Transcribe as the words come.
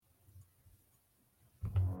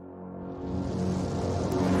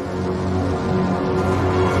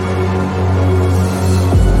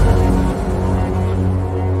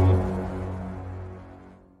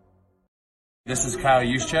This is Kyle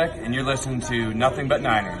Juszczyk, and you're listening to Nothing But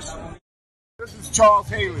Niners. This is Charles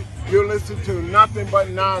Haley. You're listening to Nothing But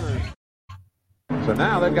Niners. So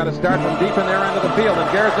now they've got to start from deep in their end of the field, and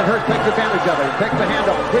Garrison Hearst takes advantage of it. He takes the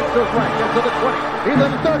handoff, sweeps to his right, gets to the 20. He's in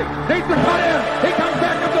the 30. Needs to cut in. He comes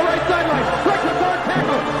back up the right sideline. Breaks the third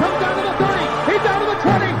tackle. Comes down to the 30. He's down to the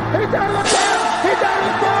 20. He's down to the 10. He's down to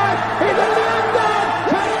the 5. He's into the end zone.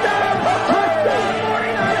 Touchdown! Touchdown!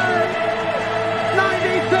 49ers!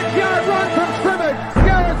 96-yard run from scrimmage.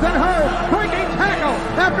 Garrison Hearst breaking tackle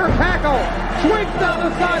after tackle. Sweeps down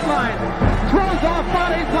the sideline. Throws off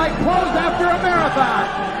bodies like clothes after a marathon.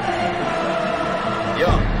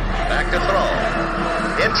 Young, back to throw.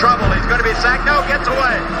 In trouble, he's going to be sacked. No, gets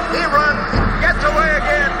away. He runs, gets away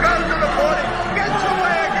again, goes to the 40, gets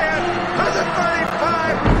away again, to the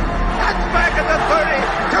 35, that's back at the 30,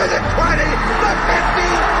 to the 20, the 50,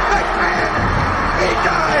 the 10. He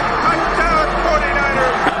died. Touchdown,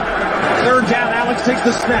 49ers. Third down, Alex takes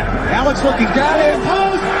the snap. Alex looking, got it,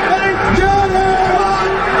 post, and got it!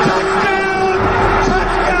 Touchdown!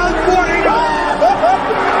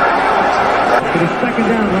 It is second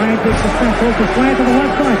down. Ryan takes the snap, throws the slant to the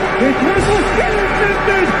left side. It's Russell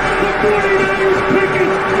intercepted. The 49ers pick it,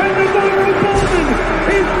 and Navarro Bowman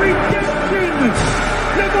is redemption.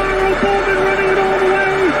 Navarro Bowman running it all the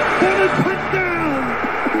way for the touchdown.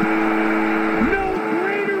 No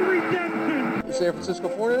greater redemption. The San Francisco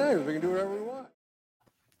 49ers, we can do whatever we want.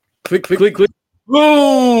 Click, click, click, click.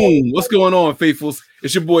 Boom! What's going on, faithfuls?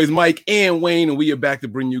 It's your boys Mike and Wayne, and we are back to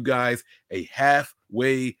bring you guys a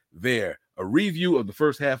halfway there, a review of the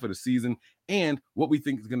first half of the season and what we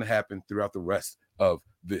think is going to happen throughout the rest of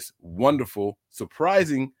this wonderful,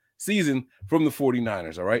 surprising season from the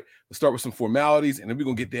 49ers. All right, let's start with some formalities, and then we're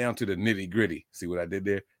going to get down to the nitty gritty. See what I did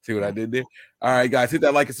there? See what I did there? All right, guys, hit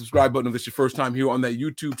that like and subscribe button if it's your first time here on that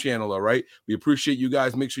YouTube channel. All right, we appreciate you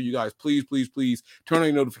guys. Make sure you guys please turn on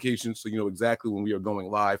your notifications so you know exactly when we are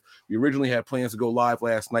going live. We originally had plans to go live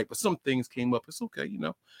last night, but some things came up. It's okay, you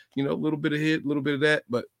know, a little bit of hit, a little bit of that.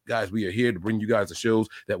 But guys, we are here to bring you guys the shows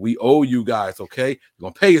that we owe you guys. Okay, you're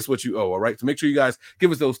gonna pay us what you owe. All right, so make sure you guys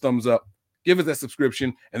give us those thumbs up. Give us that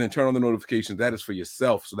subscription and then turn on the notifications. That is for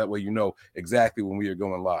yourself, so that way you know exactly when we are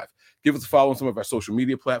going live. Give us a follow on some of our social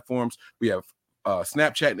media platforms. We have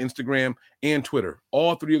Snapchat, and Instagram, and Twitter.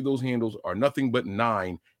 All three of those handles are Nothing But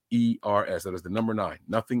 9 ERS. That is the number 9.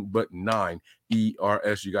 Nothing But 9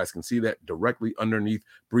 ERS. You guys can see that directly underneath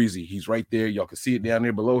Breezy. He's right there. Y'all can see it down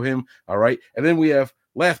there below him. All right. And then we have,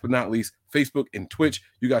 last but not least, Facebook and Twitch.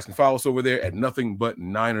 You guys can follow us over there at Nothing But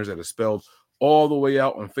Niners. That is spelled all the way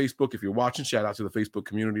out on Facebook. If you're watching, shout out to the Facebook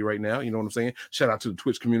community right now. You know what I'm saying? Shout out to the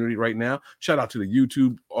Twitch community right now. Shout out to the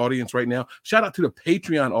YouTube audience right now. Shout out to the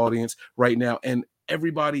Patreon audience right now, and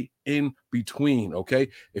everybody in between, okay?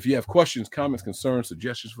 If you have questions, comments, concerns,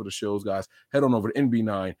 suggestions for the shows, guys, head on over to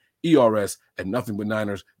NB9 ERS at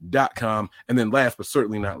nothingbutniners.com. And then last but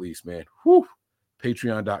certainly not least, man,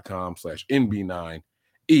 patreon.com/NB9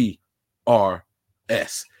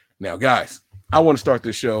 ERS. Now, guys, I want to start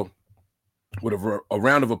this show with a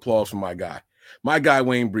round of applause for my guy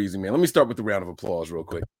Wayne Breezy, man. Let me start with the round of applause real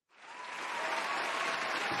quick.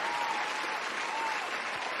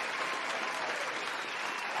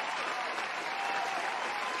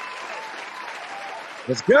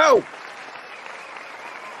 Let's go.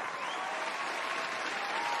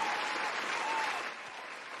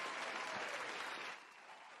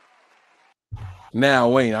 Now,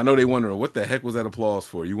 Wayne, I know they wondering what the heck was that applause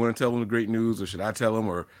for? You want to tell them the great news, or should I tell them,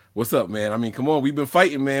 or what's up, man? I mean, come on, we've been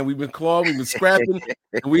fighting, man. We've been clawing, we've been scrapping,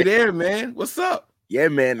 and we there, man. What's up? Yeah,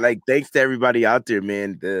 man. Like, thanks to everybody out there,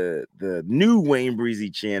 man. The new Wayne Breezy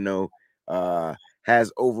channel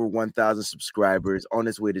has over 1,000 subscribers, on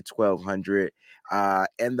its way to 1,200.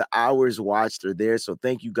 And the hours watched are there. So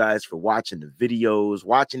thank you guys for watching the videos,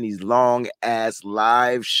 watching these long ass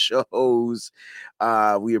live shows.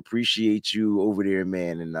 We appreciate you over there,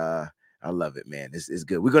 man. And I love it, man. It's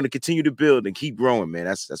good. We're going to continue to build and keep growing, man.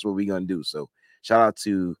 That's what we're going to do. So shout out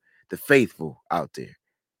to the faithful out there.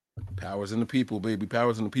 Powers in the people, baby.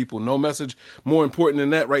 Powers in the people. No message more important than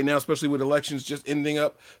that right now, especially with elections just ending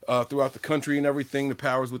up throughout the country and everything. The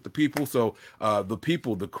powers with the people. So the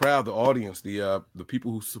people, the crowd, the audience, the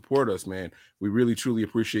people who support us, man, we really, truly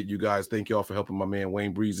appreciate you guys. Thank y'all for helping my man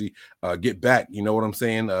Wayne Breezy get back. You know what I'm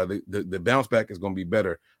saying? The bounce back is going to be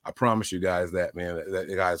better. I promise you guys that, man.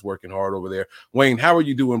 That guy's working hard over there. Wayne, how are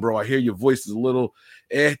you doing, bro? I hear your voice is a little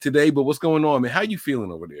today, but what's going on, man? How you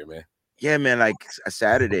feeling over there, man? Yeah, man, like a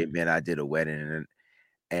Saturday, man, I did a wedding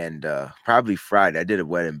and probably Friday, I did a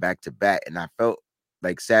wedding back to back. And I felt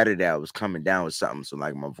like Saturday I was coming down with something. So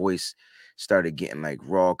like my voice started getting like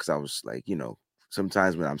raw because I was like,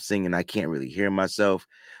 sometimes when I'm singing, I can't really hear myself.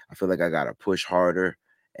 I feel like I gotta push harder.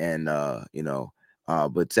 And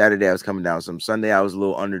but Saturday I was coming down. Some Sunday I was a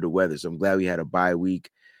little under the weather. So I'm glad we had a bye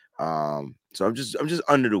week. So I'm just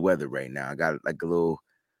under the weather right now. I got like a little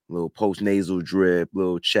post nasal drip,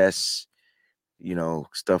 little chest,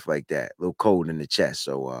 stuff like that, a little cold in the chest.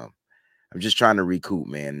 So I'm just trying to recoup,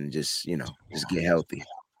 man, and just get healthy.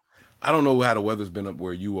 I don't know how the weather's been up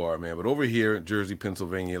where you are, man, but over here in Jersey,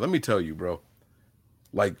 Pennsylvania, let me tell you, bro,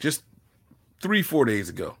 like just 3-4 days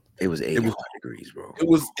ago, it was 85 degrees, bro. It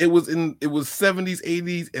was 70s,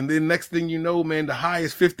 80s, and then next thing you know, man, the high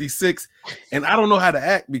is 56, and I don't know how to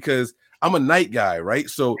act because I'm a night guy, right?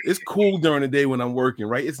 So it's cool during the day when I'm working,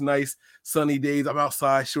 right? It's nice, sunny days. I'm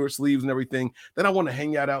outside, short sleeves and everything. Then I want to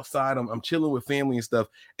hang out outside. I'm chilling with family and stuff,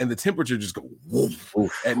 and the temperature just go woof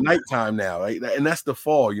at nighttime now, right? And that's the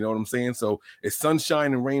fall, you know what I'm saying? So it's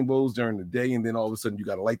sunshine and rainbows during the day, and then all of a sudden you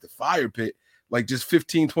got to light the fire pit. Like just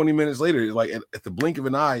 15, 20 minutes later, like at the blink of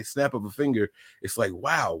an eye, snap of a finger, it's like,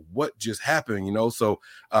 wow, what just happened, So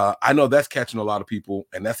I know that's catching a lot of people,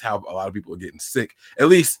 and that's how a lot of people are getting sick. At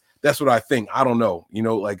least that's what I think. I don't know.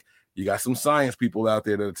 Like you got some science people out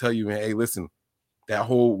there that'll tell you, man, hey, listen, that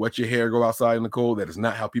whole wet your hair, go outside in the cold, that is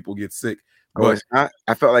not how people get sick. But it's not.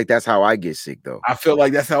 I felt like that's how I get sick, though. I feel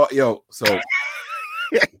like that's how, so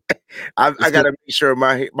I got to make sure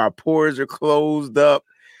my pores are closed up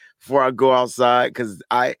before I go outside, because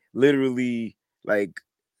I literally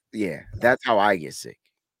that's how I get sick.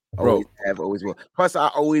 Always have, always will. Plus, I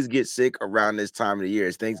always get sick around this time of the year.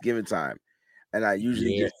 It's Thanksgiving time, and I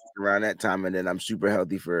usually get sick around that time, and then I'm super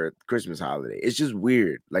healthy for Christmas holiday. It's just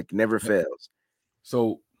weird, like never fails.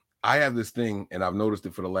 So I have this thing, and I've noticed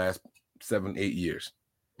it for the last 7-8 years.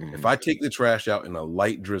 Mm-hmm. If I take the trash out in a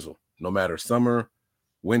light drizzle, no matter summer,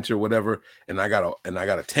 winter, whatever, and I got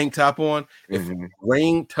a tank top on, if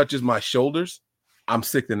rain touches my shoulders, I'm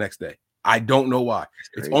sick the next day. I don't know why.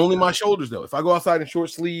 It's only my shoulders though. If I go outside in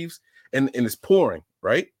short sleeves and it's pouring,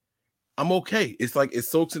 right, I'm okay. It's like it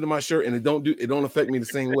soaks into my shirt and it don't affect me the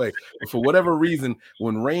same way. But for whatever reason,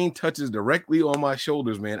 when rain touches directly on my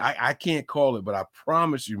shoulders, man, I can't call it, but I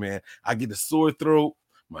promise you, man, I get a sore throat.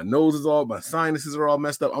 My nose is my sinuses are all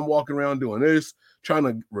messed up. I'm walking around doing this, trying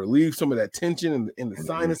to relieve some of that tension in the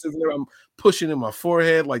sinuses. I'm pushing in my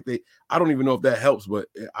forehead I don't even know if that helps, but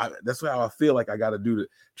that's how I feel like I got to do to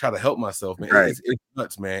try to help myself, man. Right. It's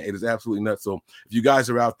nuts, man. It is absolutely nuts. So if you guys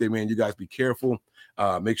are out there, man, you guys be careful.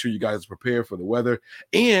 Make sure you guys prepare for the weather.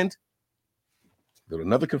 And there's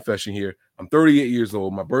another confession here. I'm 38 years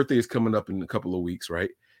old. My birthday is coming up in a couple of weeks,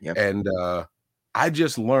 right? Yep. And I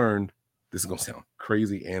just learned, this is going to sound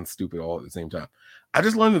crazy and stupid all at the same time, I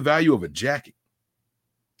just learned the value of a jacket.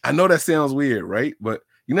 I know that sounds weird, right? But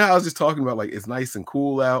I was just talking about it's nice and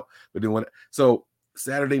cool out. But then so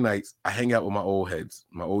Saturday nights, I hang out with my old heads,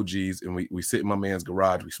 my OGs, and we sit in my man's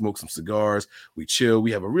garage. We smoke some cigars. We chill.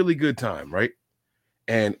 We have a really good time, right?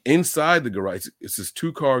 And inside the garage, it's this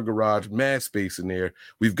 2-car garage, mad space in there.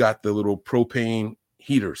 We've got the little propane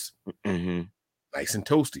heaters, nice and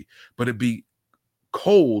toasty. But it'd be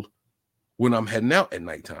cold when I'm heading out at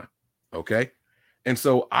nighttime, okay? And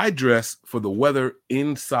so I dress for the weather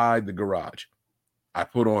inside the garage. I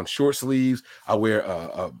put on short sleeves. I wear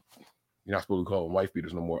you're not supposed to call them wife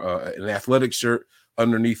beaters no more. An athletic shirt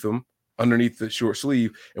underneath the short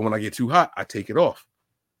sleeve. And when I get too hot, I take it off.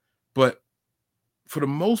 But for the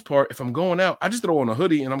most part, if I'm going out, I just throw on a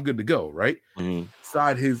hoodie and I'm good to go, right?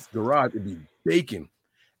 Inside his garage, it'd be baking.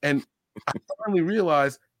 And I finally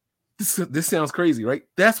realized this sounds crazy, right?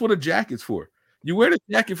 That's what a jacket's for. You wear the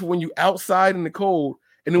jacket for when you're outside in the cold,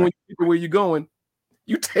 and then when you get to where you're going,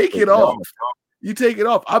 you take it off. You take it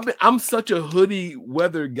off. I'm such a hoodie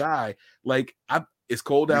weather guy. It's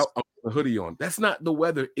cold out, I'm putting a hoodie on. That's not the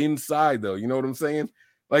weather inside, though. You know what I'm saying?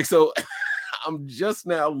 So I'm just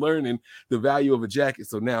now learning the value of a jacket.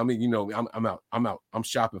 So now, I'm out. I'm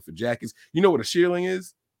shopping for jackets. You know what a shearling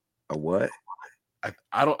is? A what?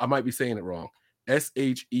 I might be saying it wrong.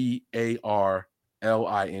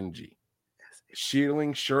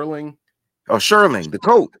 SHEARLING. Shearling. Oh, shearling, the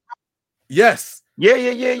coat. Yes. Yeah.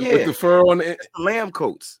 With the fur on it. Lamb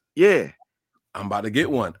coats. Yeah. I'm about to get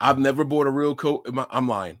one. I've never bought a real coat. I'm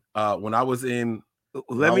lying. When I was in,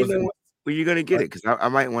 let me know when you're gonna get it, because I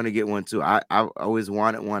might want to get one too. I always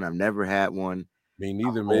wanted one. I've never had one. Me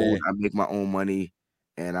neither, man. I make my own money,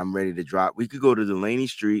 and I'm ready to drop. We could go to Delaney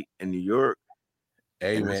Street in New York.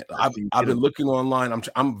 Hey, man, I've been looking online.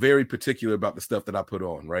 I'm very particular about the stuff that I put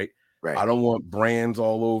on. Right. I don't want brands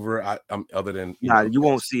all over. I'm other than you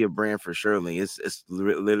won't see a brand for shearling. It's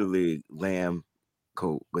literally lamb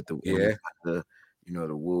coat with the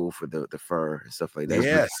the wool for the fur and stuff like that.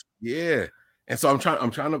 Yes, And so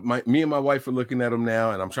me and my wife are looking at them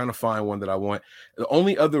now, and I'm trying to find one that I want. The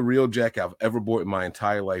only other real jacket I've ever bought in my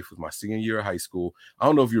entire life was my senior year of high school. I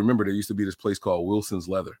don't know if you remember, there used to be this place called Wilson's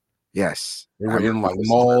Leather. Yes. They were in like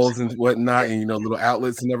malls and whatnot, and little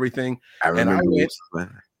outlets and everything.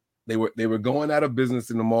 They were going out of business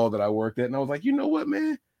in the mall that I worked at, and I was like, you know what,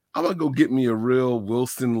 man? I'm gonna go get me a real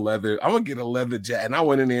Wilson leather. I'm gonna get a leather jacket. And I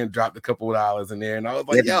went in there and dropped a couple of dollars in there, and I was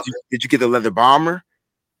like, yeah, did you get the leather bomber?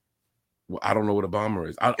 Well, I don't know what a bomber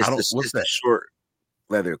is. What's that? The short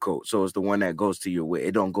leather coat. So it's the one that goes to your waist.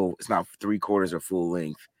 It don't go. It's not 3/4 or full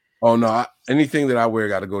length. Oh no! Anything that I wear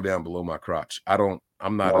got to go down below my crotch.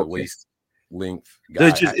 I'm not a waist length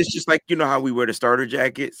guy. It's just like how we wear the starter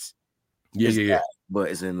jackets. Yeah. But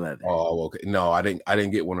it's in leather. Oh, okay. No, I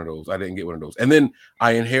didn't get one of those. And then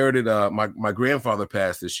I inherited. My grandfather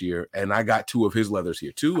passed this year, and I got 2 of his leathers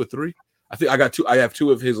here. 2 or 3. I think I got 2. I have 2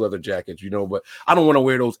 of his leather jackets, but I don't want to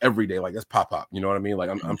wear those every day. Like that's pop. You know what I mean? Like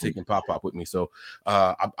I'm taking pop with me. So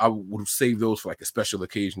I would save those for like a special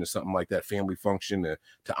occasion or something like that, family function to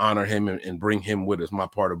honor him and bring him with us. My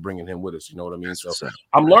part of bringing him with us. You know what I mean? So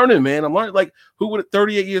I'm learning, man. I'm learning. Like who would at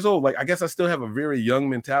 38 years old? Like I guess I still have a very young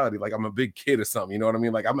mentality. Like I'm a big kid or something. You know what I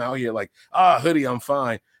mean? Like I'm out here like hoodie, I'm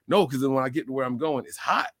fine. No, because then when I get to where I'm going, it's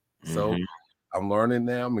hot. So I'm learning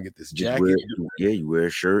now. I'm gonna get this jacket. You wear a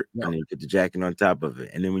shirt and then you put the jacket on top of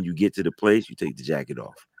it. And then when you get to the place, you take the jacket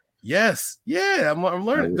off. Yes. Yeah, I'm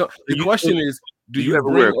learning. The question is, do you ever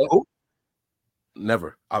wear a coat?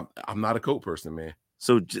 Never. I'm not a coat person, man.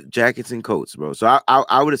 So jackets and coats, bro. So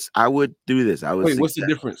I would do this. Wait, what's the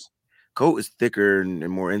difference? Coat is thicker and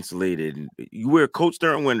more insulated. You wear coats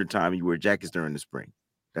during wintertime, you wear jackets during the spring.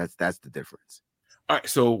 That's the difference. All right.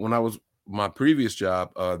 So when I was my previous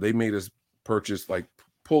job, they made us purchase like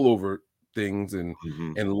pullover things and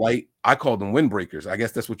light. I call them windbreakers. I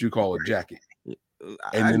guess that's what you call a jacket.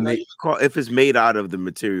 And then if it's made out of the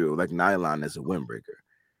material like nylon, as a windbreaker.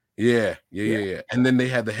 Yeah. And then they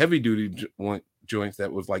had the heavy duty joints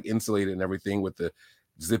that was like insulated and everything with the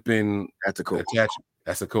zip-in. That's a coat. Attachment.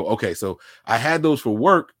 That's a coat. Okay, so I had those for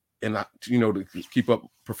work, and to keep up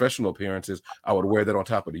professional appearances, I would wear that on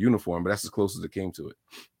top of the uniform. But that's as close as it came to it.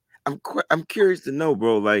 I'm curious to know,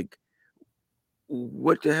 bro. Like,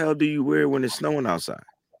 what the hell do you wear when it's snowing outside?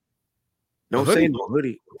 Don't say no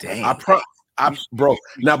hoodie. Dang. Bro.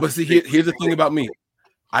 Now, but see, here's the thing about me.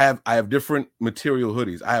 I have different material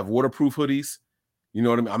hoodies. I have waterproof hoodies. You know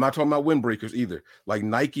what I mean? I'm not talking about windbreakers either. Like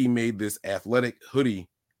Nike made this athletic hoodie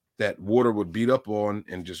that water would beat up on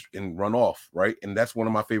and run off, right? And that's one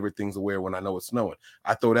of my favorite things to wear when I know it's snowing.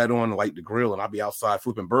 I throw that on, light the grill, and I'll be outside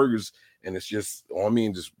flipping burgers, and it's just on me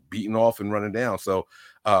and just beating off and running down. So,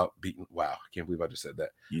 wow, I can't believe I just said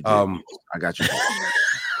that. You did. I got you.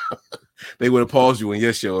 They would have paused you in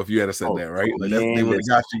your show if you had said that, right? Like they would have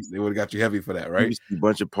got you. They would have got you heavy for that, right? You see a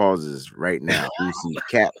bunch of pauses right now. You see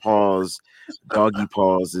cat pause, doggy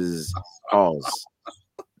pauses, pause.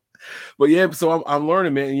 But yeah, so I'm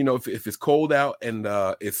learning, man. If it's cold out and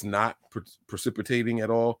it's not precipitating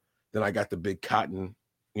at all, then I got the big cotton,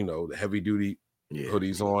 the heavy duty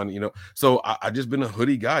hoodies on. So I just been a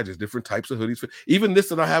hoodie guy, just different types of hoodies. Even this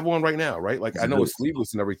that I have on right now, right? Like I know it's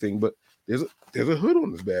sleeveless and everything, but there's a hood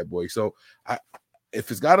on this bad boy. So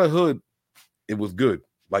if it's got a hood, it was good.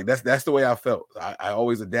 Like that's the way I felt. I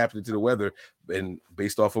always adapted to the weather, and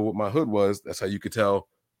based off of what my hood was, that's how you could tell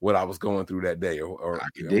what I was going through that day or what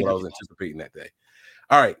I was anticipating that day.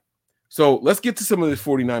 All right. So let's get to some of this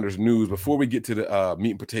 49ers news before we get to the meat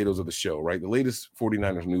and potatoes of the show, right? The latest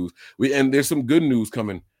 49ers news. And there's some good news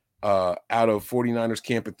coming out of 49ers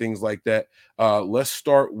camp and things like that. Let's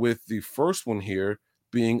start with the first one here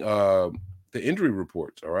being the injury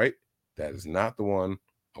reports, all right? That is not the one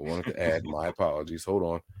I wanted to add. My apologies. Hold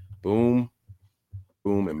on. Boom,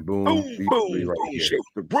 boom, and boom. Boom, right here.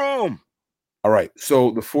 Boom. All right,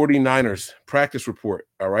 so the 49ers practice report,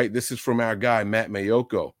 all right? This is from our guy, Matt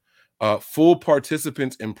Mayoko. Full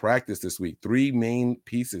participants in practice this week. 3 main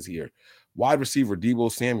pieces here. Wide receiver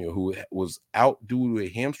Deebo Samuel, who was out due to a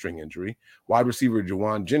hamstring injury. Wide receiver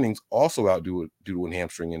Juwan Jennings, also out due to a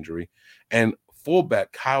hamstring injury. And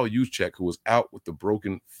fullback Kyle Juszczyk, who was out with the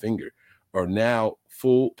broken finger, are now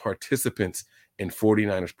full participants in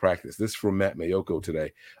 49ers practice. This is from Matt Mayoko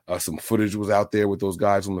today. Some footage was out there with those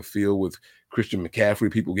guys on the field with Christian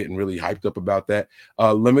McCaffrey, people getting really hyped up about that.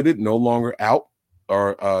 Limited, no longer out,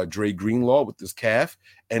 are Dre Greenlaw with his calf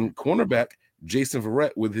and cornerback Jason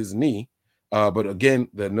Verrett with his knee. But again,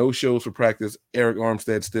 the no-shows for practice, Eric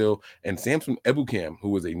Armstead still, and Samson Ebukam, who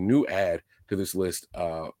was a new add to this list.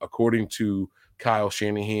 According to Kyle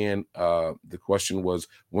Shanahan, the question was,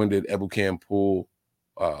 when did Ebukam pull?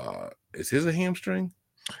 Is his a hamstring?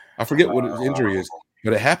 I forget what his injury is,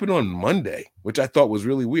 but it happened on Monday, which I thought was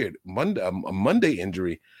really weird. A Monday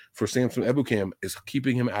injury for Samson Ebukam is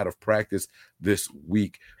keeping him out of practice this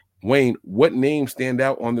week. Wayne, what names stand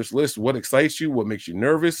out on this list? What excites you? What makes you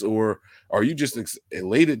nervous? Or are you just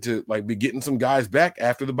elated to be getting some guys back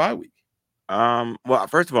after the bye week? Well,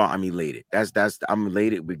 first of all, I'm elated. I'm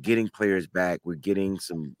elated. We're getting players back. We're getting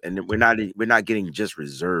some, and we're not getting just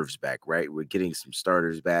reserves back, right? We're getting some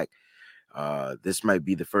starters back. This might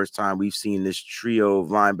be the first time we've seen this trio of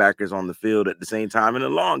linebackers on the field at the same time in a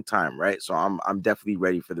long time, right? So I'm definitely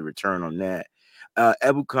ready for the return on that.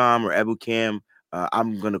 Ebukam,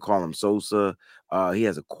 I'm gonna call him Sosa. He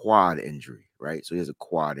has a quad injury, right? So he has a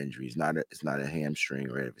quad injury. It's not a hamstring,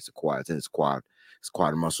 right? If it's a quad, it's in his quad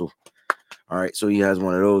muscle. All right, so he has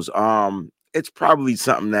one of those. It's probably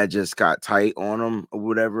something that just got tight on him or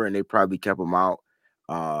whatever, and they probably kept him out,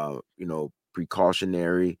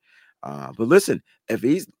 precautionary. But listen, if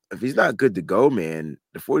he's not good to go, man,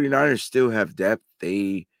 the 49ers still have depth.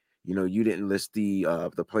 They, you didn't list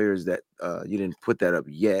the players that you didn't put that up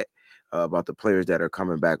yet about the players that are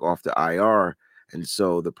coming back off the IR, and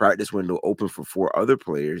so the practice window open for 4 other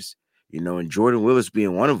players, and Jordan Willis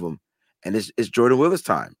being one of them. And it's Jordan Willis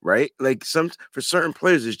time, right? Like for certain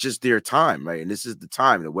players, it's just their time, right? And this is the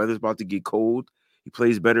time. The weather's about to get cold. He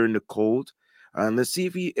plays better in the cold. And let's see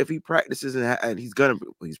if he practices and he's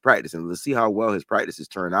practicing. Let's see how well his practices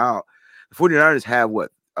turn out. The 49ers have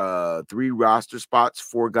 3 roster spots,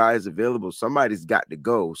 4 guys available. Somebody's got to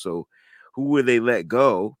go. So who will they let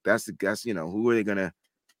go? That's who are they gonna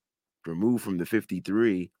remove from the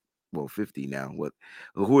 53? Well, 50 now.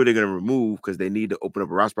 Who are they going to remove because they need to open up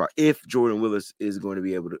a roster spot if Jordan Willis is going to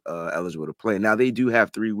be able to eligible to play? Now they do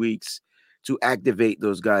have 3 weeks to activate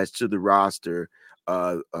those guys to the roster,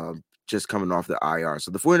 just coming off the IR.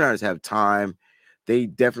 So the 49ers have time. They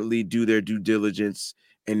definitely do their due diligence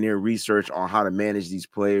and their research on how to manage these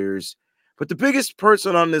players. But the biggest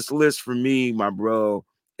person on this list for me, my bro,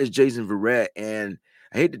 is Jason Verrett. And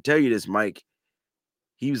I hate to tell you this, Mike.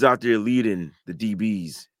 He was out there leading the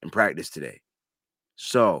DBs in practice today.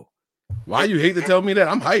 So why you hate to tell me that?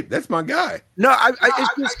 I'm hyped. That's my guy. No,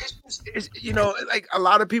 it's like a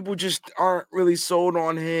lot of people just aren't really sold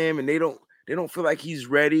on him, and they don't feel like he's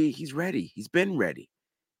ready. He's ready. He's been ready.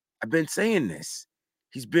 I've been saying this.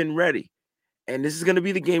 He's been ready, and this is going to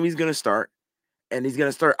be the game he's going to start, and he's going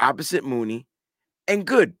to start opposite Mooney. And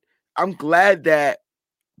good. I'm glad that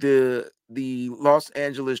the Los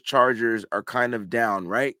Angeles Chargers are kind of down,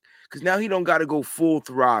 right? Because now he don't got to go full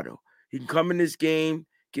throttle. He can come in this game,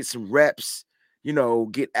 get some reps,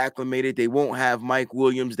 get acclimated. They won't have Mike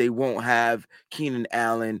Williams. They won't have Keenan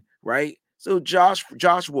Allen, right? So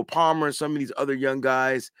Joshua Palmer and some of these other young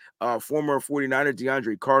guys, former 49er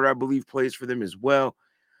DeAndre Carter, I believe, plays for them as well.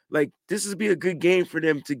 Like, this is be a good game for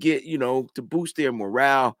them to get, to boost their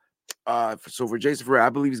morale. So for Jason Verrett, I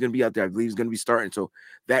believe he's going to be out there. I believe he's going to be starting. So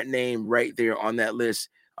that name right there on that list,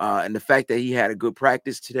 and the fact that he had a good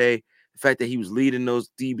practice today, the fact that he was leading those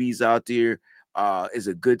DBs out there is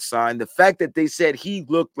a good sign. The fact that they said he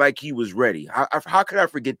looked like he was ready. How could I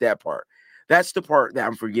forget that part? That's the part that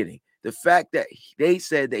I'm forgetting. The fact that they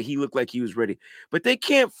said that he looked like he was ready. But they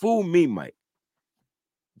can't fool me, Mike.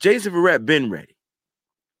 Jason Verrett been ready.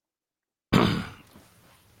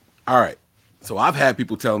 All right. So I've had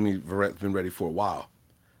people telling me Verrett's been ready for a while.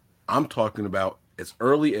 I'm talking about as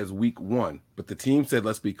early as week 1. But the team said,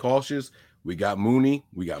 let's be cautious. We got Mooney.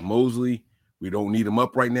 We got Mosley. We don't need him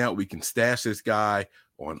up right now. We can stash this guy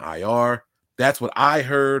on IR. That's what I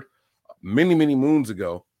heard many, many moons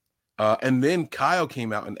ago. And then Kyle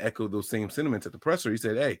came out and echoed those same sentiments at the presser. He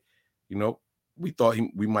said, hey, we thought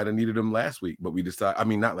we might have needed him last week, but we decided,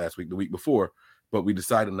 not last week, the week before, but we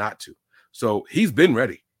decided not to. So he's been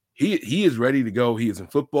ready. He is ready to go. He is in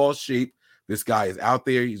football shape. This guy is out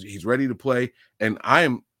there. He's ready to play. And I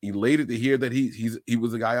am elated to hear that he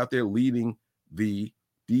was a guy out there leading the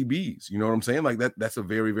DBs. You know what I'm saying? Like that's a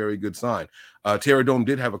very, very good sign. Terra Dome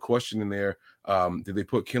did have a question in there. Did they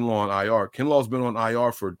put Kinlaw on IR? Kinlaw's been on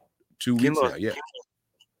IR for 2 weeks now. Yeah.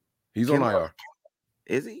 He's on IR.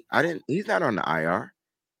 Is he? He's not on the IR.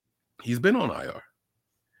 He's been on IR.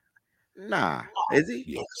 Nah. Is he?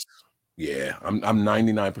 Yes. Yeah, I'm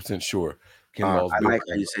 99% sure. I like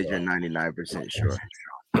how you said you're 99% sure.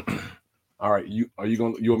 All right, you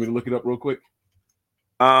want me to look it up real quick?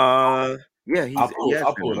 Yeah,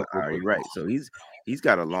 I'll pull it up. You're right. So he's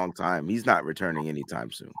got a long time. He's not returning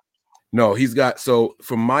anytime soon. No, so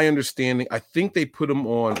from my understanding, I think they put him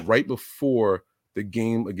on right before the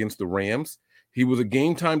game against the Rams. He was a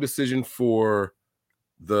game time decision for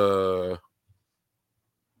the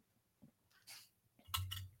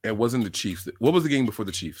It wasn't the Chiefs. What was the game before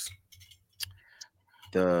the Chiefs?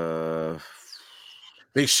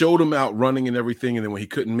 They showed him out running and everything, and then when he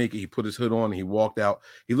couldn't make it, he put his hood on and he walked out.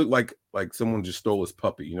 He looked like someone just stole his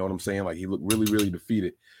puppy. You know what I'm saying? Like he looked really, really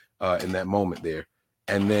defeated in that moment there.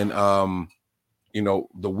 And then,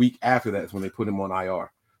 the week after that is when they put him on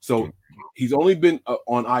IR. So he's only been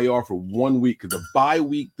on IR for 1 week because the bye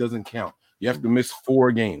week doesn't count. You have to miss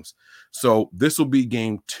 4 games. So this will be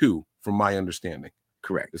game 2, from my understanding.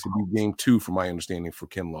 Correct. This will be game 2, from my understanding, for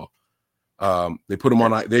Kinlaw. They put him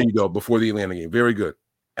on. There you go. Before the Atlanta game. Very good.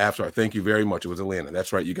 After. Thank you very much. It was Atlanta.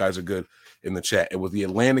 That's right. You guys are good in the chat. It was the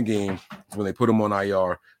Atlanta game when they put him on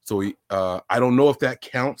IR. So I don't know if that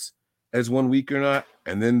counts as 1 week or not.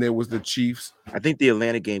 And then there was the Chiefs. I think the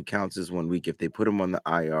Atlanta game counts as 1 week if they put him on the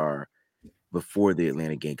IR before the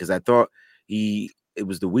Atlanta game, because I thought it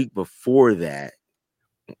was the week before that,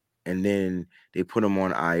 and then they put him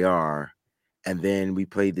on IR, and then we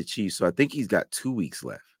played the Chiefs. So I think he's got 2 weeks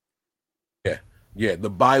left. Yeah. The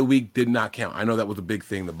bye week did not count. I know that was a big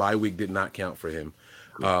thing. The bye week did not count for him.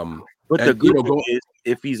 But the good thing is,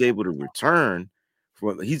 if he's able to return,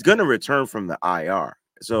 he's going to return from the IR.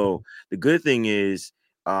 So the good thing is,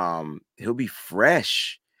 he'll be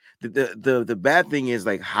fresh. The bad thing is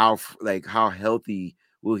how healthy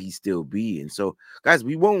will he still be? And so, guys,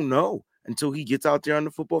 we won't know until he gets out there on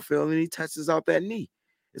the football field and he tests out that knee.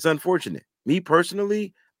 It's unfortunate. Me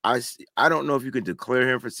personally, I don't know if you could declare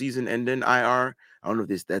him for season-ending IR. I don't know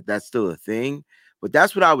if that's still a thing, but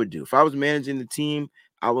that's what I would do if I was managing the team.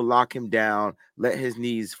 I would lock him down, let his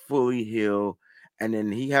knees fully heal, and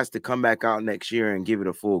then he has to come back out next year and give it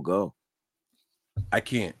a full go. I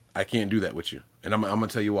can't do that with you. And I'm going to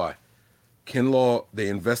tell you why. Kinlaw, they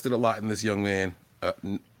invested a lot in this young man.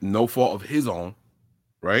 No fault of his own,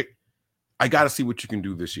 right? I got to see what you can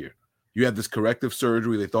do this year. You had this corrective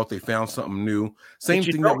surgery. They thought they found something new. Same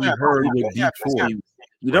thing that we heard with D4.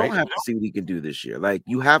 You don't have to see what he can do this year.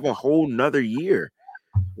 You have a whole nother year,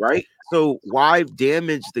 right? So why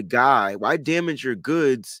damage the guy? Why damage your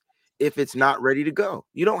goods if it's not ready to go?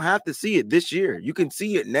 You don't have to see it this year. You can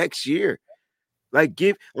see it next year.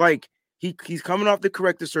 He's coming off the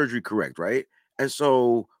corrective surgery, correct, right? And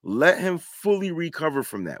so let him fully recover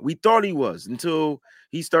from that. We thought he was until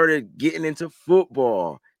he started getting into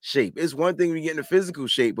football shape. It's one thing we get into physical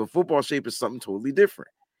shape, but football shape is something totally different.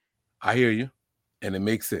 I hear you, and it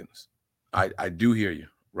makes sense. I do hear you,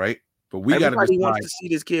 right? But we got to decide. Everybody wants to see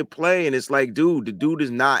this kid play, and it's like, dude, the dude is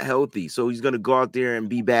not healthy, so he's going to go out there and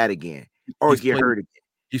be bad again or get hurt again.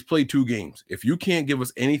 He's played 2 games. If you can't give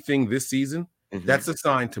us anything this season, that's a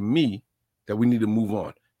sign to me that we need to move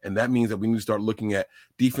on. And that means that we need to start looking at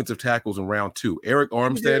defensive tackles in round 2. Eric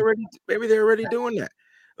Armstead. Maybe they're already doing that.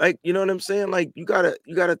 You know what I'm saying? You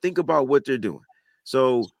gotta think about what they're doing.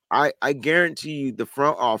 So I guarantee you the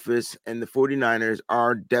front office and the 49ers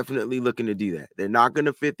are definitely looking to do that. They're not going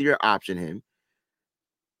to 5th-year option him.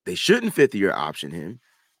 They shouldn't 5th-year option him.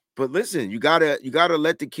 But listen, you gotta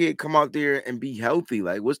let the kid come out there and be healthy.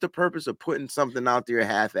 What's the purpose of putting something out there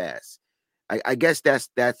half-ass? I guess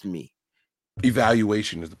that's me.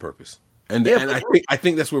 Evaluation is the purpose, and I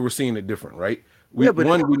think that's where we're seeing it different, right? We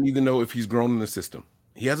need to know if he's grown in the system.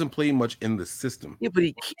 He hasn't played much in the system. Yeah, but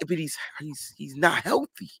he's not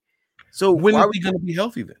healthy. So when is he going to be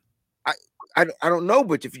healthy then? I don't know,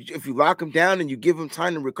 but if you lock him down and you give him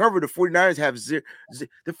time to recover, the 49ers have zero.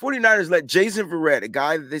 The 49ers let Jason Verrett, a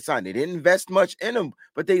guy that they signed, they didn't invest much in him,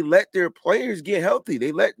 but they let their players get healthy.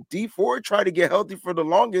 They let D4 try to get healthy for the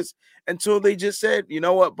longest until they just said, you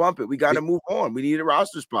know what, bump it. We got to move on. We need a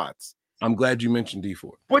roster spots. I'm glad you mentioned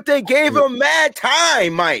D4. But they gave him mad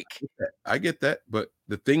time, Mike. I get that, but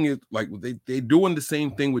the thing is, they're doing the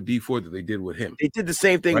same thing with D4 that they did with him. They did the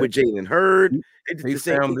same thing with Jalen Hurd. They did the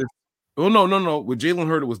same thing. Oh, no. With Jalen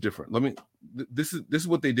Hurd, it was different. This is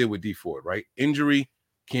what they did with D4, right? Injury,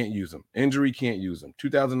 can't use him. Injury, can't use him.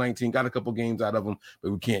 2019, got a couple games out of him,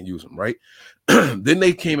 but we can't use him, right? Then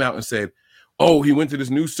they came out and said, oh, he went to this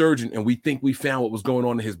new surgeon, and we think we found what was going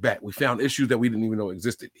on in his back. We found issues that we didn't even know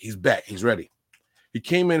existed. He's back. He's ready. He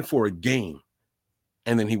came in for a game,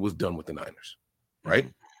 and then he was done with the Niners, right?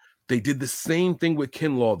 Mm-hmm. They did the same thing with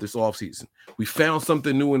Kinlaw this offseason. We found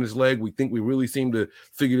something new in his leg. We think we really seem to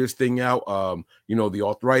figure this thing out. The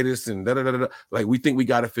arthritis and da-da-da-da. We think we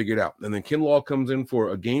got to figure it out. And then Kinlaw comes in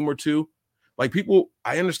for a game or two. I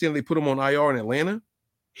understand they put him on IR in Atlanta.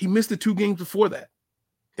 He missed the 2 games before that.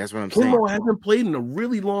 That's what I'm saying. Kinlaw hasn't played in a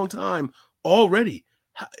really long time already.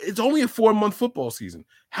 It's only a 4-month football season.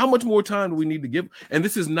 How much more time do we need to give? And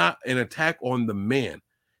this is not an attack on the man.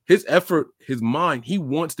 His effort, his mind, he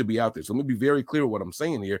wants to be out there. So let me be very clear what I'm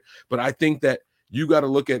saying here. But I think that you got to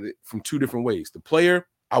look at it from 2 different ways. The player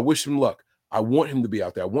I wish him luck. I want him to be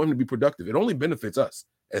out there. I want him to be productive. It only benefits us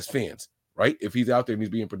as fans, right? If he's out there and he's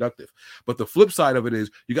being productive. But the flip side of it is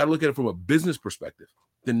you got to look at it from a business perspective.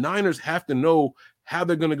 The Niners have to know how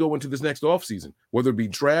they're going to go into this next offseason, whether it be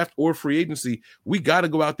draft or free agency. We got to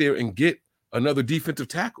go out there and get another defensive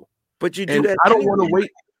tackle. But you do And that. I don't want to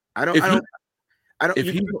wait. I don't.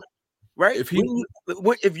 Right? If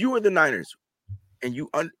you were the Niners and you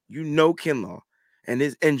know Kinlaw and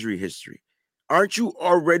his injury history, aren't you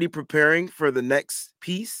already preparing for the next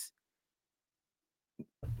piece?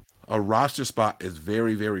 A roster spot is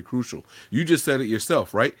very, very crucial. You just said it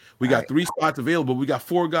yourself, right? We got 3 spots available. We got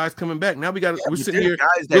 4 guys coming back. Now we're sitting here.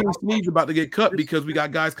 Willie Snead's about to get cut because we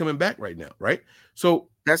got guys coming back right now, right? So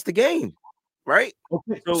that's the game, right?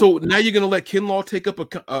 Okay. So now you're going to let Kinlaw take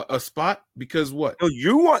up a spot because what? No,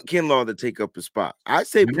 you want Kinlaw to take up a spot. I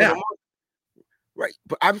say put him on. Right,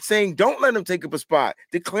 but I'm saying don't let him take up a spot.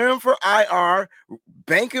 Declare him for IR,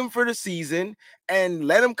 bank him for the season, and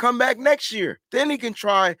let him come back next year. Then he can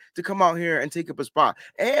try to come out here and take up a spot.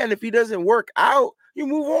 And if he doesn't work out, you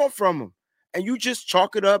move on from him. And you just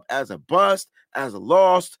chalk it up as a bust, as a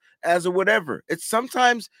loss, as a whatever. It's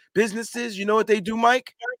sometimes businesses, you know what they do,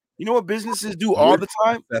 Mike? You know what businesses do all the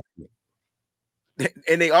time?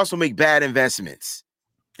 And they also make bad investments.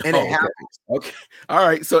 And it happens. Okay. All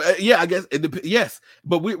right. So I guess yes,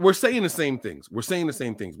 but we're saying the same things. We're saying the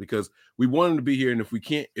same things because we want him to be here, and if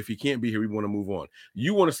he can't be here, we want to move on.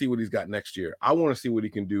 You want to see what he's got next year. I want to see what he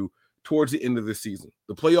can do towards the end of the season.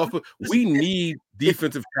 The playoff. We need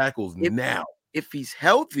defensive tackles now. If he's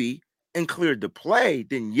healthy and cleared to play,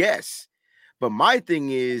 then yes. But my thing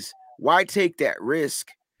is, why take that risk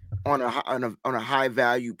on a high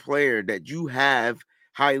value player that you have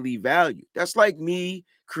highly valued? That's like me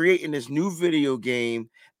creating this new video game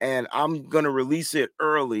and I'm going to release it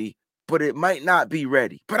early, but it might not be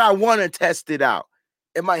ready. But I want to test it out.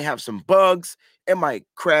 It might have some bugs. It might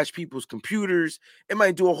crash people's computers. It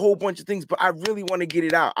might do a whole bunch of things, but I really want to get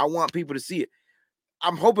it out. I want people to see it.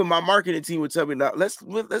 I'm hoping my marketing team would tell me, now, let's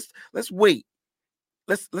wait.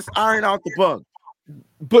 Let's iron out the bug.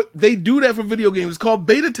 But they do that for video games. It's called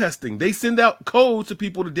beta testing. They send out codes to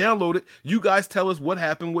people to download it. You guys tell us what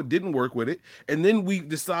happened, what didn't work with it, and then we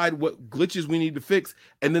decide what glitches we need to fix,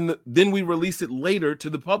 and then we release it later to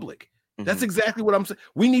the public. Mm-hmm. That's exactly what I'm saying.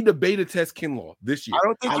 We need to beta test Kinlaw this year. I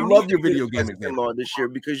don't think you love your video game Kinlaw this year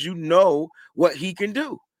because you know what he can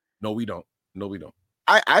do. No, we don't. No, we don't.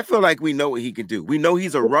 I feel like we know what he can do. We know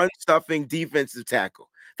he's a run-stuffing defensive tackle.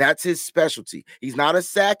 That's his specialty. He's not a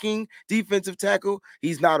sacking defensive tackle.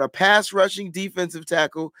 He's not a pass rushing defensive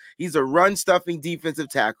tackle. He's a run stuffing defensive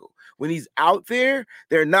tackle. When he's out there,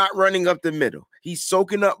 they're not running up the middle. He's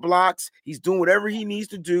soaking up blocks. He's doing whatever he needs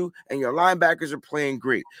to do, and your linebackers are playing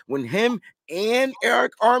great. When him and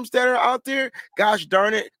Arik Armstead are out there, gosh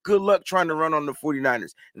darn it, good luck trying to run on the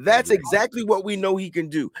 49ers. That's exactly what we know he can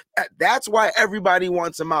do. That's why everybody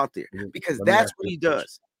wants him out there, because that's what he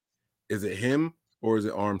does. Is it him? Or is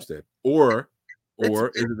it Armstead? Or is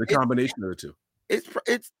it the combination of the two?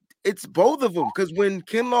 It's both of them. Because when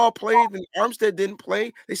Kinlaw played and Armstead didn't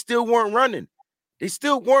play, they still weren't running.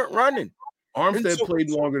 Armstead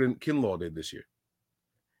played longer than Kinlaw did this year.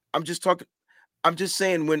 I'm just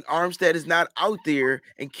saying when Armstead is not out there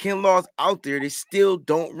and Kinlaw's out there, they still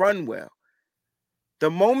don't run well.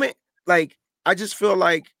 The moment, I just feel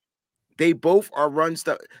like they both are run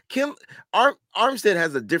stuff. Armstead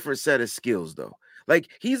has a different set of skills, though.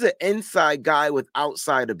 He's an inside guy with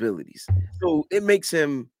outside abilities. So it makes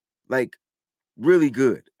him, really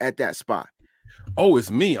good at that spot. Oh, it's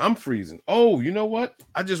me. I'm freezing. Oh, you know what?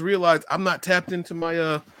 I just realized I'm not tapped into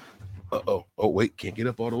my Oh, wait. Can't get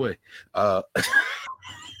up all the way. I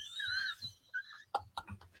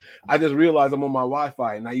just realized I'm on my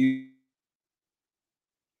Wi-Fi, and I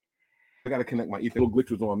got to connect my Ethernet. Little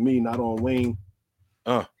glitch was on me, not on Wayne.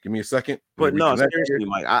 Give me a second. But no, seriously,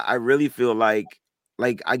 Mike, I really feel like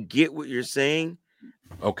I get what you're saying.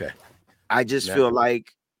 Okay. I just feel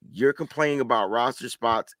like you're complaining about roster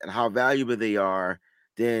spots and how valuable they are.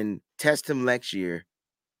 Then test him next year.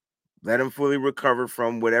 Let him fully recover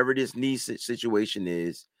from whatever this knee situation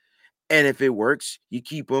is. And if it works, you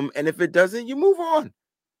keep him. And if it doesn't, you move on.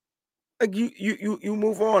 You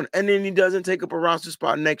move on. And then he doesn't take up a roster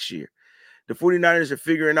spot next year. The 49ers are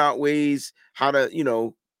figuring out ways how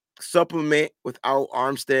to, supplement without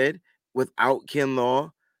Armstead, without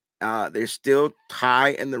Kinlaw. They're still high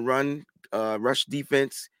in the rush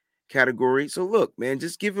defense category. So look, man,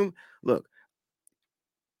 just give him. Look,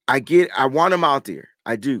 I want him out there.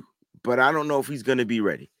 I do, but I don't know if he's going to be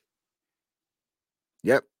ready.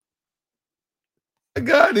 Yep.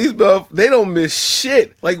 God, these buff, they don't miss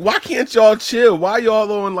shit. Like, why can't y'all chill? Why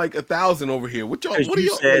y'all on like 1,000 over here? What y'all? What are You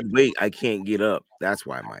y'all? said, wait, I can't get up. That's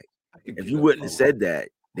why, Mike. If you wouldn't have said that,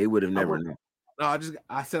 they would have never known. No,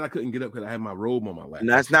 I said I couldn't get up because I had my robe on my lap. And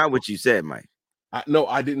that's not what you said, Mike. No,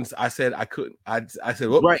 I didn't. I said I couldn't. I said,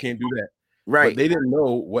 well, Right. I can't do that. Right. But they didn't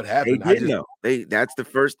know what happened. They didn't know. That's the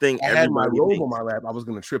first thing. I had my robe on my lap. I was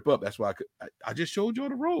gonna trip up. That's why I just showed you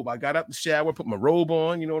the robe. I got out the shower, put my robe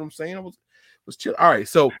on. You know what I'm saying? I was chill. All right.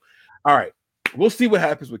 So, all right. We'll see what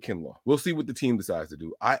happens with Kinlaw. We'll see what the team decides to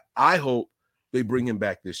do. I hope they bring him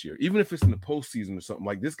back this year, even if it's in the postseason or something.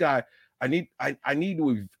 Like this guy, I need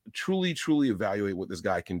to truly evaluate what this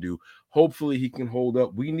guy can do. Hopefully he can hold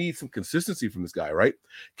up. We need some consistency from this guy, right?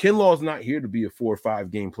 Kinlaw is not here to be a 4 or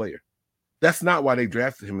 5 game player. That's not why they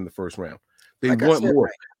drafted him in the first round. They want more,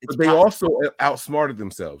 but they also outsmarted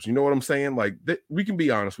themselves. You know what I'm saying? Like we can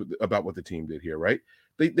be honest about what the team did here, right?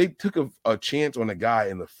 They took a chance on a guy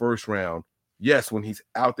in the first round. Yes, when he's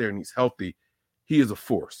out there and he's healthy, he is a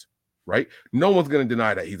force, right? No one's going to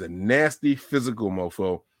deny that. He's a nasty physical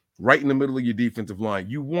mofo right in the middle of your defensive line.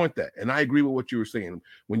 You want that. And I agree with what you were saying.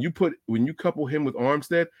 When you couple him with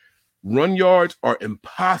Armstead, run yards are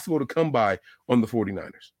impossible to come by on the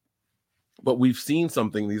 49ers. But we've seen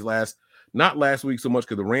something these not last week so much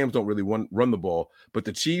because the Rams don't really run the ball, but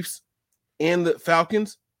the Chiefs and the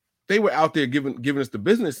Falcons, they were out there giving us the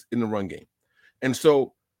business in the run game. And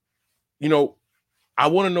so, you know, I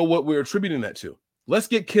want to know what we're attributing that to. Let's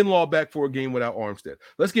get Kinlaw back for a game without Armstead.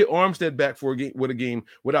 Let's get Armstead back for a game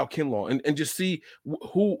without Kinlaw and just see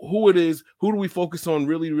who it is. Who do we focus on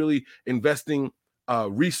really investing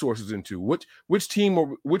resources into? Which team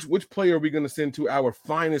or which player are we going to send to our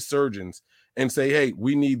finest surgeons and say, hey,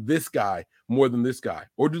 we need this guy more than this guy?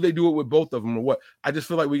 Or do they do it with both of them or what? I just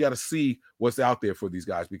feel like we got to see what's out there for these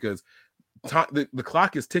guys because the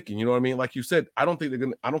clock is ticking. You know what I mean? Like you said, I don't think they're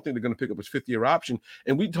gonna pick up a 5th-year option.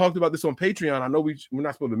 And we talked about this on Patreon. I know we're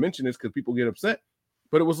not supposed to mention this because people get upset,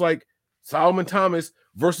 but it was like Solomon Thomas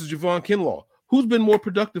versus Javon Kinlaw. Who's been more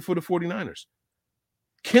productive for the 49ers?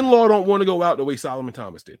 Kinlaw don't want to go out the way Solomon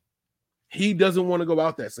Thomas did. He doesn't want to go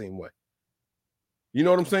out that same way. You know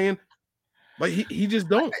what I'm saying? Like he just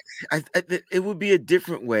don't. It would be a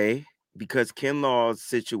different way because Kinlaw's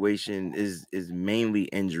situation is mainly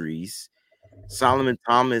injuries. Solomon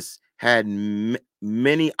Thomas had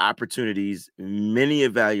many opportunities, many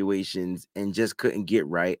evaluations, and just couldn't get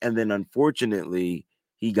right. And then, unfortunately,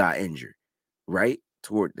 he got injured, right?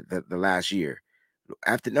 Toward the last year.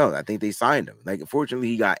 I think they signed him. Like, unfortunately,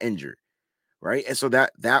 he got injured, right? And so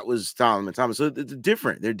that was Solomon Thomas. So they're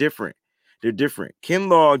different. They're different.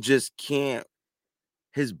 Kinlaw just can't.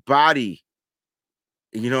 His body,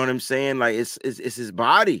 you know what I'm saying? Like, it's his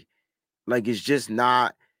body. Like, it's just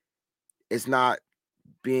not. It's not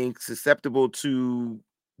being susceptible to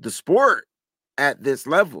the sport at this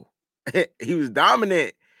level. He was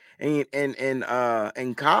dominant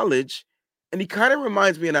in college, and he kind of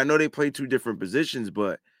reminds me, and I know they play 2 different positions,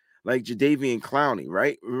 but like Jadeveon Clowney,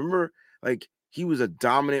 right? Remember, like he was a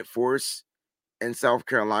dominant force in South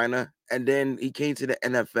Carolina, and then he came to the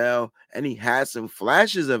NFL and he had some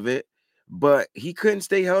flashes of it, but he couldn't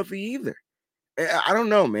stay healthy either. I don't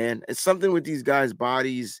know, man. It's something with these guys'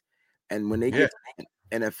 bodies. And when they get to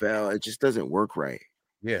the NFL, it just doesn't work right.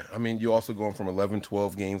 Yeah, I mean, you're also going from 11,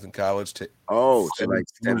 12 games in college to like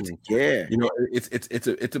 17. Yeah, you know,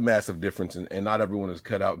 it's a massive difference, and not everyone is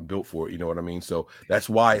cut out and built for it. You know what I mean? So that's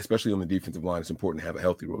why, especially on the defensive line, it's important to have a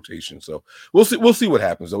healthy rotation. So we'll see what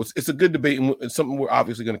happens. Though it's a good debate, and it's something we're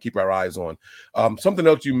obviously going to keep our eyes on. Something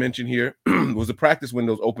else you mentioned here was the practice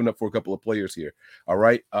windows opened up for a couple of players here. All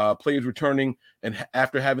right, players returning, and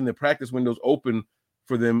after having the practice windows open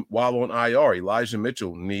for them while on IR, Elijah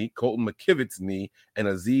Mitchell knee, Colton McKivitt's knee, and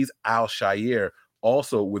Aziz Al-Shaair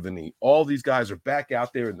also with a knee. All these guys are back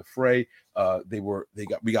out there in the fray.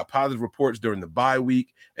 We got positive reports during the bye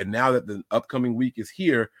week, and now that the upcoming week is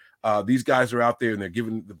here, these guys are out there and they're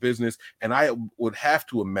giving the business. And I would have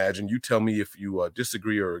to imagine, you tell me if you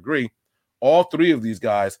disagree or agree, all 3 of these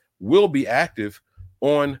guys will be active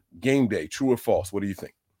on game day. True or false? What do you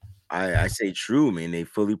think? I say true, man. They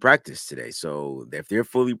fully practiced today. So if they're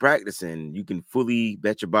fully practicing, you can fully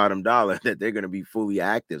bet your bottom dollar that they're going to be fully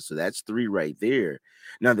active. So that's 3 right there.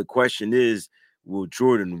 Now, the question is, will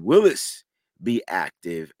Jordan Willis be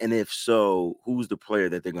active? And if so, who's the player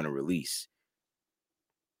that they're going to release?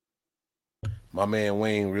 My man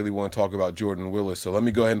Wayne really want to talk about Jordan Willis. So let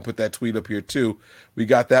me go ahead and put that tweet up here too. We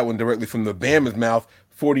got that one directly from the Bama's mouth.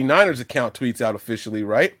 49ers account tweets out officially,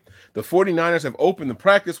 right? The 49ers have opened the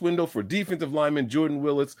practice window for defensive lineman Jordan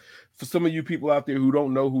Willis. For some of you people out there who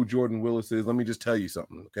don't know who Jordan Willis is, let me just tell you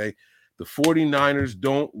something, okay? the 49ers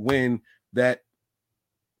don't win that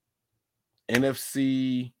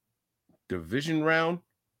NFC division round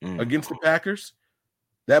against the Packers,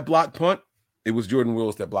 that block punt, it was Jordan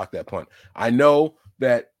Willis that blocked that punt. I know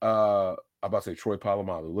that I'm about to say Troy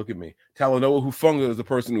Polamalu. Look at me. Talanoa Hufanga is the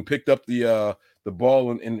person who picked up the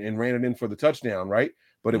ball and ran it in for the touchdown, right?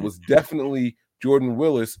 But it was definitely Jordan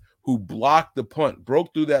Willis who blocked the punt,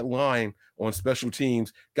 broke through that line on special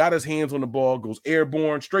teams, got his hands on the ball, goes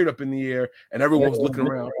airborne, straight up in the air, and everyone's looking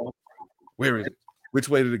around. Where is it? Which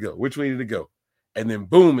way did it go? Which way did it go? And then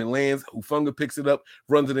boom, it lands. Hufanga picks it up,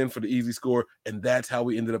 runs it in for the easy score, and that's how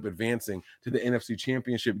we ended up advancing to the NFC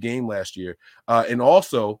Championship game last year. And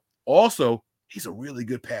also, he's a really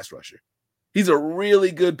good pass rusher. He's a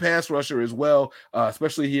really good pass rusher as well,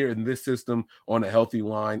 especially here in this system on a healthy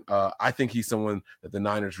line. I think he's someone that the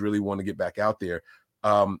Niners really want to get back out there.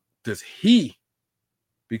 Does he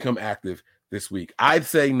become active this week? I'd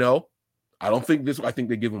say no. I don't think this. I think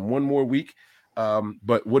they give him one more week.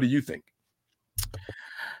 But what do you think?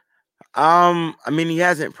 I mean, he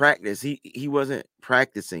hasn't practiced. He wasn't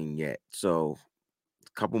practicing yet. So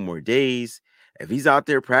a couple more days. If he's out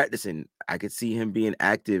there practicing, I could see him being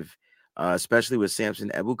active, especially with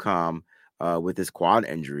Samson Ebukam with his quad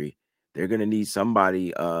injury. They're gonna need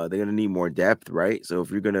somebody, they're gonna need more depth, right? So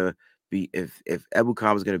if you're gonna be if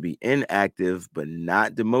Ebukam is gonna be inactive but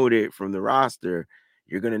not demoted from the roster,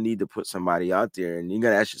 you're gonna need to put somebody out there, and you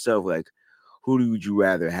gotta ask yourself, like, who would you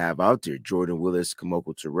rather have out there? Jordan Willis,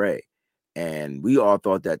 Kemoko Turay. And we all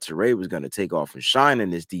thought that Turay was going to take off and shine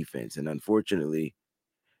in this defense. And unfortunately,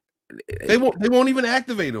 they won't even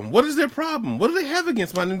activate him. What is their problem? What do they have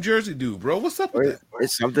against my New Jersey dude, bro? What's up with that?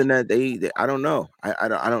 It's something that they I don't know. I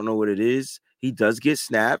don't know what it is. He does get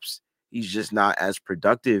snaps. He's just not as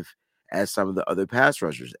productive as some of the other pass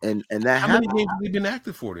rushers. And that how many games have he been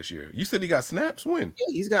active for this year? You said he got snaps. When? Yeah,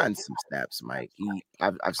 he's gotten some snaps, Mike.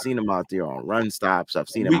 I've seen him out there on run stops. I've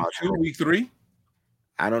seen week him out 2, week 3.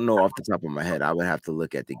 I don't know off the top of my head. I would have to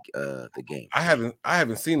look at the game. I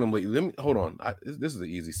haven't seen him lately. Let me hold on. This is an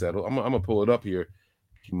easy settle. I'm gonna pull it up here.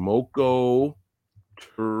 Kemoko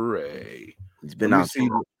Turay. He's been out.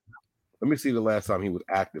 Let me see the last time he was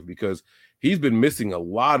active, because he's been missing a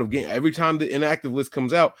lot of games. Every time the inactive list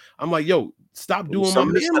comes out, I'm like, yo, stop doing my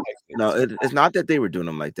man like this. No, it's not that they were doing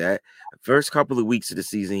him like that. The first couple of weeks of the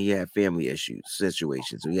season, he had family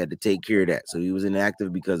situations, so he had to take care of that. So he was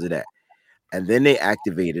inactive because of that. And then they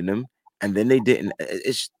activated him, and then they didn't.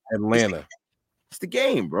 It's Atlanta. It's the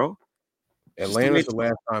game, bro. Atlanta's the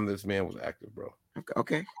last time this man was active, bro.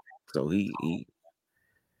 Okay. So he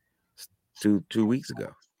 2 weeks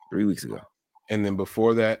ago. 3 weeks ago. And then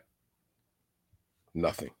before that,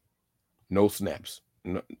 nothing. No snaps.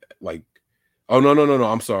 No, like, oh, no.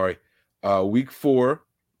 I'm sorry. Week 4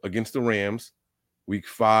 against the Rams, week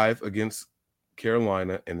 5 against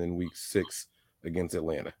Carolina, and then week 6 against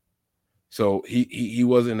Atlanta. So he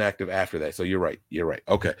was inactive after that. So you're right.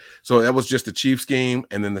 Okay. So that was just the Chiefs game,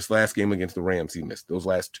 and then this last game against the Rams, he missed those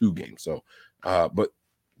last 2 games. So but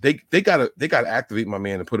they gotta activate my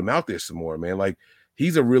man and put him out there some more, man. Like,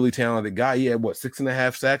 he's a really talented guy. He had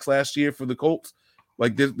 6.5 sacks last year for the Colts.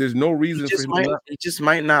 Like, there's no reason for him. He just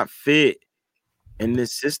might not fit in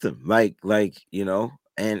this system. Like, you know,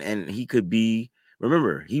 and he could be.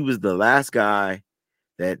 Remember, he was the last guy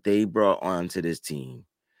that they brought onto this team,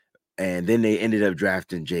 and then they ended up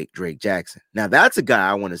drafting Drake Jackson. Now, that's a guy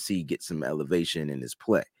I want to see get some elevation in his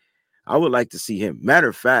play. I would like to see him. Matter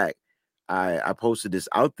of fact, I posted this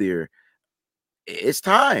out there. It's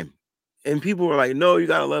time. And people were like, no, you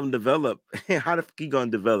got to let him develop. How the fuck he going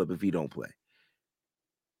to develop if he don't play?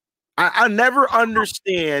 I never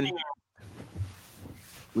understand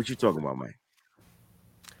what you talking about, man.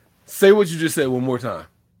 Say what you just said one more time.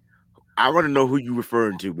 I want to know who you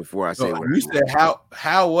referring to before I say what you said.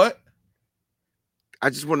 How what? I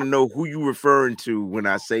just want to know who you referring to when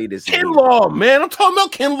I say this. Kinlaw, man. I'm talking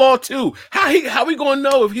about Kinlaw too. How we going to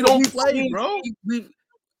know if he don't play, bro?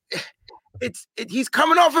 He's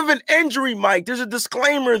coming off of an injury, Mike. There's a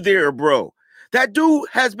disclaimer there, bro. That dude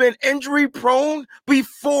has been injury prone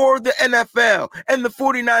before the NFL, and the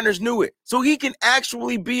 49ers knew it. So he can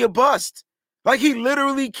actually be a bust. Like, he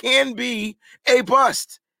literally can be a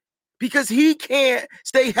bust because he can't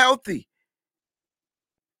stay healthy.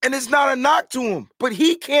 And it's not a knock to him, but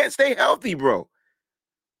he can't stay healthy, bro.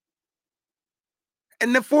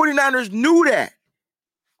 And the 49ers knew that.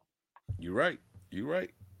 You're right.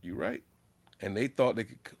 And they thought they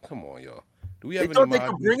could. Come on, y'all. Do we have they thought they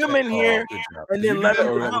could bring him in here and then let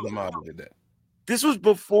him did that? This was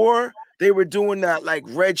before they were doing that, like,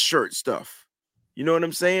 red shirt stuff. You know what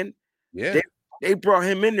I'm saying? Yeah. They brought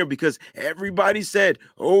him in there because everybody said,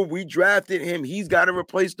 oh, we drafted him. He's got to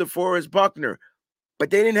replace DeForest Buckner. But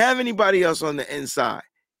they didn't have anybody else on the inside.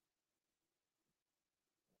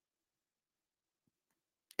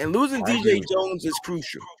 And losing DJ Jones is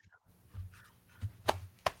crucial.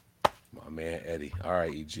 My man Eddie. All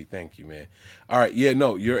right, EG. Thank you, man. All right. Yeah,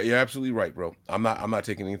 no, you're absolutely right, bro. I'm not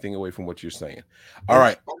taking anything away from what you're saying. All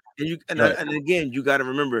right. And again, you got to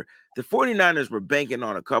remember the 49ers were banking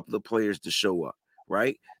on a couple of players to show up,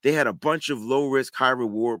 right? They had a bunch of low risk, high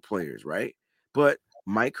reward players, right? But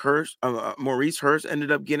Maurice Hurst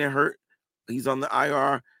ended up getting hurt. He's on the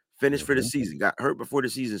IR, finished for the season, got hurt before the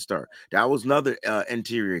season started. That was another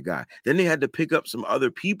interior guy. Then they had to pick up some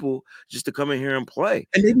other people just to come in here and play.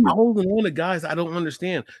 And they've been holding on to guys I don't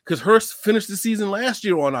understand because Hurst finished the season last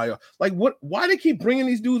year on IR. Like, what? Why they keep bringing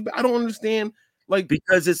these dudes back? I don't understand. Like,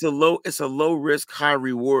 because it's a low risk, high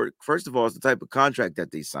reward. First of all, it's the type of contract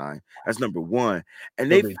that they sign. That's number one.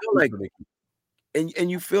 And they feel like,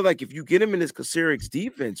 and you feel like if you get them in this Caseric's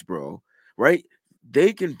defense, bro, right?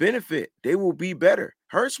 They can benefit. They will be better.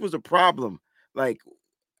 Hurst was a problem. Like,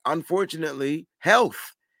 unfortunately,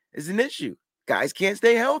 health is an issue. Guys can't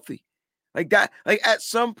stay healthy. Like that. Like at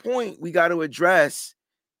some point, we got to address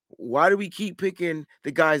why do we keep picking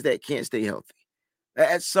the guys that can't stay healthy?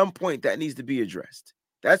 At some point, that needs to be addressed.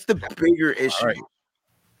 That's the bigger issue. Right.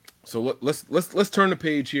 So let's turn the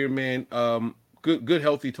page here, man. Good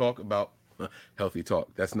healthy talk about healthy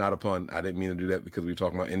talk. That's not a pun. I didn't mean to do that because we were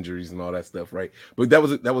talking about injuries and all that stuff, right? But that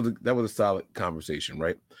was a solid conversation,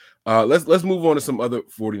 right? Let's move on to some other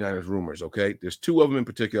 49ers rumors, okay? There's two of them in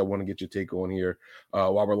particular I want to get your take on here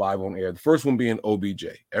while we're live on air. The first one being OBJ.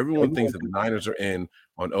 Everyone thinks that the Niners are in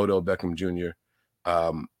on Odell Beckham Jr.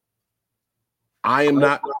 I am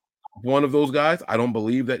not one of those guys. I don't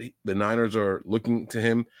believe that the Niners are looking to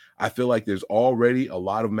him. I feel like there's already a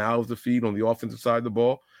lot of mouths to feed on the offensive side of the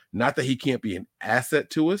ball. Not that he can't be an asset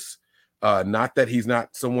to us. Not that he's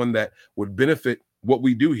not someone that would benefit what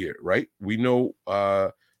we do here, right? We know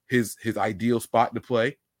his ideal spot to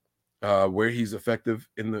play, where he's effective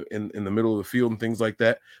in the middle of the field and things like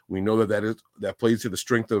that. We know that plays to the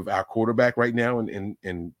strength of our quarterback right now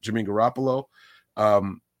in Jimmy Garoppolo.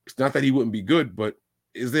 It's not that he wouldn't be good, but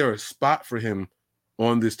is there a spot for him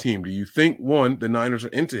on this team? Do you think, one, the Niners are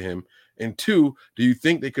into him? And two, do you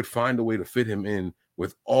think they could find a way to fit him in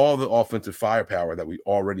with all the offensive firepower that we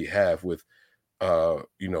already have with, Christian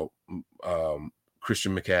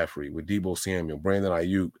McCaffrey, with Deebo Samuel, Brandon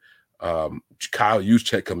Ayuk, Kyle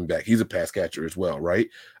Juszczyk coming back. He's a pass catcher as well, right?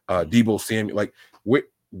 Deebo Samuel. Like,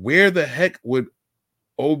 where the heck would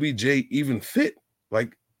OBJ even fit?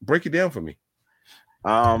 Like, break it down for me.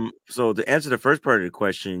 So to answer the first part of the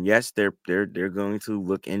question, yes, they're going to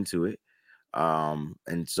look into it. And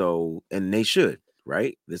they should,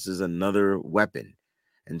 right? This is another weapon.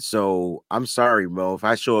 And so I'm sorry, bro. If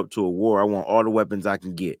I show up to a war, I want all the weapons I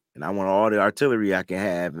can get, and I want all the artillery I can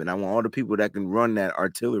have, and I want all the people that can run that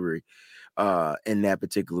artillery in that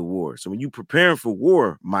particular war. So when you're preparing for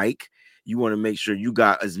war, Mike, you want to make sure you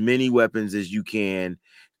got as many weapons as you can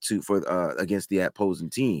against the opposing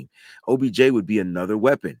team. OBJ would be another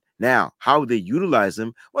weapon. Now, how they utilize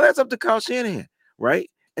him, well, that's up to Kyle Shanahan, right?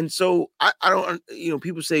 And so I don't,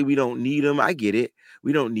 people say we don't need him. I get it.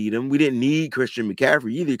 We don't need him. We didn't need Christian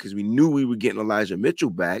McCaffrey either because we knew we were getting Elijah Mitchell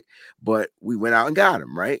back, but we went out and got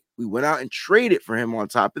him, right? We went out and traded for him on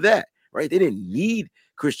top of that, right? They didn't need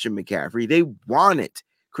Christian McCaffrey. They wanted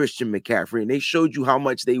Christian McCaffrey, and they showed you how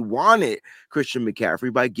much they wanted Christian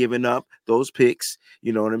McCaffrey by giving up those picks,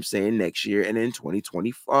 you know what I'm saying, next year and in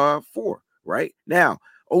 2024, right? Now,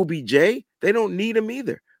 OBJ, they don't need him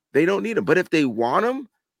either. They don't need him. But if they want him,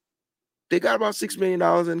 they got about $6 million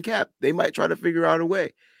in cap. They might try to figure out a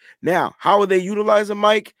way. Now, how are they utilizing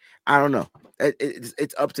Mike? I don't know.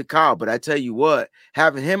 It's up to Kyle. But I tell you what,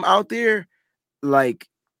 having him out there, like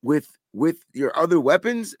with your other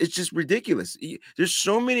weapons, it's just ridiculous. There's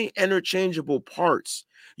so many interchangeable parts.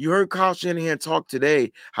 You heard Kyle Shanahan talk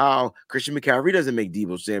today how Christian McCaffrey doesn't make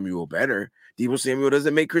Deebo Samuel better. Deebo Samuel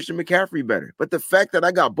doesn't make Christian McCaffrey better. But the fact that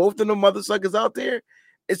I got both of them mother suckers out there,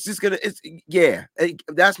 that's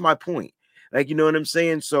my point. Like, you know what I'm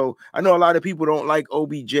saying? So I know a lot of people don't like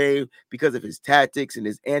OBJ because of his tactics and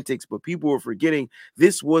his antics, but people are forgetting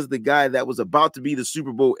this was the guy that was about to be the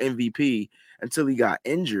Super Bowl MVP until he got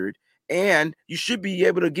injured. And you should be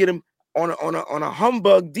able to get him on a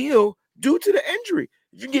humbug deal due to the injury.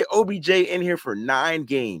 If you get OBJ in here for 9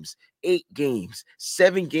 games, 8 games,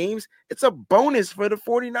 7 games, it's a bonus for the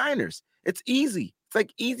 49ers. It's easy. It's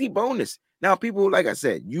like easy bonus. Now, people, like I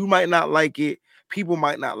said, you might not like it. People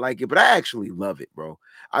might not like it, but I actually love it, bro.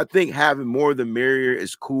 I think having more the merrier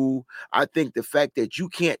is cool. I think the fact that you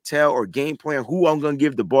can't tell or game plan who I'm going to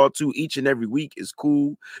give the ball to each and every week is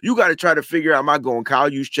cool. You got to try to figure out, am I going Kyle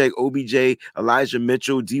Juszczyk, OBJ, Elijah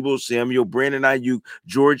Mitchell, Deebo Samuel, Brandon Ayuk,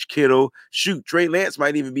 George Kittle. Shoot, Trey Lance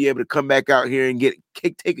might even be able to come back out here and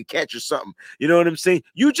take a catch or something. You know what I'm saying?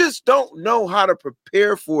 You just don't know how to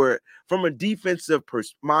prepare for it from a defensive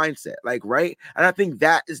mindset, like, right? And I think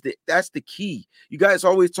that's the key. You guys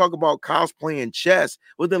always talk about Kyle's playing chess.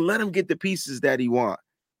 Well, then let him get the pieces that he wants.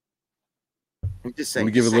 I'm just saying.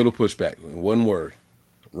 Let me give a little pushback. One word: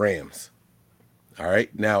 Rams. All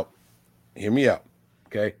right, now hear me out,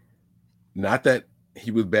 okay? Not that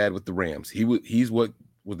he was bad with the Rams. He's what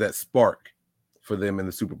was that spark for them in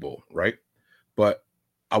the Super Bowl, right? But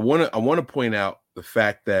I want to point out the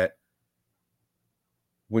fact that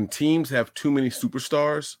when teams have too many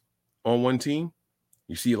superstars on one team,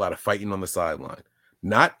 you see a lot of fighting on the sideline.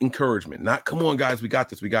 Not encouragement. Not, come on, guys, we got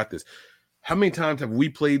this, we got this. How many times have we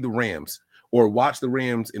played the Rams or watched the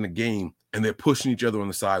Rams in a game and they're pushing each other on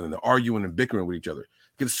the sideline, they're arguing and bickering with each other?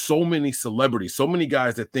 Because so many celebrities, so many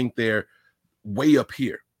guys that think they're way up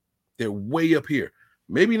here. They're way up here.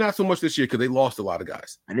 Maybe not so much this year because they lost a lot of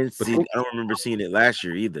guys. I don't remember seeing it last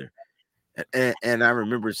year either. And I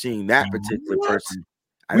remember seeing that particular person.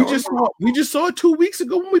 We just saw it 2 weeks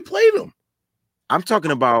ago when we played them. I'm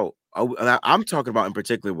talking about in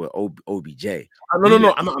particular with OBJ.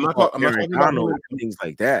 No. I'm not talking about things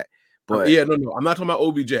like that. But I'm not talking about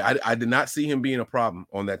OBJ. I did not see him being a problem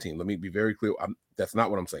on that team. Let me be very clear. That's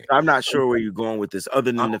not what I'm saying. I'm not sure where you're going with this,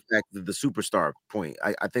 other than the fact that the superstar point.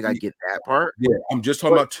 I think I get that part. Yeah, I'm just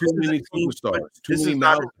talking about too many superstars. This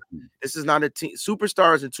is not a team.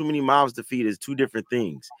 Superstars and too many mouths to feed is two different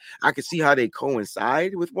things. I can see how they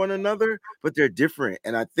coincide with one another, but they're different.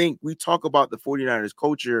 And I think we talk about the 49ers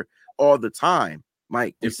culture all the time.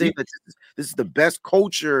 Mike, they say that this is the best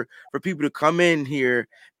culture for people to come in here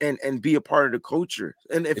and be a part of the culture.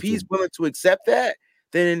 And if he's willing to accept that,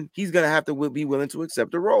 then he's going to have to be willing to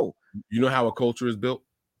accept the role. You know how a culture is built?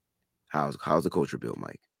 How's the culture built,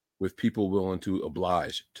 Mike? With people willing to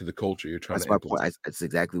oblige to the culture you're trying to implement. Point. That's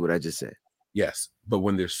exactly what I just said. Yes, but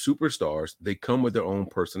when they're superstars, they come with their own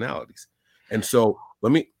personalities. And so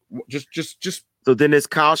let me just so then it's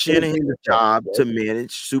Kyle Shanahan's job to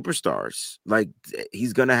manage superstars. Like,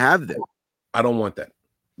 he's going to have them. I don't want that.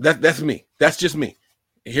 That's me. That's just me.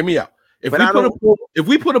 Hear me out. If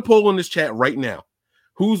we put a poll in this chat right now,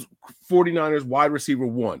 who's 49ers wide receiver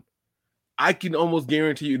 1? I can almost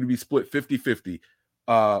guarantee you to be split 50-50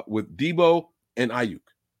 with Deebo and Ayuk.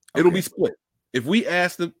 It'll be split. If we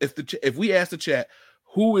ask the chat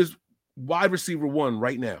who is wide receiver 1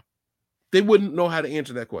 right now, they wouldn't know how to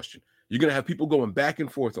answer that question. You're going to have people going back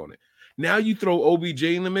and forth on it. Now you throw OBJ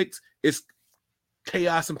in the mix, it's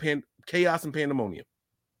chaos and pandemonium.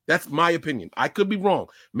 That's my opinion. I could be wrong.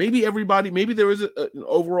 Maybe there is an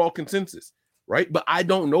overall consensus, right? But I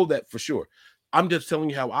don't know that for sure. I'm just telling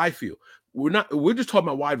you how I feel. We're just talking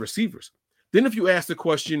about wide receivers. Then if you ask the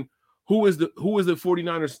question, who is the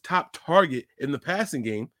 49ers top target in the passing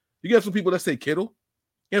game, you have some people that say Kittle.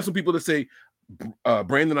 You have some people that say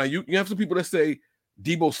Brandon Ayuk. You have some people that say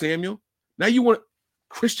Deebo Samuel. Now you want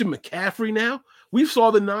Christian McCaffrey now? We saw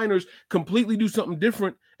the Niners completely do something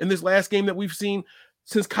different in this last game that we've seen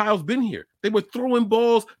since Kyle's been here. They were throwing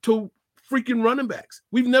balls to freaking running backs.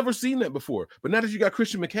 We've never seen that before. But now that you got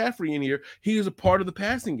Christian McCaffrey in here, he is a part of the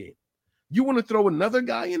passing game. You want to throw another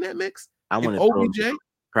guy in that mix? I want to OBJ?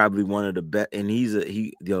 Probably one of the best. And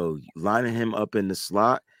lining him up in the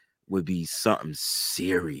slot would be something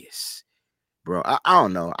serious. Bro, I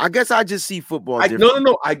don't know. I guess I just see football different.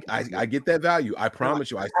 No. I get that value. I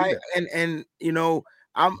promise you. I see that. And you know,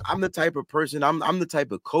 I'm the type of person, I'm the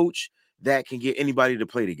type of coach that can get anybody to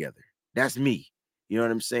play together. That's me. You know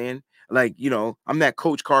what I'm saying? Like, you know, I'm that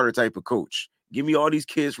Coach Carter type of coach. Give me all these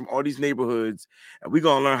kids from all these neighborhoods, and we're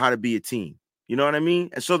gonna learn how to be a team. You know what I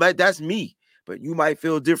mean? And so that's me. But you might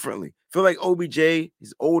feel differently. Feel like OBJ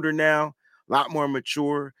is older now, a lot more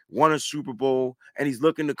mature, won a Super Bowl, and he's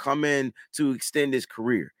looking to come in to extend his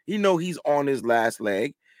career. You know, he's on his last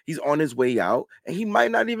leg. He's on his way out, and he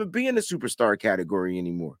might not even be in the superstar category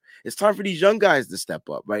anymore. It's time for these young guys to step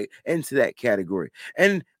up, right, into that category.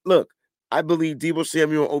 And look, I believe Deebo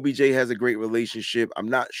Samuel and OBJ has a great relationship. I'm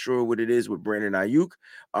not sure what it is with Brandon Ayuk,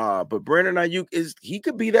 but Brandon Ayuk he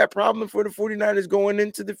could be that problem for the 49ers going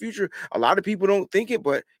into the future. A lot of people don't think it,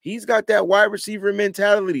 but he's got that wide receiver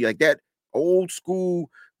mentality, like that old school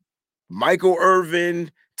Michael Irvin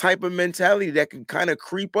type of mentality that can kind of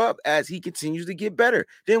creep up as he continues to get better.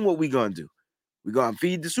 Then what we gonna do? We're gonna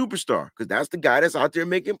feed the superstar, because that's the guy that's out there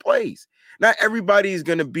making plays. Not everybody is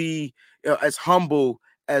gonna be as humble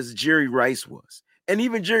as Jerry Rice was. And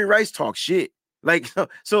even Jerry Rice talks shit. Like,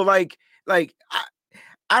 so I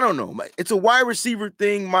don't know. It's a wide receiver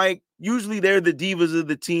thing, Mike. Usually they're the divas of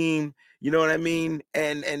the team. You know what I mean?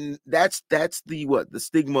 And that's the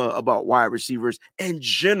stigma about wide receivers in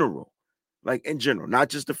general. Like in general, not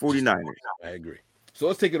just the 49ers. I agree. So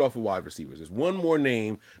let's take it off of wide receivers. There's one more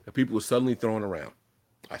name that people are suddenly throwing around.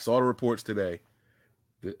 I saw the reports today.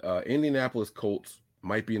 The Indianapolis Colts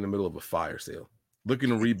might be in the middle of a fire sale, looking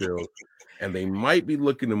to rebuild, and they might be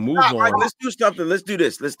looking to move on. Right, let's do something. Let's do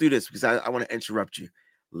this because I want to interrupt you.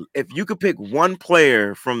 If you could pick one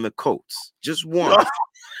player from the Colts, just one.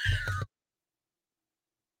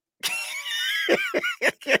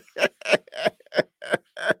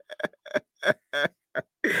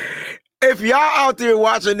 If y'all out there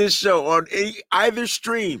watching this show on either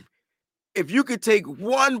stream, if you could take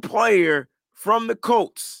one player from the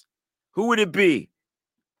Colts, who would it be?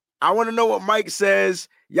 I want to know what Mike says.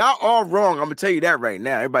 Y'all all wrong. I'm going to tell you that right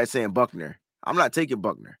now. Everybody's saying Buckner. I'm not taking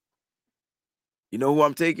Buckner. You know who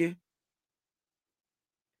I'm taking?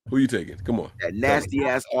 Who you taking? Come on. That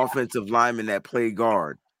nasty-ass offensive lineman that played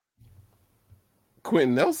guard.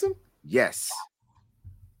 Quentin Nelson? Yes.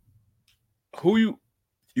 Who you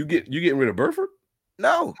getting rid of Burford?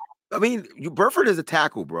 No. I mean, Burford is a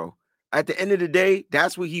tackle, bro. At the end of the day,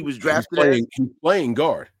 that's what he was drafted as. He's playing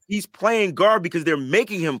guard. He's playing guard because they're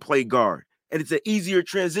making him play guard. And it's an easier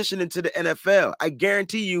transition into the NFL. I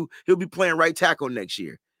guarantee you he'll be playing right tackle next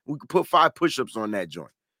year. We could put 5 push-ups on that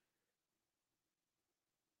joint.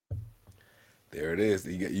 There it is.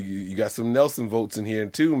 You got some Nelson votes in here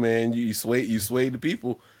too, man. You swayed the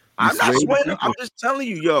people. I'm not swaying. I'm just telling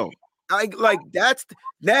you, yo. Like that's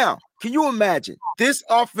now. Can you imagine this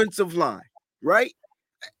offensive line, right?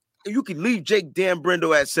 You can leave Jake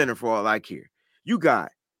Brendo at center for all I care. You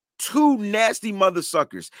got 2 nasty mother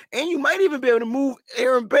suckers, and you might even be able to move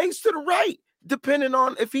Aaron Banks to the right, depending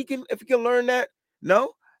on if he can learn that.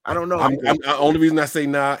 No, I don't know. The only reason I say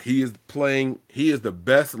he is playing. He is the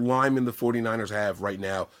best lineman the 49ers have right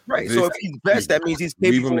now. Right. So if he's best, that means he's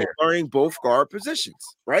capable of learning both guard positions,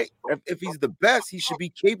 right? If he's the best, he should be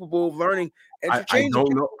capable of learning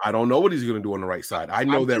interchangeably. I don't know what he's going to do on the right side. I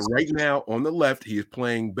know that right now on the left, he is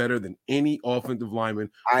playing better than any offensive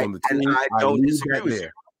lineman on the team. I don't disagree with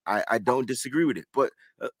it. I don't disagree with it. But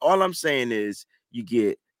all I'm saying is you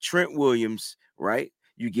get Trent Williams, right?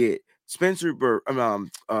 You get Spencer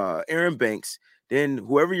Aaron Banks, then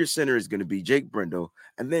whoever your center is going to be, Jake Brendo.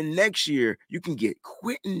 And then next year, you can get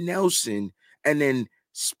Quentin Nelson and then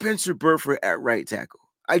Spencer Burford at right tackle.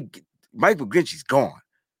 Mike McGlinchey's gone.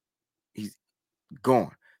 He's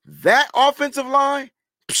gone. That offensive line,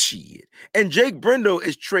 shit. And Jake Brendo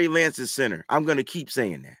is Trey Lance's center. I'm going to keep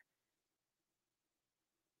saying that.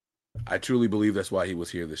 I truly believe that's why he was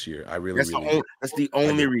here this year. I really do. That's the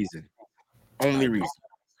only reason. Only reason.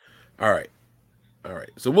 All right.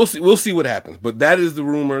 So we'll see what happens. But that is the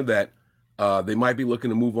rumor that they might be looking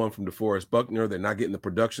to move on from DeForest Buckner. They're not getting the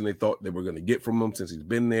production they thought they were going to get from him since he's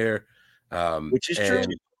been there. Which is true.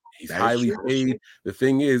 He's highly paid. The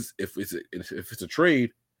thing is, if it's a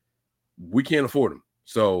trade, we can't afford him.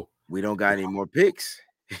 So we don't got any more picks.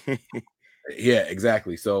 Yeah,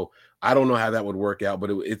 exactly. So I don't know how that would work out, but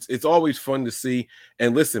it's always fun to see.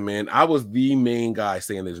 And listen, man, I was the main guy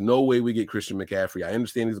saying there's no way we get Christian McCaffrey. I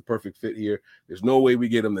understand he's a perfect fit here. There's no way we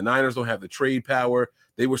get him. The Niners don't have the trade power.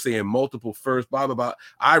 They were saying multiple first, blah, blah, blah.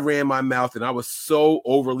 I ran my mouth, and I was so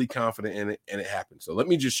overly confident in it, and it happened. So let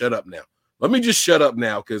me just shut up now.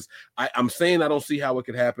 Because I'm saying I don't see how it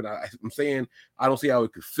could happen. I'm saying I don't see how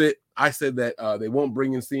it could fit. I said that they won't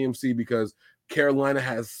bring in CMC because Carolina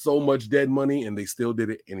has so much dead money, and they still did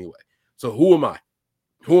it anyway. So who am I?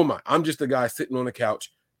 I'm just a guy sitting on the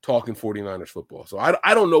couch talking 49ers football. So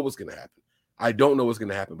I don't know what's going to happen. I don't know what's going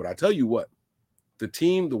to happen. But I tell you what, the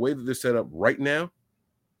team, the way that they're set up right now,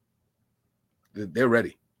 they're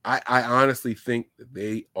ready. I honestly think that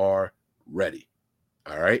they are ready.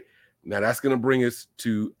 All right. Now that's going to bring us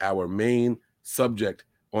to our main subject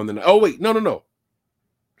on the. Oh wait, no.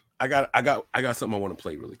 I got something I want to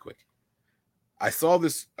play really quick. I saw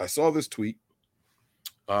this tweet.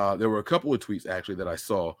 There were a couple of tweets actually that I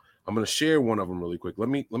saw. I'm going to share one of them really quick. Let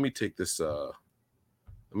me take this. Let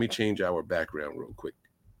me change our background real quick.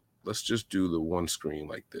 Let's just do the one screen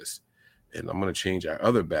like this. And I'm going to change our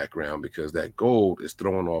other background because that gold is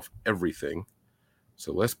throwing off everything.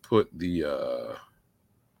 So let's put the,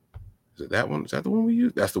 is it that one? Is that the one we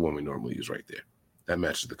use? That's the one we normally use right there. That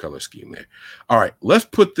matches the color scheme there. All right, let's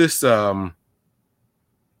put this, let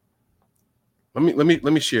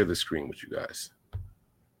me share the screen with you guys.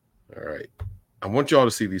 All right. I want y'all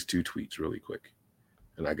to see these two tweets really quick.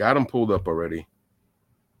 And I got them pulled up already.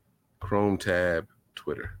 Chrome tab,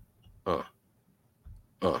 Twitter.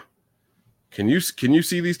 Can you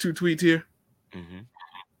see these two tweets here? Mm-hmm.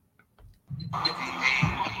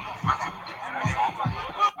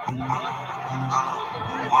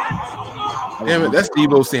 Damn it, that's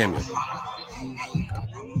Deebo Samuel.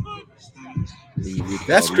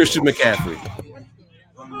 That's Christian McCaffrey.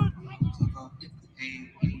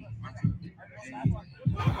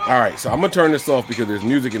 All right, so I'm gonna turn this off because there's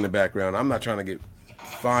music in the background. I'm not trying to get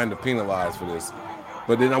fined or penalized for this,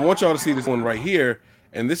 but then I want y'all to see this one right here,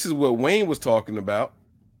 and this is what Wayne was talking about,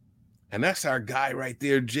 and that's our guy right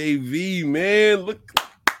there, JV. Man, look,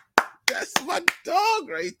 that's my dog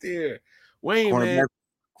right there, Wayne. Man,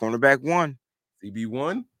 cornerback one,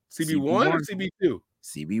 CB1, CB1 or CB2,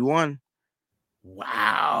 CB1.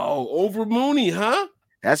 Wow, over Mooney, huh?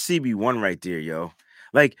 That's CB1 right there, yo.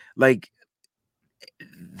 Like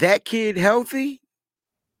that kid healthy.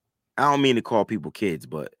 I don't mean to call people kids,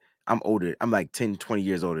 but I'm older. I'm like 10, 20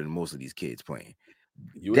 years older than most of these kids playing.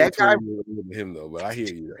 You that guy with him though, but I hear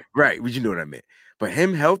you. Right, but you know what I meant. But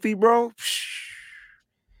him healthy, bro.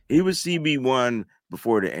 He was CB1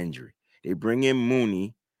 before the injury. They bring in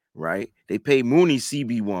Mooney, right? They pay Mooney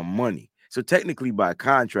CB1 money. So technically by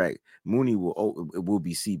contract, Mooney will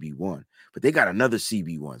be CB1. But they got another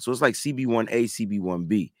CB1. So it's like CB1A,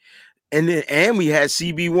 CB1B. And we had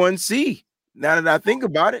CB1C. Now that I think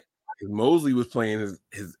about it. Mosley was playing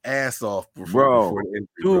his ass off before the injury,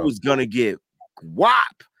 dude was gonna get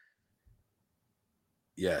whop.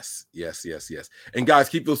 Yes. And guys,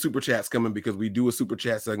 keep those super chats coming because we do a super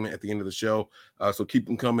chat segment at the end of the show. So keep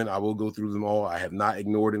them coming. I will go through them all. I have not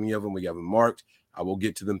ignored any of them. We have them marked. I will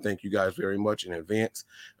get to them. Thank you guys very much in advance.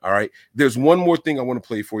 All right. There's one more thing I want to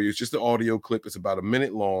play for you. It's just an audio clip. It's about a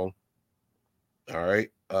minute long. All right.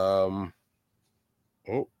 Oh,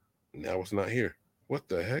 now it's not here. What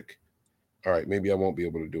the heck? All right, maybe I won't be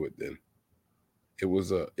able to do it then. It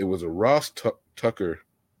was a Ross Tucker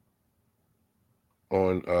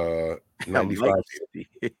on 95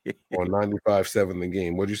 on 95.7 The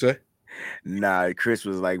Game. What'd you say? Nah, Chris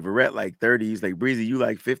was like Verrett like 30. He's like, Breezy, you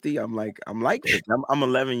like 50? I'm like 50. I'm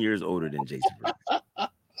 11 years older than Jason Verrett.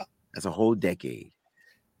 That's a whole decade.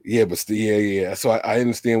 Yeah, but still, yeah. So I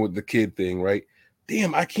understand with the kid thing, right?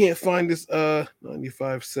 Damn, I can't find this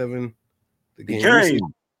 95.7 The Game.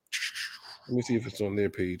 Let me see if it's on their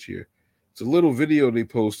page here. It's a little video they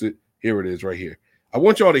posted. Here it is right here. I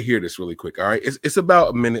want y'all to hear this really quick, all right? It's about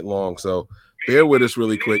a minute long, so bear with us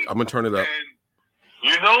really quick. I'm going to turn it up.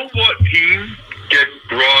 You know what team gets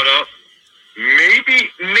brought up maybe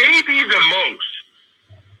the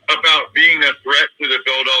most about being a threat to the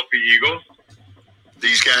Philadelphia Eagles?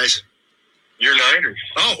 These guys? Your Niners.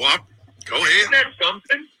 Oh, well, go ahead. Isn't that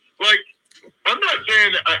something? Like, I'm not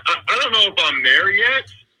saying – I don't know if I'm there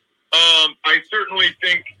yet. I certainly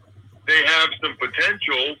think they have some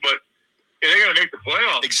potential, but they got to make the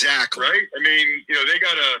playoffs. Exactly. Right? I mean, they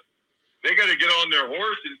got to get on their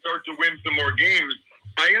horse and start to win some more games.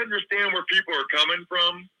 I understand where people are coming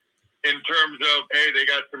from in terms of, hey, they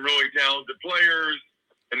got some really talented players,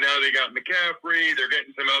 and now they got McCaffrey. They're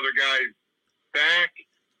getting some other guys back,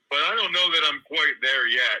 but I don't know that I'm quite there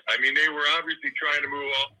yet. I mean, they were obviously trying to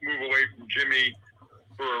move away from Jimmy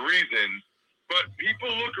for a reason. But people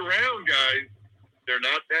look around, guys. They're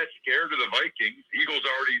not that scared of the Vikings. Eagles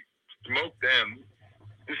already smoked them.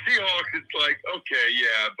 The Seahawks, it's like, okay,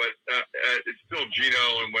 yeah, but it's still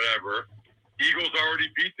Geno and whatever. Eagles already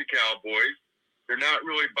beat the Cowboys. They're not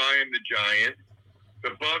really buying the Giants.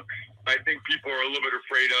 The Bucks, I think people are a little bit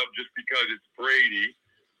afraid of just because it's Brady.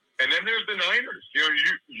 And then there's the Niners.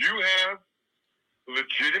 You have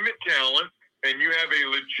legitimate talent, and you have a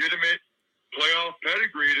legitimate playoff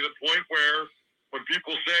pedigree to the point where when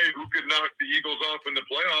people say who could knock the Eagles off in the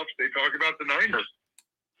playoffs, they talk about the Niners.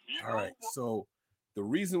 All right. So the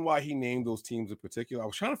reason why he named those teams in particular, I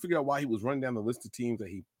was trying to figure out why he was running down the list of teams that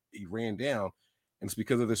he ran down. And it's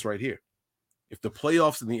because of this right here. If the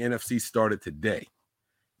playoffs in the NFC started today,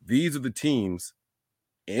 these are the teams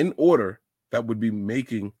in order that would be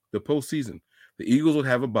making the postseason. The Eagles would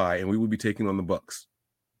have a bye, and we would be taking on the Bucks.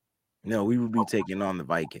 No, we would be taking on the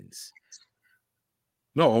Vikings.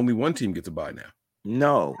 No, only one team gets a bye now.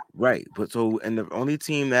 No, right. But so, and the only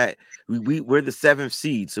team that we're the 7th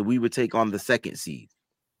seed, so we would take on the 2nd seed.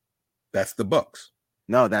 That's the Bucks.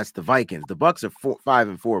 No, that's the Vikings. The Bucks are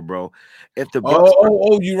 5-4, bro. If the Bucks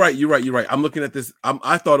you're right. I'm looking at this.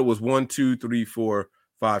 I thought it was 1, 2, 3, 4,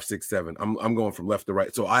 5, 6, 7. I'm going from left to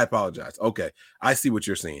right. So I apologize. Okay, I see what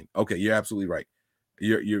you're saying. Okay, you're absolutely right.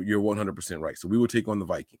 You're 100% right. So we would take on the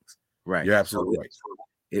Vikings. Right. You're absolutely right.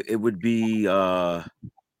 It would be I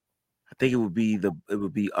think it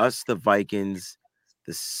would be us, the Vikings,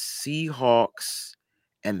 the Seahawks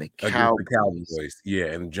and the against Cowboys. the Cowboys. Yeah,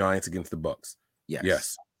 and the Giants against the Bucks.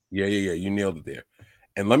 Yes. Yeah. You nailed it there.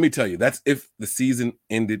 And let me tell you, that's if the season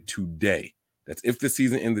ended today. That's if the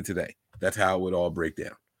season ended today. That's how it would all break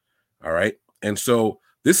down. All right. And so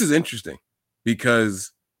this is interesting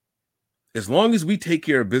because as long as we take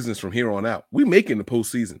care of business from here on out, we make it in the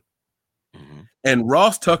postseason. Mm-hmm. And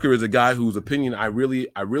Ross Tucker is a guy whose opinion I really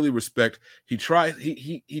respect. He tries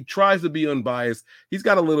to be unbiased. He's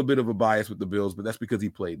got a little bit of a bias with the Bills, but that's because he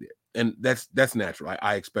played there. And that's natural.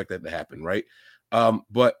 I expect that to happen, right?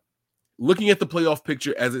 But looking at the playoff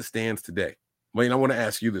picture as it stands today, Wayne, I want to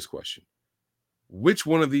ask you this question. Which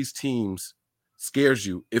one of these teams scares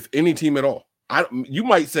you, if any team at all? You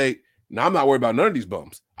might say, no, I'm not worried about none of these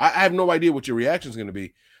bums. I have no idea what your reaction is going to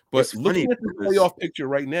be. But looking at the playoff picture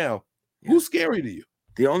right now, who's scary to you?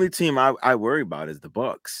 The only team I worry about is the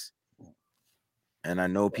Bucks. And I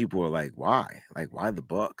know people are like, why? Like, why the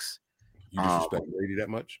Bucks? You disrespect Brady that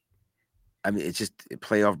much? I mean, it's just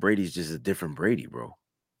playoff Brady's just a different Brady, bro.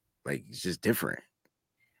 Like, it's just different.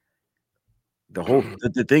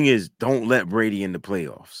 The thing is, don't let Brady in the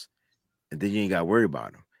playoffs. And then you ain't got to worry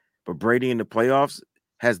about him. But Brady in the playoffs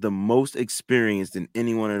has the most experience than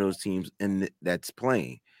any one of those teams that's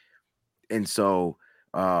playing. And so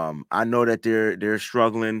I know that they're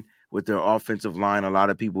struggling with their offensive line. A lot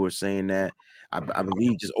of people are saying that. I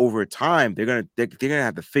believe just over time they're gonna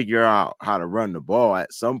have to figure out how to run the ball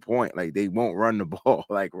at some point. Like they won't run the ball,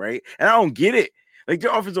 like right. And I don't get it. Like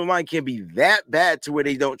their offensive line can't be that bad to where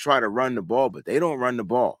they don't try to run the ball, but they don't run the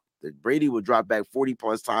ball. Brady will drop back 40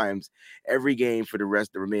 plus times every game for the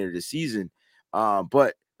remainder of the season.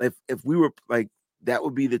 But if we were like that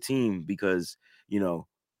would be the team because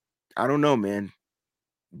I don't know, man.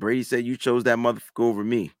 Brady said you chose that motherfucker over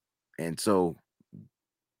me. And so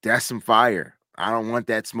that's some fire. I don't want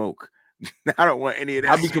that smoke. I don't want any of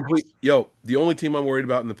that. I'll be complete. Yo, the only team I'm worried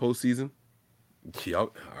about in the postseason.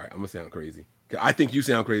 All right, I'm gonna sound crazy. I think you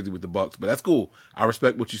sound crazy with the Bucks, but that's cool. I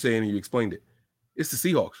respect what you're saying and you explained it. It's the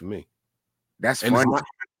Seahawks for me. That's funny.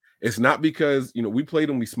 It's not because we played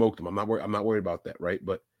them, we smoked them. I'm not worried about that, right?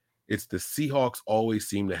 But it's the Seahawks always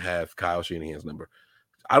seem to have Kyle Shanahan's number.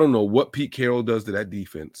 I don't know what Pete Carroll does to that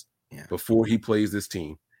defense before he plays this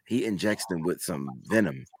team. He injects them with some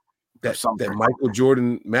venom. That Michael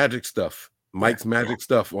Jordan magic stuff, Mike's magic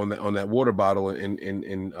stuff on that water bottle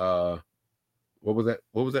in what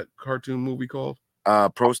was that cartoon movie called?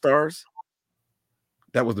 Pro Stars.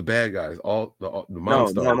 That was the bad guys. All the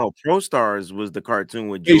monsters. No. Pro Stars was the cartoon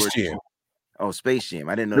with Space Jam. Oh, Space Jam.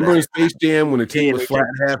 I didn't know. Remember in Space Jam when the team was flat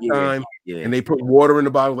at halftime and they put water in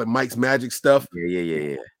the bottle like Mike's magic stuff?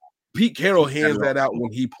 Yeah. Pete Carroll hands that out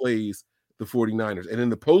when he plays the 49ers. And in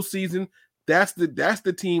the postseason, that's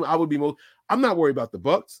the team I would be most. I'm not worried about the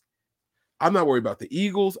Bucks. I'm not worried about the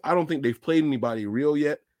Eagles. I don't think they've played anybody real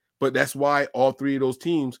yet. But that's why all three of those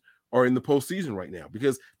teams are in the postseason right now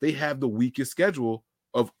because they have the weakest schedule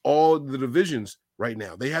of all the divisions right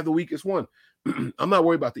now. They have the weakest one. I'm not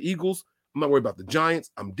worried about the Eagles. I'm not worried about the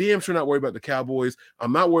Giants. I'm damn sure not worried about the Cowboys.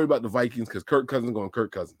 I'm not worried about the Vikings because Kirk Cousins is going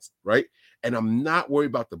Kirk Cousins, right? And I'm not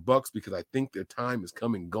worried about the Bucks because I think their time is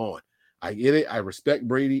come and gone. I get it. I respect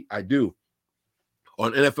Brady. I do.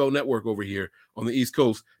 On NFL Network over here on the East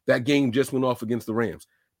Coast, that game just went off against the Rams.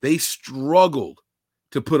 They struggled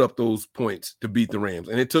to put up those points to beat the Rams.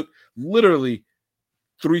 And it took literally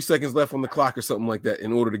 3 seconds left on the clock or something like that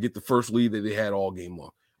in order to get the first lead that they had all game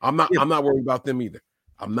long. I'm not worried about them either.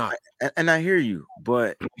 I'm not. And I hear you,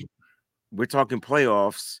 but we're talking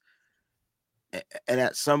playoffs. And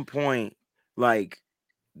at some point, like,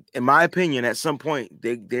 in my opinion, at some point,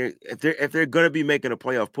 if they're gonna be making a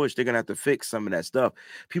playoff push, they're gonna have to fix some of that stuff.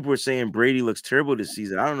 People are saying Brady looks terrible this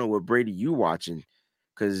season. I don't know what Brady you watching,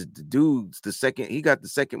 because the dude's he got the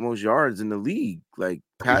second most yards in the league. Like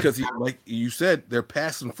because he, like you said, they're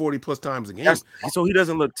passing 40 plus times a game. So he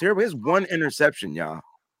doesn't look terrible. He has one interception, y'all.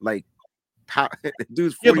 Like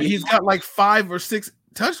dude's 40. Yeah, but he's got like 5 or 6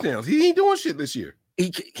 touchdowns. He ain't doing shit this year. He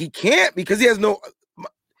can't because he has no.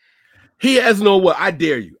 He has no what? I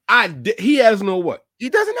dare you. He has no what? He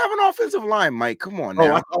doesn't have an offensive line, Mike. Come on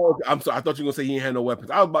now. I'm sorry. I thought you were gonna say he ain't had no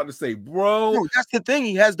weapons. I was about to say, bro. No, that's the thing.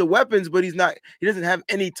 He has the weapons, but he doesn't have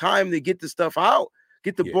any time to get the stuff out,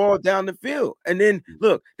 get the ball down the field. And then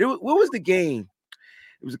look, what was the game?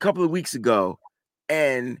 It was a couple of weeks ago,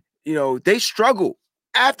 and they struggled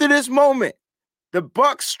after this moment. The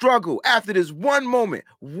Bucs struggle after this one moment.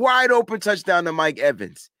 Wide open touchdown to Mike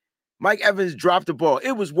Evans. Mike Evans dropped the ball.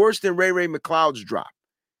 It was worse than Ray McLeod's drop.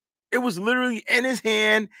 It was literally in his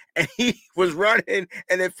hand, and he was running,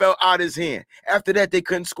 and it fell out his hand. After that, they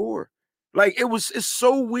couldn't score. Like, it's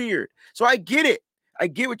so weird. So I get it. I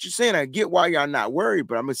get what you're saying. I get why y'all not worried,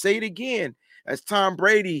 but I'm gonna say it again. As Tom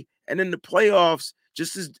Brady, and in the playoffs,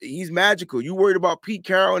 he's magical. You worried about Pete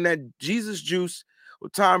Carroll and that Jesus juice? Well,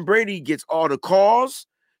 Tom Brady gets all the calls.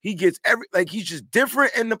 He gets he's just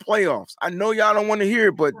different in the playoffs. I know y'all don't want to hear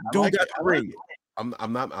it, but dude got to bring it.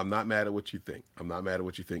 I'm not mad at what you think. I'm not mad at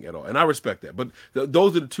what you think at all, and I respect that. But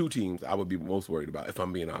those are the two teams I would be most worried about, if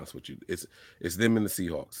I'm being honest with you. It's them and the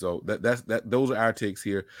Seahawks. So those are our takes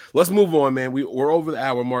here. Let's move on, man. We're over the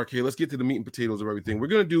hour mark here. Let's get to the meat and potatoes of everything. We're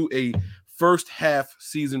gonna do a first half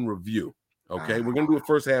season review. Okay, we're gonna do a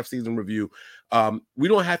first half season review. We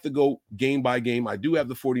don't have to go game by game. I do have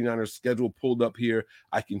the 49ers schedule pulled up here.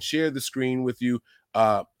 I can share the screen with you.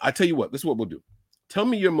 I tell you what, this is what we'll do. Tell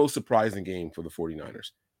me your most surprising game for the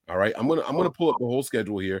 49ers. All right. I'm gonna pull up the whole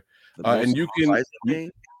schedule here. And you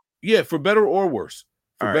can for better or worse.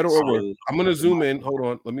 For better or worse. I'm gonna zoom in. Hold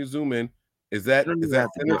on. Let me zoom in. Is that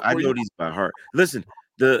I know these by heart. Listen,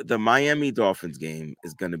 the Miami Dolphins game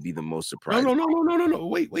is gonna be the most surprising. No.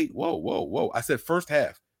 Wait. Whoa. I said first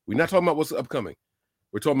half. We're not talking about what's upcoming.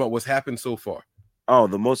 We're talking about what's happened so far. Oh,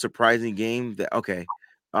 the most surprising game. Okay.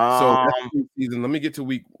 So season. Let me get to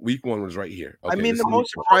week one was right here. Okay, I mean, the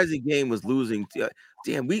most surprising game was losing.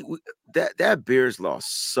 Damn, that Bears loss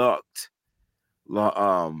sucked.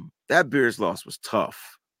 That Bears loss was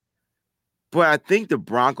tough, but I think the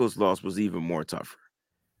Broncos loss was even more tougher.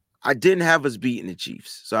 I didn't have us beating the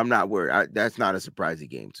Chiefs, so I'm not worried. That's not a surprising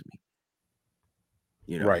game to me.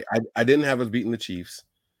 You know, right? I didn't have us beating the Chiefs.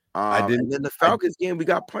 I didn't. And then the Falcons game, we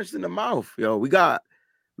got punched in the mouth. We got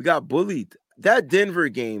bullied. That Denver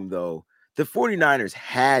game, though, the 49ers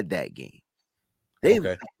had that game.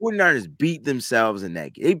 The 49ers beat themselves in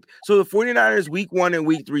that game. So the 49ers week 1 and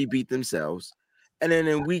week 3 beat themselves. And then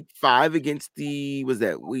in week 5 against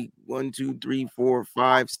week 1, 2, 3, 4,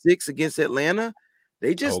 5, 6 against Atlanta,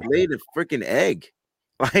 they just laid a freaking egg.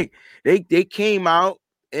 Like they came out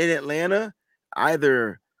in Atlanta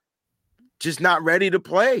either just not ready to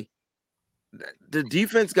play. The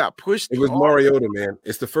defense got pushed. It was Mariota, man.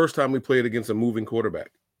 It's the first time we played against a moving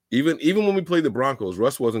quarterback. Even when we played the Broncos,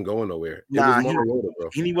 Russ wasn't going nowhere. It was Mariota, bro.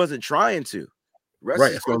 He wasn't trying to.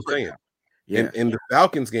 Right, that's what I'm saying. Yeah. In the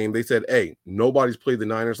Falcons game, they said, hey, nobody's played the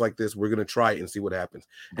Niners like this. We're going to try it and see what happens.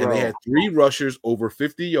 Bro. And they had 3 rushers over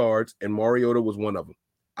 50 yards, and Mariota was one of them.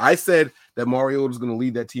 I said that Mariota was going to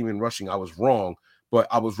lead that team in rushing. I was wrong. But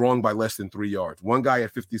I was wrong by less than 3 yards. One guy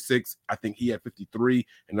had 56. I think he had 53.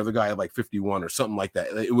 Another guy had like 51 or something like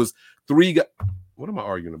that. It was 3 guys. What am I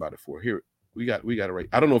arguing about it for? Here, we got it right.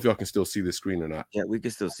 I don't know if y'all can still see the screen or not. Yeah, we can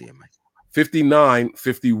still see it, Mike. 59,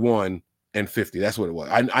 51, and 50. That's what it was.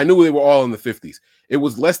 I knew they were all in the 50s. It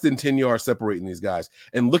was less than 10 yards separating these guys.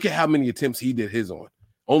 And look at how many attempts he did his on.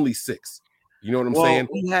 Only 6. You know what I'm saying?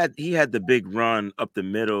 He had the big run up the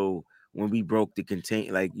middle when we broke the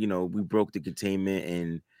we broke the containment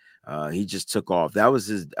and he just took off. That was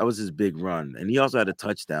his big run. And he also had a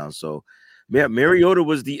touchdown. So yeah, Mariota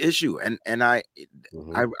was the issue. And I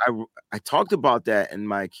talked about that in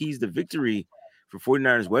my keys to victory for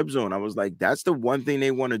 49ers web zone. I was like, that's the one thing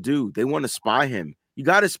they want to do. They want to spy him. You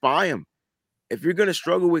got to spy him. If you're going to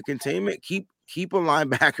struggle with containment, keep a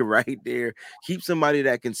linebacker right there. Keep somebody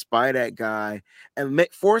that can spy that guy and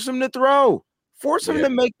force him to throw. Force them to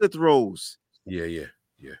make the throws. Yeah.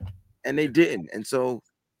 And they didn't. And so,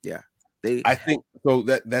 I think so.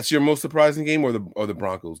 That's your most surprising game, or the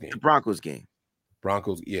Broncos game? The Broncos game.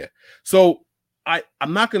 Broncos, yeah. So I'm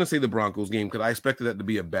not going to say the Broncos game because I expected that to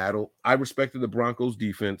be a battle. I respected the Broncos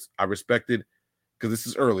defense. I respected because this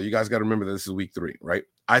is early. You guys got to remember that this is week 3, right?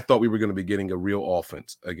 I thought we were going to be getting a real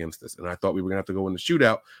offense against this, and I thought we were going to have to go in the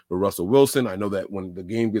shootout with Russell Wilson. I know that when the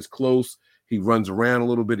game gets close, he runs around a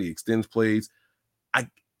little bit. He extends plays.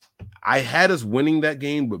 I had us winning that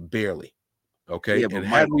game, but barely. Okay, and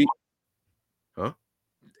had we,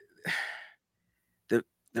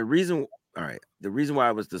 the reason why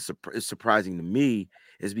it was surprising to me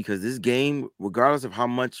is because this game, regardless of how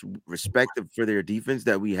much respect for their defense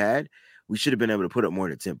that we had, we should have been able to put up more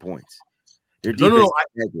than 10 points. Their defense,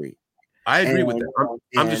 I agree with that.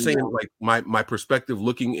 I'm just saying, like my perspective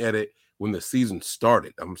looking at it when the season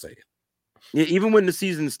started. I'm saying. Yeah, even when the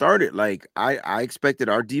season started, like I expected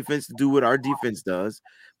our defense to do what our defense does,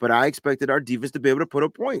 but I expected our defense to be able to put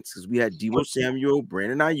up points because we had Deebo Samuel,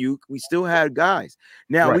 Brandon Ayuk. We still had guys.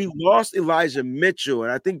 Now we lost Elijah Mitchell,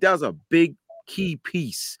 and I think that was a big key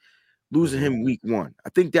piece, losing him week 1. I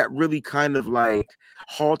think that really kind of like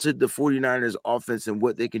halted the 49ers offense and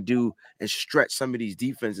what they can do and stretch some of these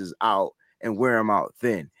defenses out and wear them out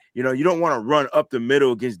thin. You know, you don't want to run up the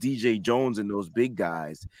middle against DJ Jones and those big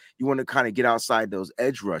guys. You want to kind of get outside those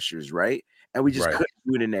edge rushers, right? and we just Right. couldn't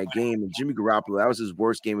do it in that game. And Jimmy Garoppolo, that was his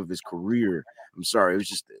worst game of his career. I'm sorry, it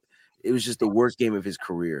was just the worst game of his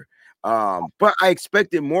career. But I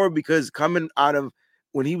expected more because coming out of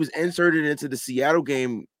when he was inserted into the Seattle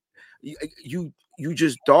game, you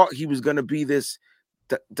just thought he was going to be this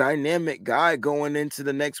dynamic guy going into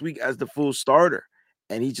the next week as the full starter,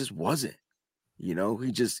 and he just wasn't. He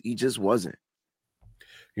just wasn't.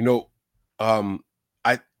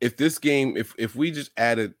 If this game, if we just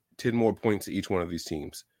added 10 more points to each one of these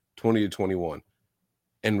teams, 20-21,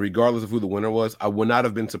 and regardless of who the winner was, I would not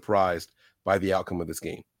have been surprised by the outcome of this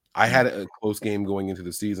game. I had a close game going into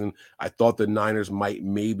the season. I thought the Niners might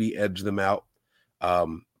maybe edge them out,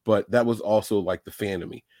 but that was also like the fan of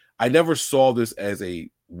me. I never saw this as a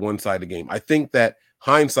one-sided game. I think that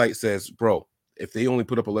hindsight says, bro, if they only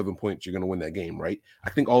put up 11 points, you're going to win that game, right? I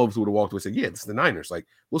think all of us would have walked away and said, yeah, this is the Niners. Like,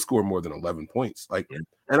 we'll score more than 11 points. And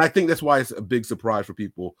I think that's why it's a big surprise for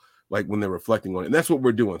people, like when they're reflecting on it. And that's what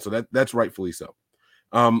we're doing. So that's rightfully so.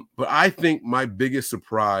 But I think my biggest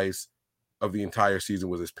surprise of the entire season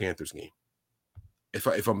was this Panthers game.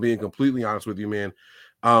 If I'm being completely honest with you, man.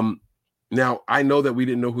 Now I know that we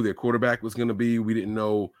didn't know who their quarterback was going to be. We didn't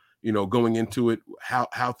know, going into it,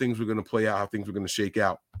 how things were going to play out, how things were going to shake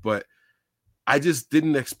out. But I just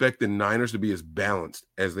didn't expect the Niners to be as balanced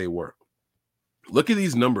as they were. Look at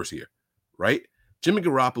these numbers here, right? Jimmy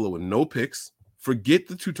Garoppolo with no picks. Forget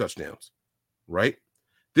the 2 touchdowns, right?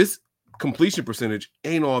 This completion percentage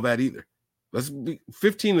ain't all that either. Let's be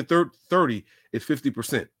 15 to 30 is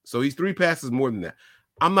 50%. So he's 3 passes more than that.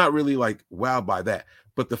 I'm not really like wowed by that.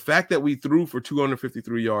 But the fact that we threw for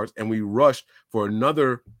 253 yards and we rushed for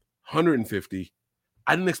another 150,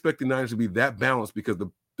 I didn't expect the Niners to be that balanced because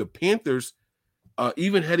the Panthers,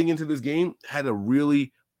 even heading into this game, had a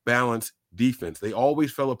really balanced defense. They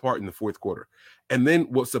always fell apart in the fourth quarter. And then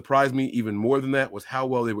what surprised me even more than that was how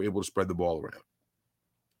well they were able to spread the ball around.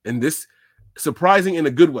 And this surprising in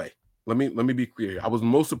a good way. Let me be clear. I was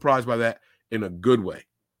most surprised by that in a good way.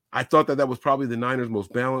 I thought that was probably the Niners'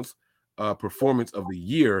 most balanced performance of the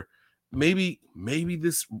year. Maybe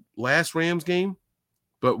this last Rams game,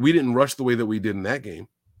 but we didn't rush the way that we did in that game.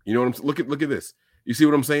 You know what I'm saying? Look at this. You see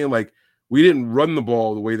what I'm saying? Like, we didn't run the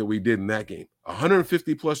ball the way that we did in that game.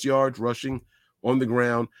 150 plus yards rushing on the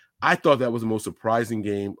ground. I thought that was the most surprising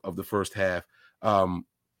game of the first half.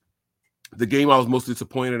 The game I was most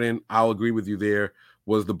disappointed in, I'll agree with you there,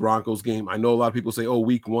 was the Broncos game. I know a lot of people say,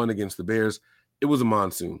 week 1 against the Bears. It was a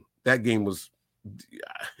monsoon. That game was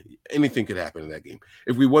 – anything could happen in that game.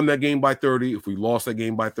 If we won that game by 30, if we lost that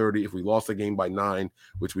game by 30, if we lost that game by 9,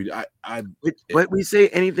 which we – But we say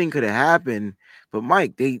anything could have happened. But,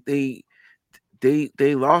 Mike, they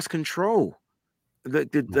lost control.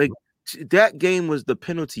 That game was the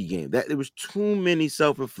penalty game. There was too many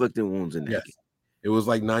self-inflicted wounds in that game. It was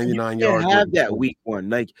like 99 you yards. Have that week 1.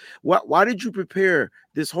 Like, why did you prepare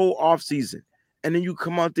this whole offseason? And then you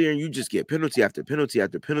come out there and you just get penalty after penalty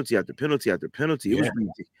after penalty after penalty after penalty. It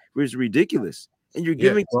was ridiculous. And you're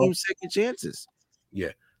giving teams second chances.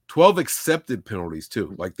 Yeah. 12 accepted penalties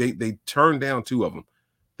too. Like they turned down 2 of them.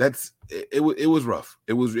 It was rough.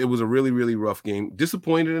 It was a really, really rough game.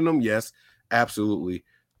 Disappointed in them, yes, absolutely.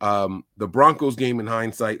 The Broncos game in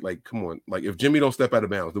hindsight, like, come on. Like, if Jimmy don't step out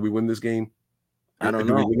of bounds, do we win this game? I don't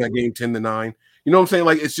know. Do we win that game 10-9? You know what I'm saying?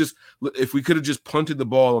 Like, it's just, if we could have just punted the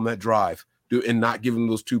ball on that drive and not given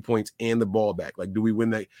those 2 points and the ball back, like, do we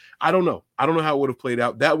win that? I don't know. I don't know how it would have played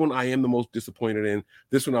out. That one I am the most disappointed in.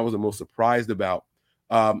 This one I was the most surprised about.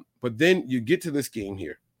 But then you get to this game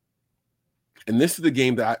here. And this is the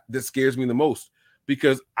game that scares me the most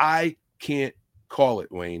because I can't call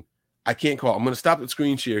it, Wayne. I can't call it. I'm going to stop the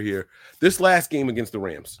screen share here. This last game against the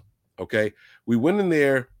Rams, okay? We went in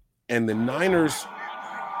there, and the Niners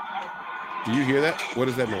 – do you hear that? What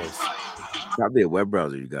is that noise? Probably a web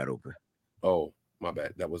browser you got open. Oh, my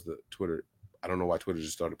bad. That was the Twitter. I don't know why Twitter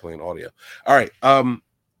just started playing audio. All right.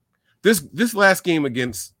 This last game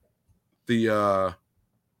against the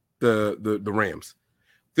Rams,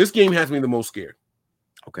 this game has me the most scared.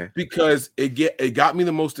 Okay. Because it got me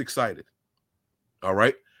the most excited. All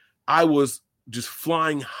right. I was just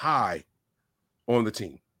flying high on the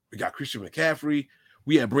team. We got Christian McCaffrey.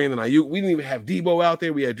 We had Brandon Ayuk. We didn't even have Debo out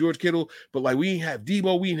there. We had George Kittle. But, like, we didn't have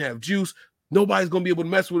Debo. We didn't have Juice. Nobody's going to be able to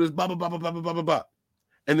mess with us. Blah, blah, blah, blah, blah, blah, blah, blah.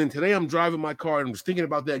 And then today I'm driving my car and I'm just thinking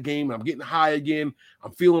about that game. And I'm getting high again.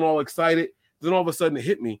 I'm feeling all excited. Then all of a sudden it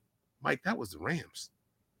hit me. Mike, that was the Rams.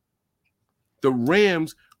 The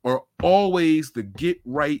Rams are always the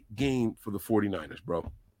get-right game for the 49ers, bro.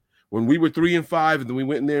 When we were 3-5 and then we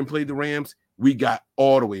went in there and played the Rams, we got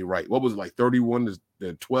all the way right. What was it, like 31-12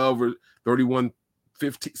 or 31-13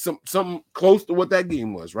 15, something close to what that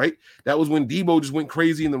game was, right? That was when Debo just went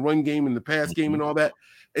crazy in the run game and the pass game and all that.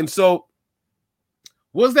 And so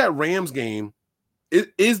was that Rams game,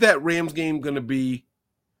 is that Rams game going to be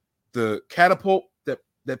the catapult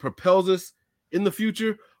that propels us in the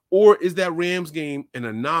future? Or is that Rams game an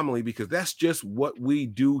anomaly? Because that's just what we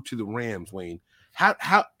do to the Rams, Wayne. How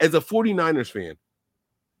as a 49ers fan,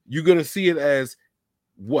 you're going to see it as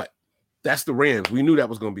what? That's the Rams. We knew that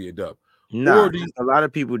was going to be a dub. No, a lot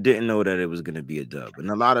of people didn't know that it was going to be a dub. And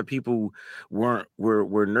a lot of people were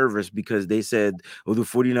nervous because they said, oh, the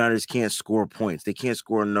 49ers can't score points. They can't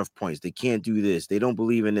score enough points. They can't do this. They don't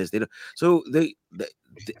believe in this. They don't. So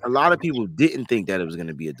a lot of people didn't think that it was going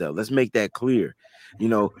to be a dub. Let's make that clear. You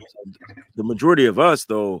know, the majority of us,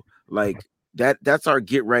 though, like that's our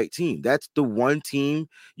get right team. That's the one team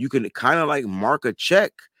you can kind of like mark a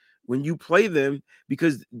check when you play them,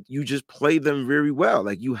 because you just play them very well.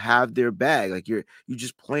 Like you have their bag, like you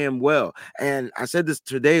just play them well. And I said this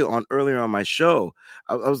today earlier on my show.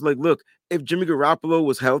 I was like, look, if Jimmy Garoppolo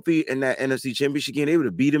was healthy in that NFC Championship game, they would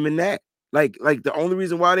have beat him in that. Like the only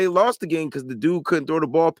reason why they lost the game because the dude couldn't throw the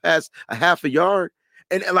ball past a half a yard.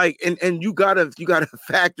 And you gotta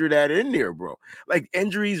factor that in there, bro. Like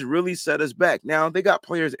injuries really set us back. Now they got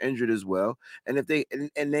players injured as well, and if they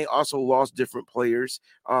and they also lost different players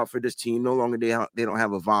for this team. No longer they don't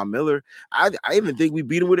have a Von Miller. I even think we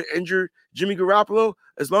beat them with an injured Jimmy Garoppolo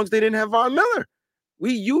as long as they didn't have Von Miller.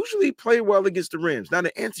 We usually play well against the Rams. Now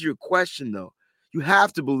to answer your question though, you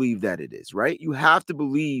have to believe that it is right. You have to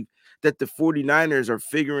believe that the 49ers are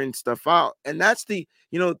figuring stuff out, and that's the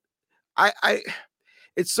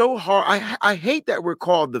It's so hard. I hate that we're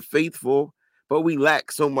called the faithful, but we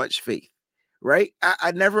lack so much faith, right?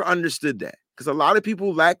 I never understood that because a lot of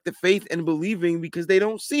people lack the faith in believing because they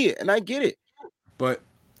don't see it, and I get it. But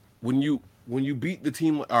when you beat the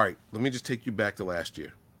team, all right, let me just take you back to last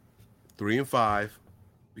year. 3-5,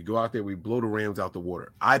 we go out there, we blow the Rams out the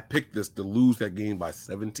water. I picked this to lose that game by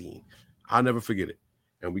 17. I'll never forget it.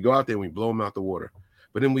 And we go out there and we blow them out the water.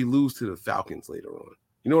 But then we lose to the Falcons later on.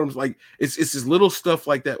 You know what I'm like? It's just little stuff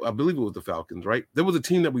like that. I believe it was the Falcons, right? There was a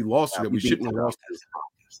team that we lost to that we shouldn't have lost to.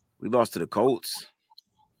 We lost to the Colts.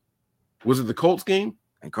 Was it the Colts game?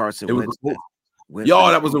 And Carson Wentz.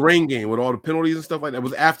 Y'all, that was a rain game with all the penalties and stuff like that.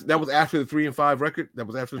 That was after the 3-5 record. That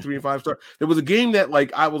was after the 3-5 start. There was a game that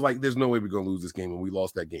like I was like, there's no way we're gonna lose this game, and we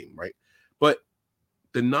lost that game, right? But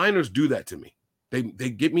the Niners do that to me. They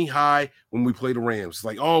get me high when we play the Rams. It's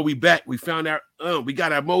like, oh, we back. We found out. We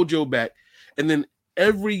got our mojo back, and then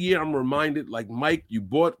every year I'm reminded, like, Mike, you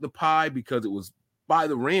bought the pie because it was by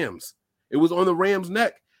the Rams. It was on the Rams'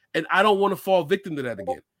 neck. And I don't want to fall victim to that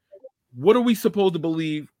again. What are we supposed to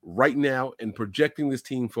believe right now in projecting this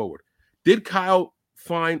team forward? Did Kyle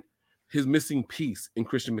find his missing piece in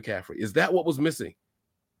Christian McCaffrey? Is that what was missing?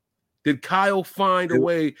 Did Kyle find a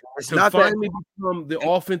way to finally become the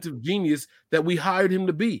offensive genius that we hired him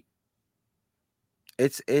to be?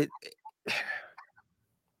 Because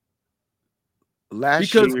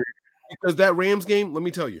that Rams game, let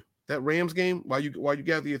me tell you, that Rams game, while you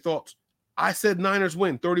gather your thoughts, I said Niners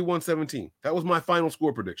win 31-17. That was my final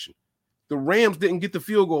score prediction. The Rams didn't get the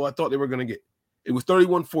field goal I thought they were going to get. It was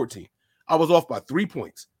 31-14. I was off by 3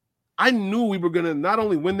 points. I knew we were going to not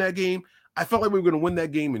only win that game, I felt like we were going to win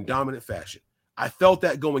that game in dominant fashion. I felt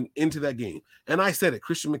that going into that game. And I said it,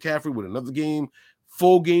 Christian McCaffrey with another game,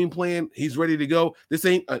 full game plan. He's ready to go. This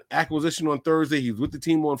ain't an acquisition on Thursday. He's with the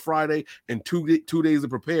team on Friday and two days to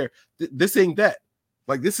prepare. This ain't that.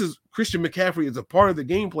 Like, this is Christian McCaffrey is a part of the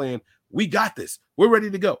game plan. We got this. We're ready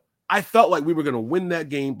to go. I felt like we were going to win that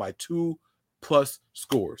game by 2+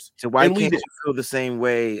 scores. So why can't you feel the same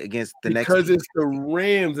way against the next? Because it's the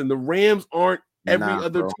Rams, and the Rams aren't every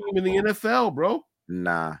other team in the NFL, bro.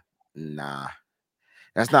 Nah.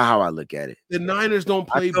 That's not how I look at it. The Niners don't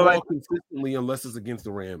play ball consistently unless it's against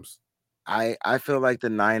the Rams. I feel like the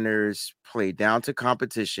Niners play down to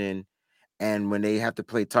competition, and when they have to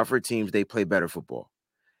play tougher teams, they play better football.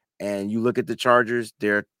 And you look at the Chargers,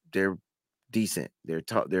 they're decent. They're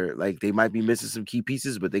tough. They're like, they might be missing some key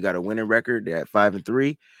pieces, but they got a winning record. They're at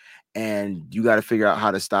 5-3. And you got to figure out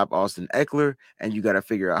how to stop Austin Eckler, and you got to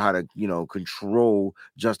figure out how to, control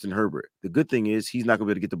Justin Herbert. The good thing is he's not going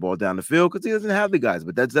to be able to get the ball down the field because he doesn't have the guys,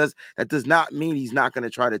 but that does not mean he's not going to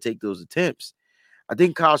try to take those attempts. I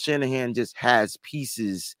think Kyle Shanahan just has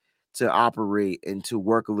pieces to operate and to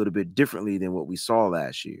work a little bit differently than what we saw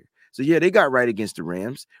last year. So, yeah, they got right against the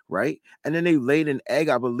Rams, right? And then they laid an egg.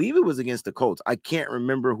 I believe it was against the Colts. I can't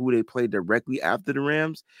remember who they played directly after the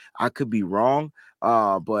Rams. I could be wrong,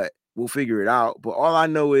 but we'll figure it out. But all I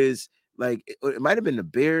know is, like, it might have been the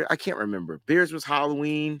Bears. I can't remember. Bears was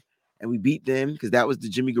Halloween, and we beat them because that was the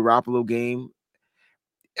Jimmy Garoppolo game.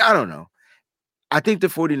 I don't know. I think the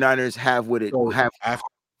 49ers have what it have.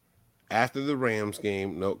 After the Rams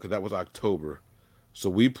game, no, because that was October. So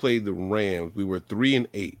we played the Rams. We were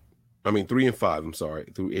 3-8. I mean 3-5. I'm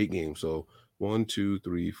sorry, through 8 games. So 1, 2,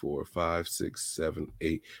 3, 4, 5, 6, 7,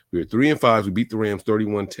 8. We were 3-5. We beat the Rams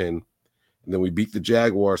 31-10. And then we beat the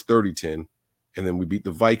Jaguars 30-10. And then we beat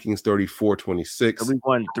the Vikings 34-26. So we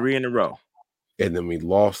won 3 in a row. And then we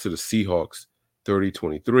lost to the Seahawks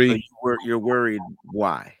 30-23. So you're worried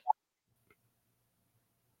why?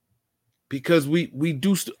 Because we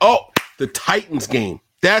do the Titans game.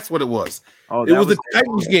 That's what it was. Oh, it was the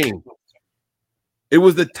Titans game. It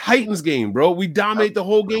was the Titans game, bro. We dominated the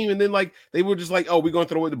whole game, and then like they were just like, "Oh, we're gonna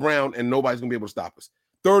throw it to Brown, and nobody's gonna be able to stop us."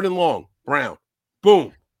 3rd and long, Brown,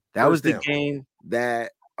 boom. That was the game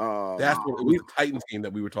that. That's what it was. The Titans game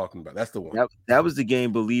that we were talking about. That's the one. That was the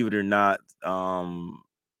game. Believe it or not. Oh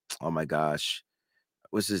my gosh,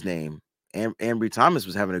 what's his name? Ambry Thomas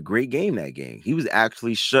was having a great game that game. He was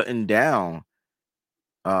actually shutting down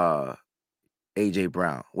AJ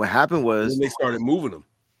Brown. What happened was they started moving him.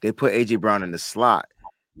 They put AJ Brown in the slot.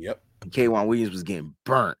 Yep. And K'Wan Williams was getting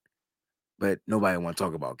burnt. But nobody want to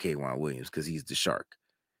talk about K'Wan Williams because he's the shark.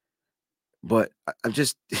 But I'm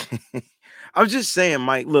just I'm just saying,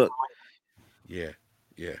 Mike, look. Yeah.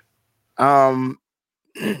 Can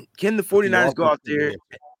the 49ers go out there?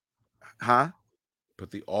 Huh? But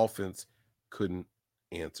the offense couldn't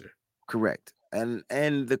answer. Correct. And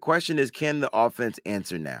the question is, can the offense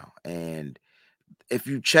answer now? And if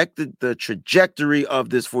you check the trajectory of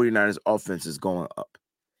this 49ers offense is going up,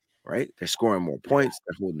 right? They're scoring more points.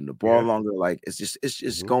 They're holding the ball longer. Like it's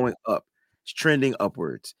just going up. It's trending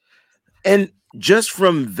upwards. And just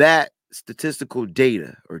from that statistical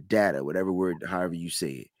data or data, whatever word, however you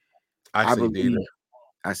say it,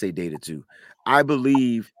 I say data too. I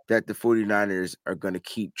believe that the 49ers are going to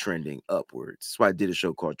keep trending upwards. That's why I did a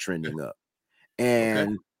show called Trending Up.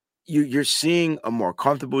 And you're seeing a more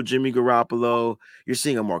comfortable Jimmy Garoppolo. You're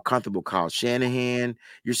seeing a more comfortable Kyle Shanahan.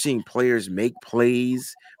 You're seeing players make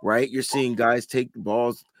plays, right? You're seeing guys take the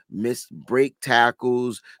balls, break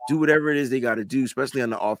tackles, do whatever it is they got to do, especially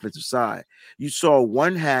on the offensive side. You saw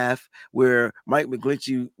one half where Mike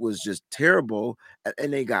McGlinchey was just terrible,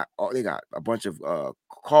 and they got a bunch of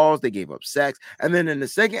calls. They gave up sacks, and then in the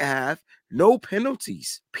second half, no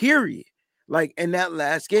penalties, period. Like in that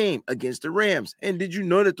last game against the Rams. And did you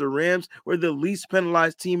know that the Rams were the least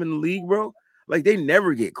penalized team in the league, bro? Like they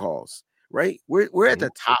never get calls, right? We're at the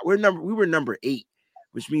top. We were number 8,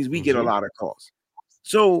 which means we get a lot of calls.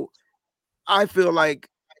 So I feel like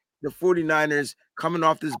the 49ers coming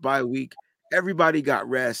off this bye week, everybody got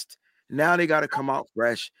rest. Now they got to come out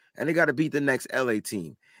fresh and they got to beat the next LA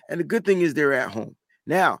team. And the good thing is they're at home.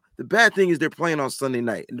 Now, the bad thing is they're playing on Sunday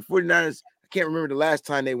night. And the 49ers, I can't remember the last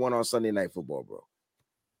time they won on Sunday Night Football, bro.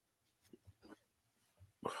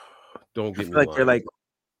 Don't get me like lying. they're like,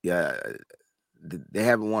 yeah, they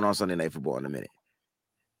haven't won on Sunday Night Football in a minute.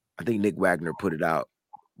 I think Nick Wagner put it out,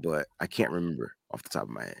 but I can't remember off the top of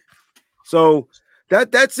my head. So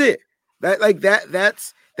that's it.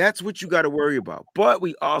 That's what you got to worry about. But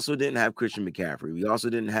we also didn't have Christian McCaffrey. We also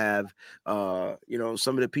didn't have some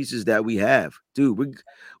of the pieces that we have. Dude,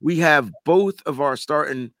 we have both of our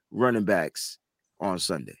starting running backs on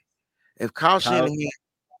Sunday. If Kyle Shanahan,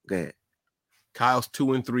 go ahead. Kyle's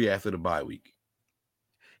 2-3 after the bye week.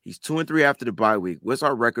 He's 2-3 after the bye week. What's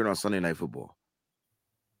our record on Sunday Night Football?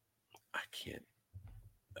 I can't.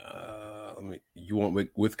 You want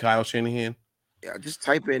with Kyle Shanahan? Yeah, just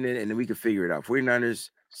type in it and then we can figure it out. 49ers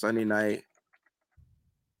Sunday Night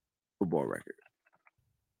Football record.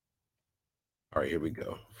 All right, here we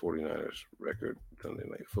go. 49ers record Sunday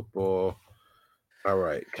Night Football. All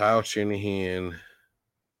right, Kyle Shanahan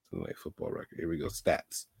Sunday Night Football record. Here we go.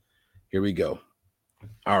 Stats. Here we go.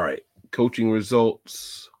 All right, coaching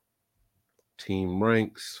results, team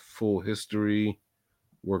ranks, full history,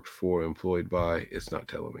 worked for, employed by. It's not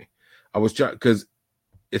telling me. I was trying because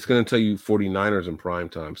it's going to tell you 49ers in prime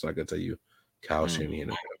time. It's not going to tell you Kyle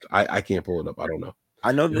Shanahan. I can't pull it up. I don't know.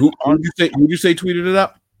 I know that. Who would you say tweeted it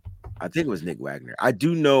up? I think it was Nick Wagner. I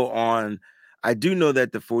do know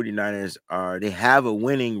that the 49ers they have a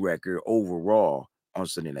winning record overall on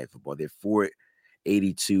Sunday Night Football. They're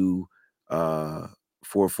 482,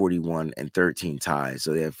 441, and 13 ties.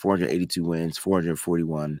 So they have 482 wins,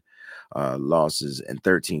 441 losses, and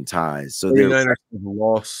 13 ties. So the 49ers have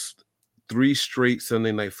lost 3 straight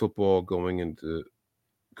Sunday Night Football going into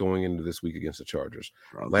this week against the Chargers.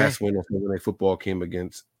 Okay. Last win on Sunday Night Football came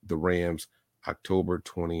against the Rams, October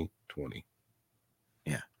 2020.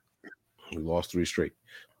 Yeah, we lost 3 straight.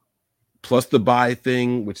 plus the bye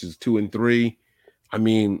thing, which is 2 and 3. I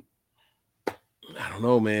mean, I don't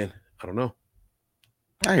know, man. I don't know.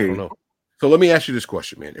 I hear I don't you. know. So let me ask you this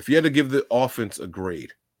question, man. If you had to give the offense a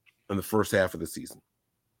grade in the first half of the season,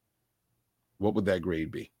 what would that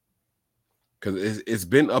grade be? Because it's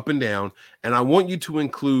been up and down, and I want you to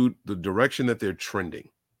include the direction that they're trending.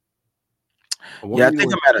 Yeah, I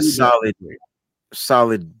think I'm at a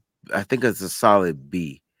solid. I think it's a solid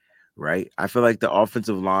B, right? I feel like the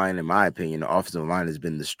offensive line, in my opinion, the offensive line has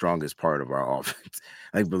been the strongest part of our offense.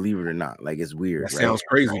 Like, believe it or not, like it's weird. That right? sounds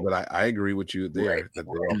crazy, but I agree with you there. Right. That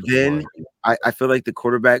And then I feel like the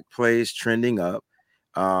quarterback play is trending up.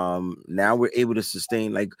 Now we're able to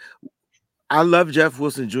sustain. Like, I love Jeff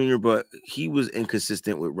Wilson Jr., but he was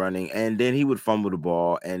inconsistent with running, and then he would fumble the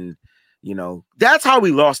ball, and that's how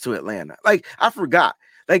we lost to Atlanta. Like, I forgot.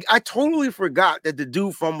 Like, I totally forgot that the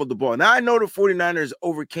dude fumbled the ball. Now I know the 49ers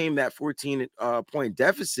overcame that 14 point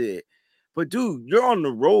deficit, but dude, you're on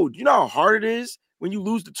the road. You know how hard it is when you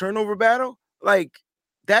lose the turnover battle? Like,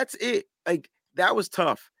 that's it. Like, that was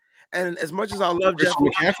tough. And as much as I love Jeff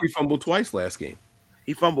McCaffrey fumbled twice last game.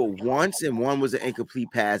 He fumbled once, and one was an incomplete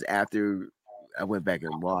pass after I went back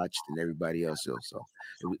and watched, and everybody else. So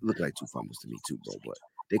it looked like 2 fumbles to me too, bro. But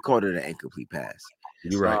they called it an incomplete pass.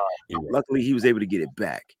 You're right. Luckily, he was able to get it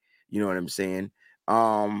back. You know what I'm saying?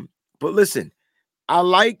 But listen, I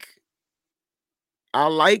like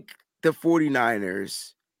the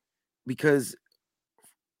 49ers because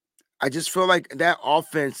I just feel like that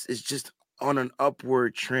offense is just on an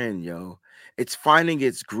upward trend, yo. It's finding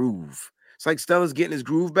its groove. It's like Stella's getting his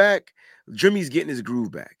groove back. Jimmy's getting his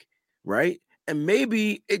groove back, right? And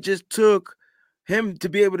maybe it just took him to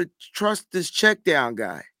be able to trust this check down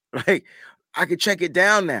guy. Like, I could check it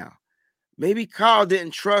down now. Maybe Kyle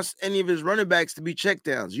didn't trust any of his running backs to be check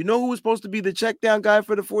downs. You know who was supposed to be the check down guy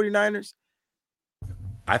for the 49ers?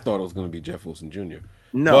 I thought it was going to be Jeff Wilson Jr.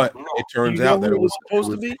 No, but it turns out that it was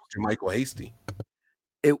supposed to be Michael Hasty.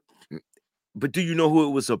 But do you know who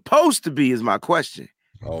it was supposed to be is my question.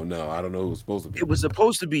 Oh, no, I don't know who it was supposed to be. It was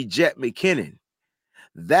supposed to be Jet McKinnon.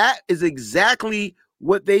 That is exactly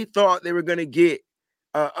what they thought they were going to get.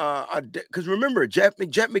 Because remember, Jet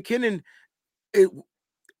McKinnon,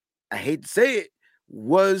 I hate to say it,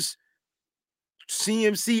 was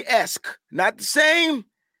CMC-esque. Not the same,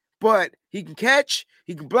 but he can catch,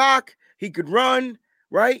 he can block, he could run,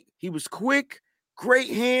 right? He was quick, great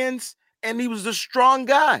hands, and he was a strong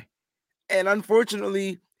guy. And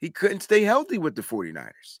unfortunately, he couldn't stay healthy with the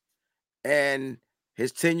 49ers. And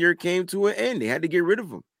his tenure came to an end. They had to get rid of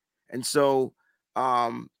him. And so,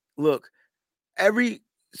 look, every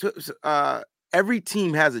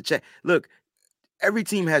team has a check. Look, every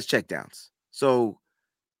team has checkdowns. So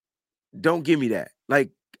don't give me that.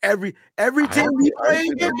 Like, every team we play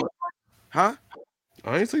against, huh?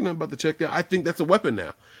 I ain't saying nothing about the check down. I think that's a weapon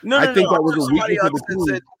now. I think that was a weakness of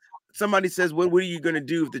the team. Somebody says, what are you going to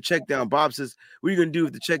do if the check down? Bob says, what are you going to do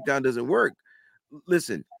if the check down doesn't work?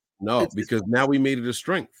 Listen. No, because now we made it a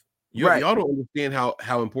strength. Right. Y'all don't understand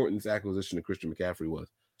how important this acquisition of Christian McCaffrey was.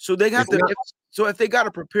 So they have to. If they got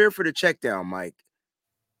to prepare for the check down, Mike.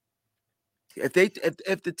 If the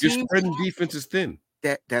team, your spreading defense is thin.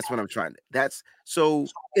 That's what I'm trying to. So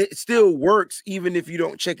it still works even if you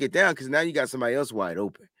don't check it down, because now you got somebody else wide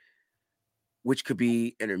open, which could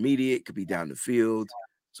be intermediate, could be down the field.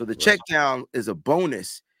 So the check down is a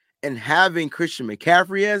bonus, and having Christian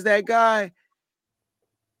McCaffrey as that guy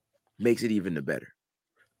makes it even the better.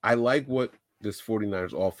 I like what this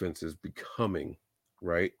 49ers offense is becoming,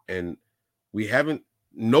 right? And we haven't,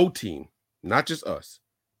 no team, not just us,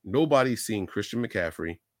 nobody's seen Christian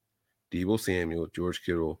McCaffrey, Deebo Samuel, George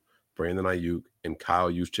Kittle, Brandon Ayuk, and Kyle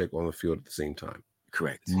Juszczyk on the field at the same time.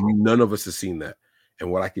 Correct. None of us has seen that. And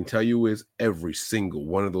what I can tell you is every single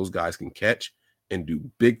one of those guys can catch and do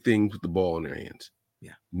big things with the ball in their hands.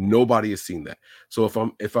 Yeah. Nobody has seen that. So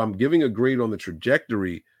if I'm giving a grade on the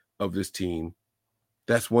trajectory of this team,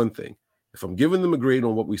 that's one thing. If I'm giving them a grade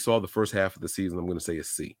on what we saw the first half of the season, I'm going to say a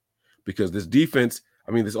C, because this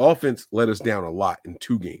offense let us down a lot in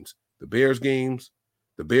 2 games, the Bears game,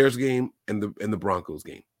 and the Broncos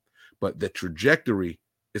game. But the trajectory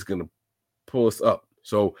is going to pull us up.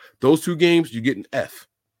 So those 2 games, you get an F,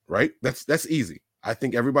 right? That's easy. I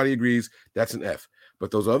think everybody agrees that's an F.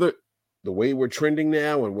 But the way we're trending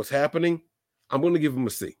now and what's happening, I'm going to give them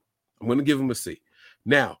a C.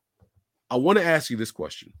 Now, I want to ask you this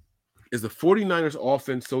question. Is the 49ers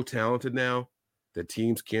offense so talented now that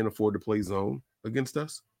teams can't afford to play zone against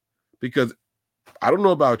us? Because I don't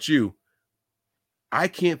know about you, I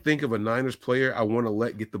can't think of a Niners player I want to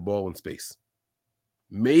let get the ball in space.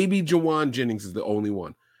 Maybe Jawan Jennings is the only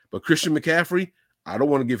one. But Christian McCaffrey, I don't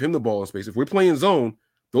want to give him the ball in space. If we're playing zone,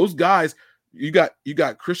 those guys, you got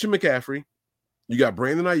Christian McCaffrey, you got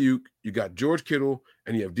Brandon Ayuk, you got George Kittle,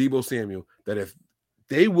 and you have Deebo Samuel, that if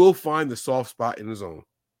they will find the soft spot in the zone,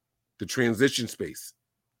 the transition space,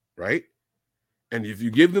 right? And if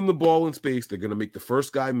you give them the ball in space, they're going to make the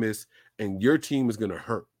first guy miss, and your team is going to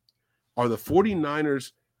hurt. Are the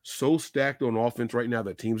 49ers so stacked on offense right now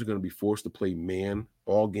that teams are going to be forced to play man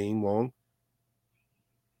all game long?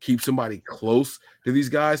 Keep somebody close to these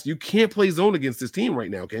guys? You can't play zone against this team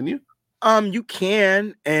right now, can you? You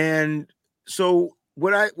can, and so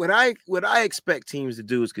what I expect teams to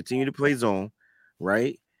do is continue to play zone,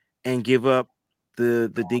 right, and give up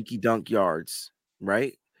the dinky dunk yards,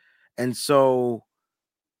 right, and so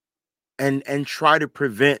and try to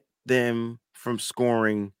prevent them from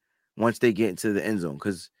scoring once they get into the end zone,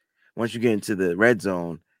 because once you get into the red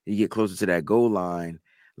zone, you get closer to that goal line.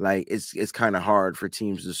 Like it's kind of hard for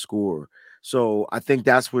teams to score. So I think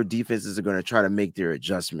that's where defenses are going to try to make their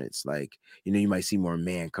adjustments. Like, you might see more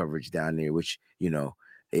man coverage down there, which,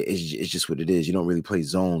 it's just what it is. You don't really play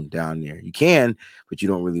zone down there. You can, but you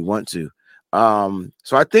don't really want to.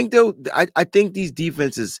 So I think I think these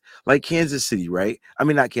defenses like Kansas City, right? I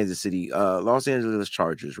mean, not Kansas City, Los Angeles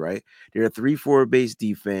Chargers, right? They're a 3-4 base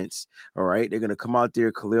defense. All right. They're going to come out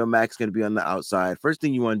there. Khalil Mack's going to be on the outside. First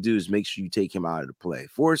thing you want to do is make sure you take him out of the play,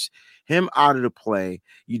 force him out of the play.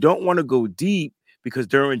 You don't want to go deep because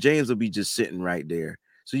Derwin James will be just sitting right there.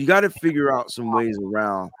 So you got to figure out some ways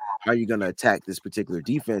around how you're going to attack this particular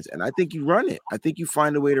defense. And I think you run it. I think you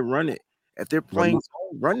find a way to run it. If they're playing,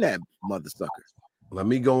 run that mother sucker. Let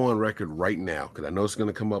me go on record right now, because I know it's going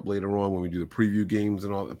to come up later on when we do the preview games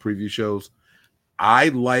and all the preview shows. I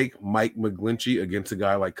like Mike McGlinchey against a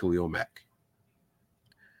guy like Khalil Mack.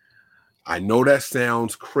 I know that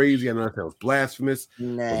sounds crazy. I know that sounds blasphemous.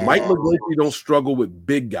 But Mike McGlinchey don't struggle with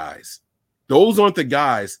big guys. Those aren't the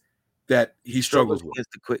guys that he struggles with.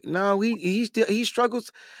 Against the quick. No, he struggles.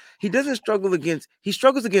 He doesn't struggle against. He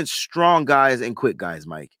struggles against strong guys and quick guys,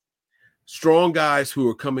 Mike. Strong guys who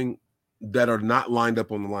are coming that are not lined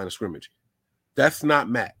up on the line of scrimmage. That's not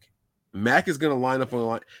Mac. Mac is going to line up on the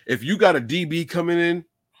line. If you got a DB coming in,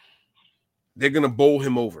 they're going to bowl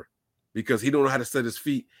him over because he don't know how to set his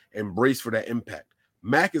feet and brace for that impact.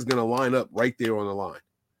 Mac is going to line up right there on the line.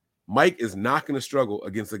 Mike is not going to struggle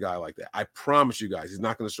against a guy like that. I promise you guys, he's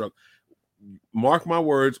not going to struggle. Mark my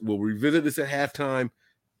words. We'll revisit this at halftime.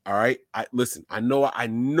 All right. I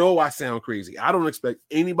know I sound crazy. I don't expect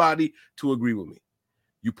anybody to agree with me.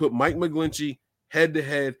 You put Mike McGlinchey head to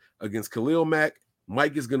head against Khalil Mack,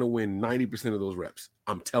 Mike is going to win 90% of those reps.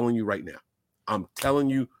 I'm telling you right now.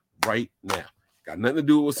 Got nothing to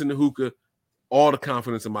do with what's in the hookah. All the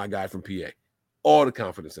confidence in my guy from PA. All the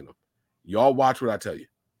confidence in him. Y'all watch what I tell you.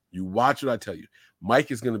 You watch what I tell you. Mike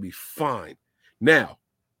is going to be fine. Now,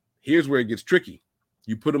 here's where it gets tricky.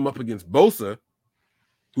 You put him up against Bosa,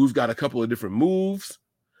 who's got a couple of different moves,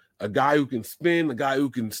 a guy who can spin, a guy who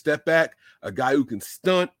can step back, a guy who can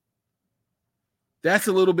stunt. That's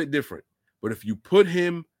a little bit different. But if you put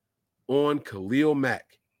him on Khalil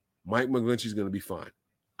Mack, Mike McGlinchey's going to be fine.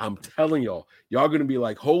 I'm telling y'all going to be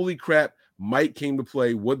like, holy crap, Mike came to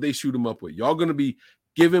play. What'd they shoot him up with? Y'all going to be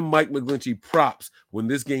giving Mike McGlinchey props when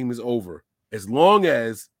this game is over, as long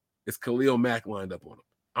as it's Khalil Mack lined up on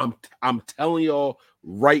him. I'm telling y'all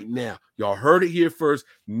right now. Y'all heard it here first.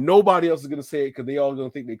 Nobody else is gonna say it because they all gonna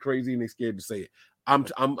think they're crazy and they're scared to say it. I'm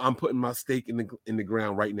putting my stake in the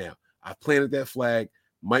ground right now. I planted that flag.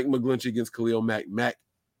 Mike McGlinchey against Khalil Mack. Mack,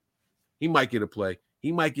 he might get a play.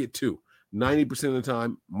 He might get two. 90% of the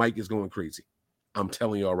time, Mike is going crazy. I'm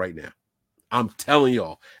telling y'all right now. I'm telling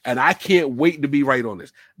y'all. And I can't wait to be right on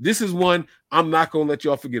this. This is one I'm not gonna let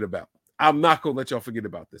y'all forget about. I'm not gonna let y'all forget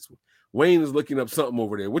about this one. Wayne is looking up something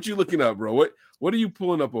over there. What you looking up, bro? What are you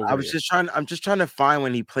pulling up over there? I'm just trying to find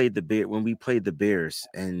when we played the Bears,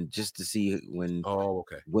 and just to see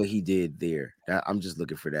what he did there. I'm just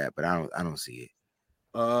looking for that, but I don't see it.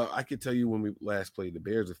 I could tell you when we last played the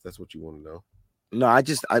Bears if that's what you want to know. No, I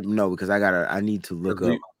know because I need to look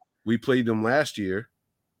up. We played them last year.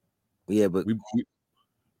 Yeah, but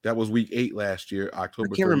that was week 8 last year, October.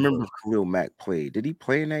 I can't remember if Khalil Mack played. Did he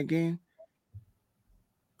play in that game?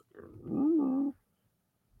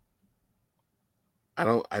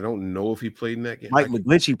 I don't know if he played in that game. Mike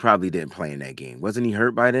McGlinchey probably didn't play in that game. Wasn't he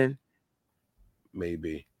hurt by then?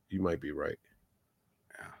 Maybe. You might be right.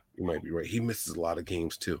 You might be right. He misses a lot of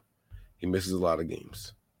games too.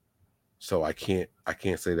 So I can't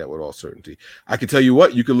say that with all certainty. I can tell you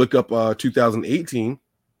what, you can look up 2018.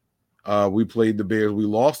 We played the Bears. We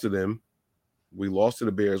lost to them. We lost to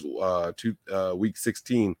the Bears week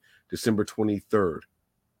 16, December 23rd.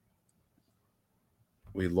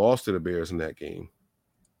 We lost to the Bears in that game.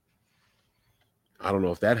 I don't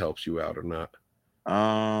know if that helps you out or not.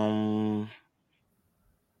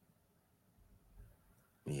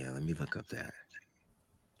 Yeah, let me look up that.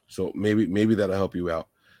 So maybe that'll help you out.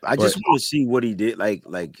 I just want to see what he did, like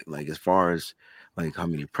as far as like how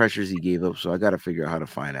many pressures he gave up. So I got to figure out how to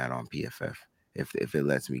find that on PFF if it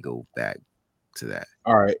lets me go back to that.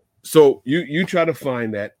 All right. So you try to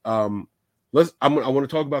find that. I want to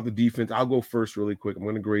talk about the defense. I'll go first really quick. I'm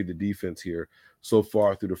going to grade the defense here so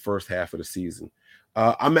far through the first half of the season.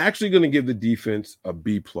 I'm actually going to give the defense a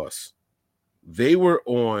B+. They were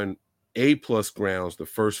on A+ grounds the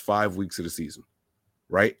first 5 weeks of the season,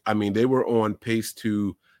 right? I mean, they were on pace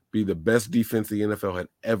to be the best defense the NFL had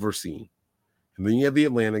ever seen. And then you have the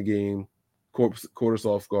Atlanta game, caught us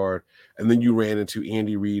off guard, and then you ran into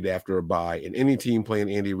Andy Reid after a bye. And any team playing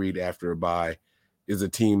Andy Reid after a bye is a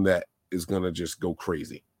team that is going to just go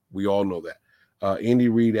crazy. We all know that. Andy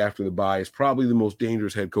Reid after the bye is probably the most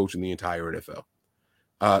dangerous head coach in the entire NFL.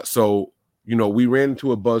 So, we ran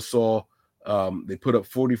into a buzzsaw. They put up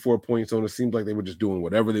 44 points on it. Seemed like they were just doing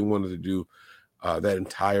whatever they wanted to do that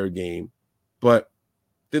entire game. But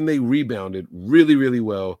then they rebounded really, really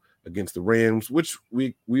well against the Rams, which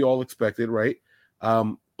we all expected, right?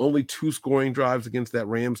 Only 2 scoring drives against that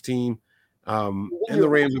Rams team. And the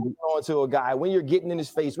Rams on to a guy when you're getting in his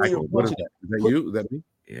face. When you're what is that? Is that you? Is that me?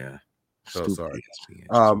 Yeah. Oh, sorry.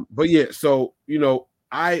 But yeah, so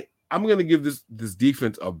I'm gonna give this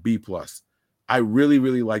defense a B+. I really,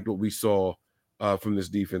 really liked what we saw from this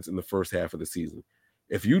defense in the first half of the season.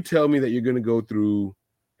 If you tell me that you're gonna go through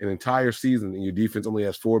an entire season and your defense only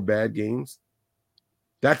has 4 bad games,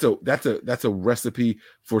 that's a recipe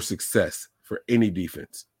for success for any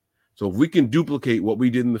defense. So if we can duplicate what we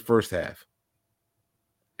did in the first half,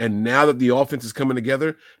 and now that the offense is coming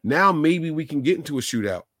together, now maybe we can get into a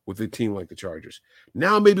shootout with a team like the Chargers.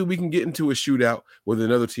 Now maybe we can get into a shootout with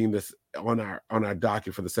another team that's on our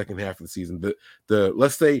docket for the second half of the season.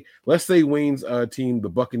 Let's say Wayne's team, the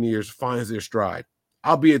Buccaneers, finds their stride.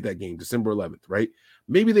 I'll be at that game, December 11th, right?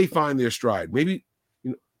 Maybe they find their stride. Maybe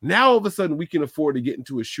now all of a sudden we can afford to get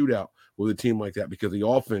into a shootout with a team like that because the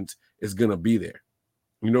offense is going to be there.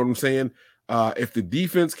 You know what I'm saying? If the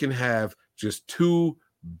defense can have just 2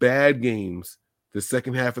 bad games the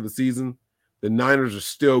second half of the season, the Niners are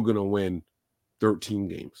still going to win 13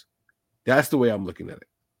 games. That's the way I'm looking at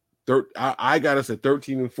it. I got us at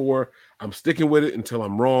 13-4. I'm sticking with it until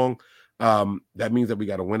I'm wrong. That means that we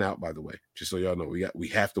got to win out, by the way, just so y'all know, we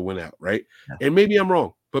have to win out, right? Yeah. And maybe I'm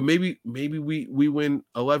wrong, but maybe we win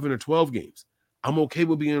 11 or 12 games. I'm okay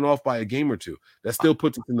with being off by a game or 2. That still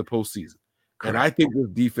puts us in the postseason. And I think this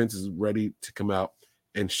defense is ready to come out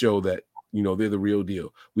and show that, they're the real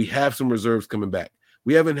deal. We have some reserves coming back.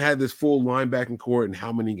 We haven't had this full linebacking core in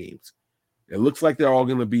how many games? It looks like they're all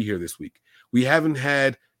going to be here this week. We haven't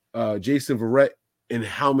had Jason Verrett in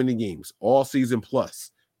how many games? All season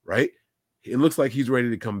plus, right? It looks like he's ready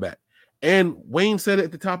to come back. And Wayne said it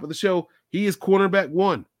at the top of the show, he is cornerback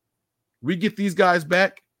 1. We get these guys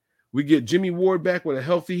back. We get Jimmy Ward back with a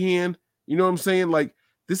healthy hand. You know what I'm saying? Like,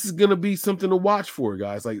 this is going to be something to watch for,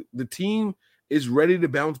 guys. Like, the team is ready to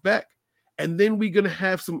bounce back. And then we're going to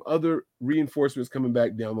have some other reinforcements coming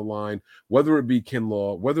back down the line, whether it be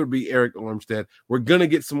Kinlaw, whether it be Eric Armstead. We're going to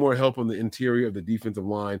get some more help on the interior of the defensive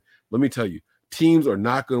line. Let me tell you, teams are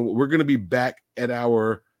not going to – we're going to be back at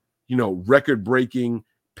our, record-breaking,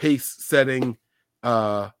 pace-setting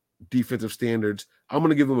defensive standards. I'm going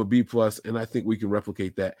to give them a B+, and I think we can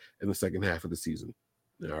replicate that in the second half of the season.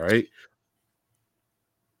 All right?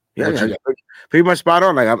 Yeah, pretty much spot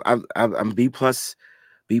on. Like, I'm B+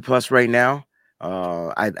 right now.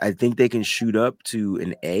 I think they can shoot up to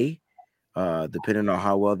an A, depending on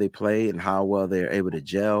how well they play and how well they're able to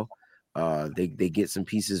gel. They get some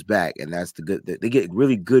pieces back, and that's the good. They get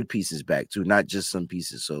really good pieces back too, not just some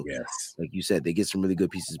pieces. So, yes, like you said, they get some really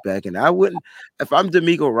good pieces back. And I wouldn't, if I'm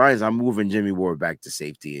D'Amico Ryans, I'm moving Jimmy Ward back to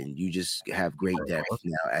safety, and you just have great depth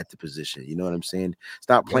now at the position. You know what I'm saying?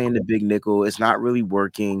 Stop playing the big nickel. It's not really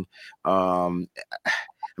working. I'm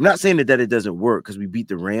not saying that it doesn't work because we beat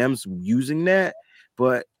the Rams using that,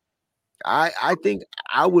 but I think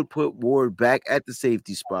I would put Ward back at the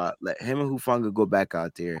safety spot, let him and Hufanga go back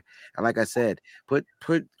out there. And like I said, put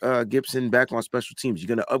Gibson back on special teams.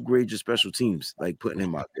 You're going to upgrade your special teams, like putting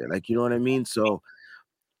him out there. Like, you know what I mean? So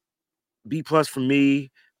B+ for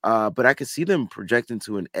me, but I could see them projecting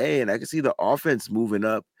to an A, and I could see the offense moving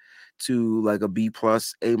up to like a B+, A-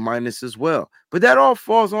 as well. But that all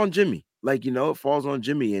falls on Jimmy. Like, it falls on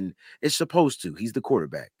Jimmy, and it's supposed to. He's the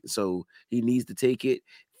quarterback. So he needs to take it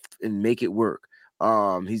and make it work.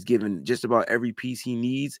 He's given just about every piece he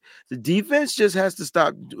needs. The defense just has to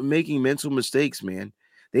stop making mental mistakes, man.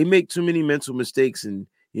 They make too many mental mistakes, and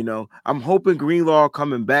I'm hoping Greenlaw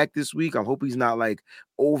coming back this week. I hope he's not like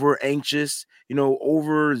over anxious,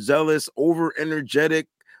 over zealous, over energetic,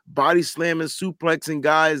 body slamming, suplexing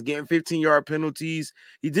guys, getting 15-yard penalties.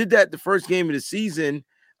 He did that the first game of the season,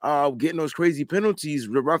 getting those crazy penalties,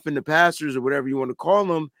 roughing the passers or whatever you want to call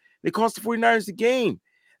them. They cost the 49ers the game.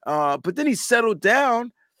 But then he settled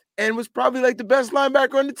down and was probably like the best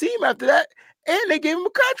linebacker on the team after that. And they gave him a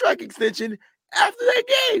contract extension after that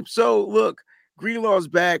game. So look, Greenlaw's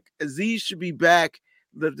back. Azeez should be back.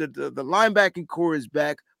 The linebacking core is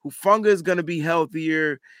back. Hufanga is going to be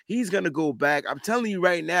healthier. He's going to go back. I'm telling you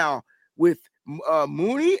right now, with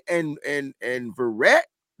Mooney and Verrett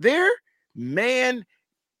there, man,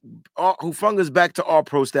 Hufanga's back to all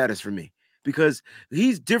pro status for me, because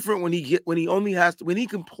he's different when he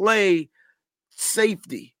can play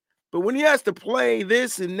safety. But when he has to play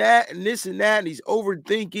this and that and this and that, and he's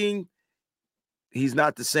overthinking, he's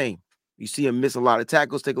not the same. You see him miss a lot of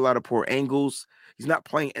tackles, take a lot of poor angles. He's not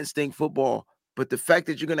playing instinct football. But the fact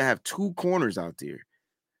that you're going to have two corners out there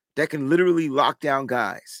that can literally lock down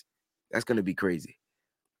guys, that's going to be crazy.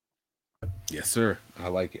 Yes, sir. I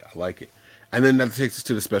like it. And then that takes us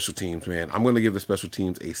to the special teams, man. I'm going to give the special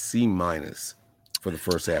teams a C- for the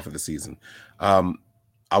first half of the season. I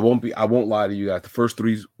won't lie to you guys. The first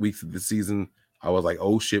 3 weeks of the season, I was like,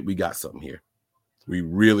 oh shit, we got something here. We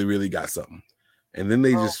really, really got something. And then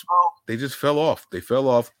they just fell off. They fell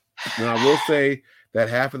off. And I will say that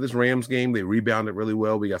half of this Rams game, they rebounded really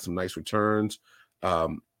well. We got some nice returns.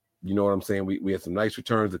 You know what I'm saying? We had some nice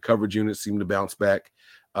returns. The coverage units seemed to bounce back.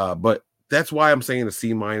 But that's why I'm saying a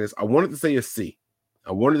C-. I wanted to say a C.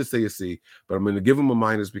 but I'm going to give them a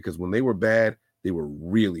minus because when they were bad, they were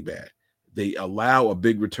really bad. They allow a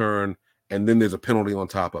big return, and then there's a penalty on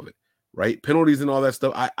top of it, right? Penalties and all that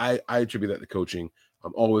stuff. I attribute that to coaching.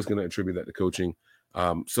 I'm always going to attribute that to coaching.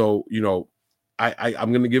 So,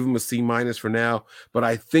 I'm going to give them a C- for now, but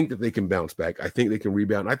I think that they can bounce back. I think they can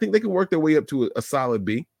rebound. I think they can work their way up to a solid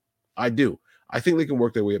B. I do. I think they can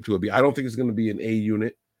work their way up to a B. I don't think it's going to be an A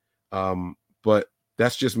unit, but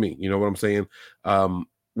that's just me. You know what I'm saying?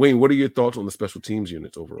 Wayne, what are your thoughts on the special teams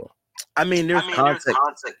units overall? I mean, there's context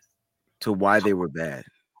to why they were bad,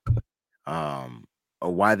 or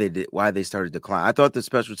why they started to decline. I thought the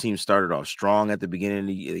special teams started off strong at the beginning of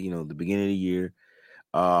the year.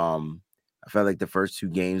 I felt like the first 2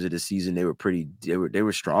 games of the season they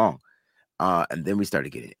were strong, and then we started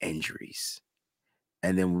getting injuries.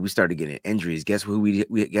 And then when we started getting injuries, guess what we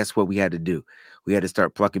had to do? We had to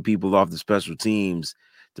start plucking people off the special teams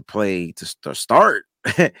to start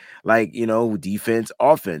like, defense,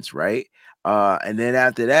 offense, right? And then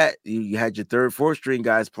after that, you had your 3rd, 4th string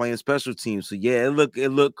guys playing special teams. So yeah, it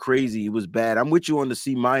looked crazy. It was bad. I'm with you on the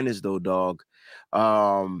C- though, dog.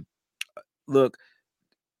 Look,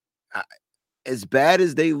 as bad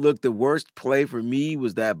as they look, the worst play for me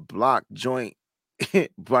was that block joint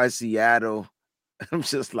by Seattle. I'm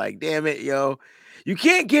just like, damn it, yo. You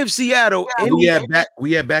can't give Seattle any.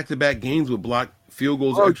 We had back-to-back games with blocked field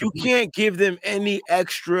goals. Bro, you can't give them any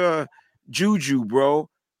extra juju, bro.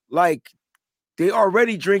 Like, they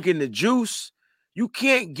already drinking the juice. You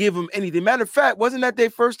can't give them anything. Matter of fact, wasn't that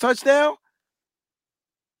their first touchdown?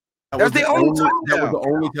 That was the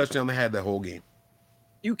only touchdown they had that whole game.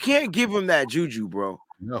 You can't give them that juju, bro.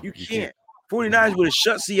 No, you can't. 49ers would have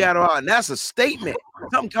shut Seattle out, and that's a statement.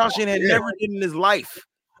 Something Kyle Shanahan had never did in his life.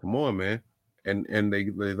 Come on, man. And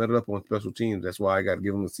they let it up on special teams. That's why I got to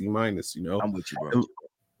give them a C-. I'm with you, bro.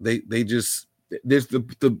 They just there's the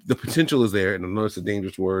potential is there, and I know it's a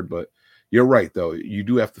dangerous word, but you're right though. You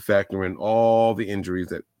do have to factor in all the injuries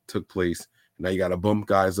that took place. Now you got to bump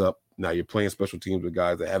guys up. Now you're playing special teams with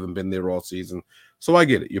guys that haven't been there all season. So I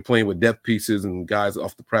get it. You're playing with depth pieces and guys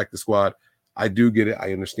off the practice squad. I do get it.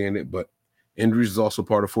 I understand it, but injuries is also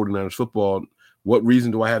part of 49ers football. What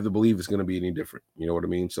reason do I have to believe it's going to be any different? You know what I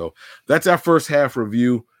mean? So that's our first half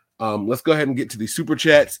review. Let's go ahead and get to the super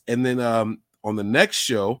chats. And then on the next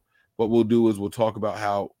show, what we'll do is we'll talk about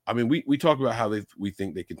how, we talk about how we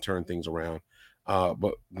think they can turn things around.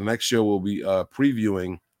 But the next show will be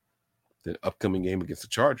previewing the upcoming game against the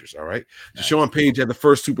Chargers. All right. Nice. Deshaun Page had the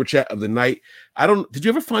first super chat of the night. Did you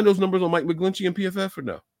ever find those numbers on Mike McGlinchey and PFF or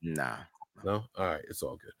no? Nah. No? All right. It's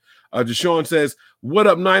all good. Deshaun says, what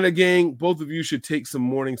up, Niner gang? Both of you should take some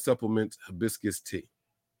morning supplement hibiscus tea.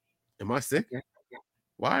 Am I sick?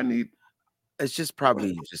 Why I need? It's just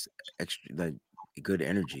probably just extra, like good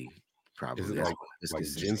energy. Probably. Is it like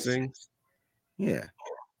ginseng? Yeah.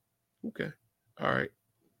 Okay. All right.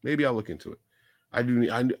 Maybe I'll look into it. I do.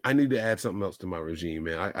 I need to add something else to my regime,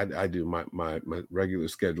 man. I do. My regular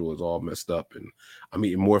schedule is all messed up, and I'm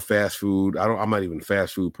eating more fast food. I'm not even a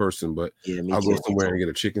fast food person, but I'll go somewhere and get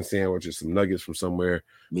a chicken sandwich or some nuggets from somewhere.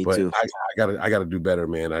 Me but too. I gotta do better,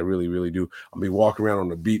 man. I really do. I'll be walking around on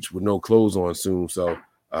the beach with no clothes on soon, so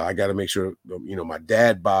I got to make sure my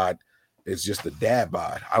dad bod is just a dad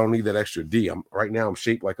bod. I don't need that extra D. Right now I'm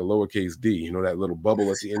shaped like a lowercase D. You know that little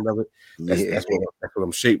bubble at the end of it. That's what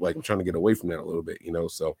I'm shaped like. I'm trying to get away from that a little bit,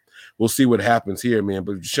 So we'll see what happens here, man.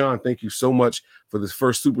 But Sean, thank you so much for this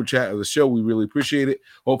first super chat of the show. We really appreciate it.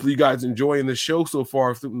 Hopefully you guys enjoying the show so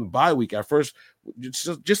far through the bye week. Our first,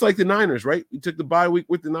 just like the Niners, right? We took the bye week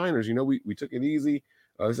with the Niners. We took it easy.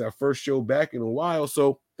 This is our first show back in a while,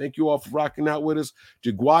 so thank you all for rocking out with us.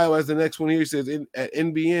 Jaguayo as the next one here. He says at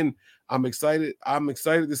NBN, I'm excited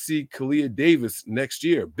to see Kalia Davis next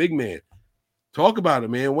year. Big man. Talk about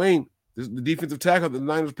it, man. Wayne, this is the defensive tackle that the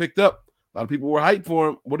Niners picked up. A lot of people were hyped for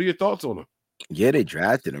him. What are your thoughts on him? Yeah, they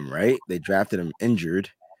drafted him, right? They drafted him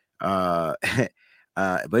injured. But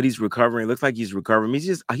he's recovering. Looks like he's recovering.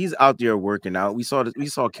 He's out there working out. We saw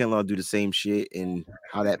Kinlaw do the same shit and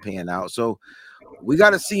how that panned out. So we got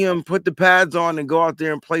to see him put the pads on and go out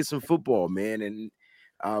there and play some football, man. And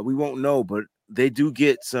we won't know, but they do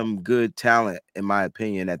get some good talent, in my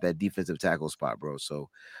opinion, at that defensive tackle spot, bro. So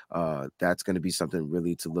that's going to be something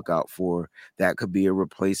really to look out for. That could be a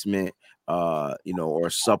replacement, or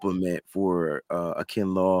a supplement for a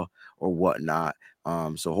Kinlaw or whatnot.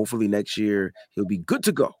 So hopefully next year he'll be good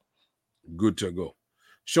to go. Good to go.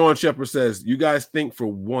 Sean Shepard says, you guys think for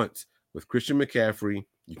once with Christian McCaffrey,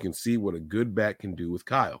 you can see what a good back can do with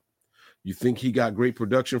Kyle. You think he got great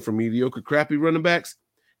production from mediocre, crappy running backs?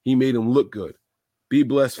 He made him look good. Be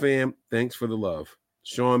blessed, fam. Thanks for the love.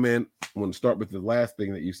 Sean, man, I want to start with the last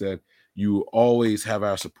thing that you said. You always have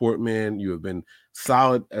our support, man. You have been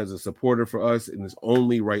solid as a supporter for us, and it's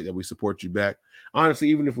only right that we support you back. Honestly,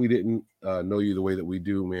 even if we didn't know you the way that we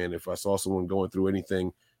do, man, if I saw someone going through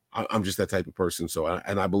anything, I'm just that type of person. So,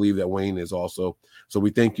 and I believe that Wayne is also. So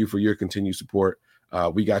we thank you for your continued support.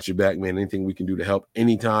 We got your back, man. Anything we can do to help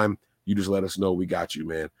anytime, you just let us know. We got you,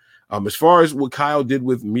 man. As far as what Kyle did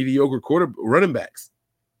with mediocre running backs,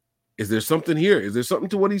 is there something here? Is there something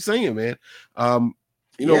to what he's saying, man?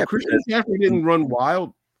 Christian McCaffrey didn't run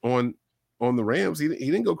wild on the Rams. He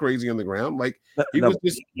didn't go crazy on the ground. Like he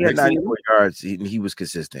had 94 yards. He was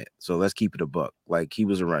consistent. So let's keep it a buck. Like he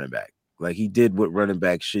was a running back. Like he did what running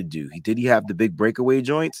backs should do. Did he have the big breakaway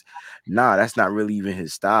joints? Nah, that's not really even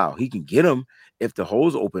his style. He can get them if the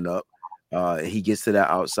holes open up. He gets to that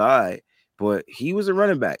outside. But he was a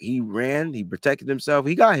running back. He ran. He protected himself.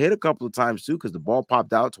 He got hit a couple of times too because the ball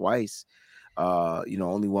popped out twice.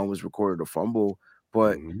 Only one was recorded a fumble.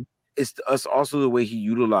 But it's also the way he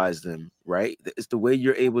utilized them, right? It's the way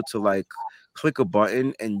you're able to like click a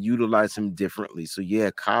button and utilize him differently. So yeah,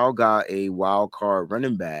 Kyle got a wild card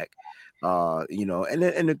running back. Here's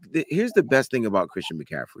the best thing about Christian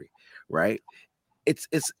McCaffrey, right? It's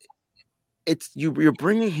you're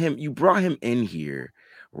bringing him. You brought him in here,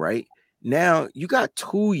 right? Now you got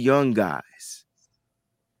three young guys.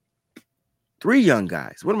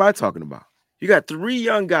 What am I talking about? You got three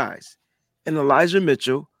young guys, and Elijah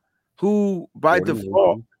Mitchell, who by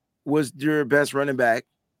default was your best running back,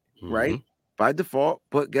 right? By default,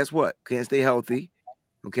 but guess what? Can't stay healthy,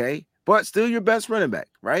 okay? But still your best running back,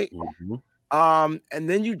 right? And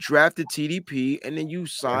then you drafted TDP, and then you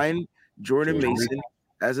signed Jordan Mason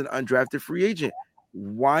as an undrafted free agent.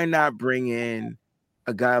 Why not bring in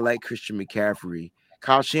a guy like Christian McCaffrey?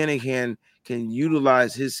 Kyle Shanahan can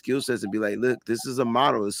utilize his skill sets and be like, look, this is a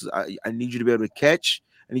model. I need you to be able to catch.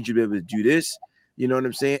 I need you to be able to do this. You know what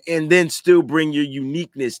I'm saying? And then still bring your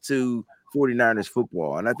uniqueness to 49ers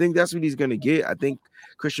football. And I think that's what he's going to get. I think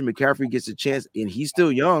Christian McCaffrey gets a chance, and he's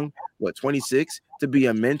still young, 26, to be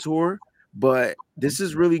a mentor. But this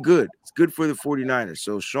is really good. It's good for the 49ers.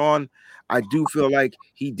 So, Sean, I do feel like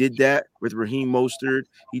he did that with Raheem Mostert.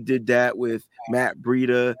 He did that with Matt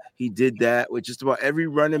Breida. He did that with just about every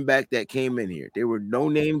running back that came in here. They were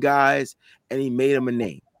no-name guys, and he made them a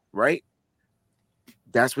name, right?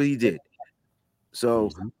 That's what he did. So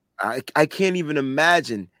I can't even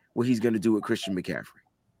imagine what he's going to do with Christian McCaffrey.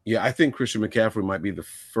 Yeah, I think Christian McCaffrey might be the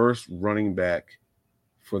first running back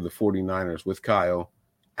for the 49ers with Kyle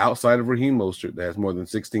outside of Raheem Mostert that has more than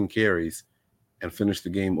 16 carries and finished the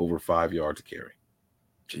game over 5 yards a carry.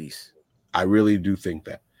 Jeez. I really do think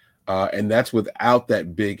that. And that's without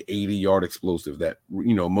that big 80-yard explosive that,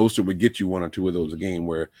 Mostert would get you one or two of those a game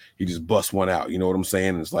where he just busts one out. You know what I'm saying?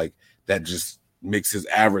 And it's like that just makes his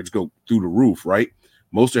average go through the roof, right?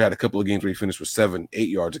 Mostert had a couple of games where he finished with 7-8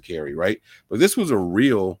 yards a carry, right? But this was a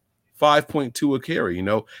real 5.2 a carry,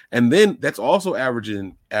 and then that's also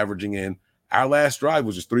averaging in our last drive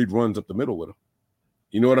was just 3 runs up the middle with him.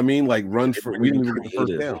 You know what I mean? Like runs for we didn't even get the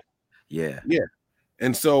first down. Yeah.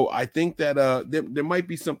 And so I think that there might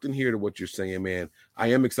be something here to what you're saying, man. I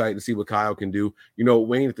am excited to see what Kyle can do.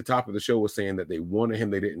 Wayne at the top of the show was saying that they wanted him,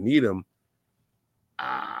 they didn't need him.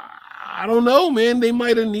 I don't know, man. They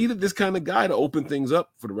might have needed this kind of guy to open things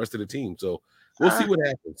up for the rest of the team. So we'll see what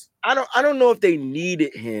happens. I don't know if they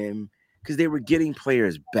needed him because they were getting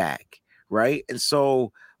players back, right? And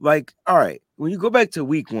so, like, all right, when you go back to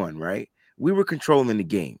week 1, right? We were controlling the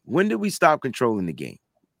game. When did we stop controlling the game?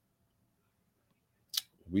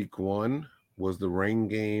 Week 1 was the rain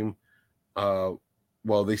game. Well,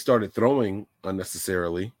 they started throwing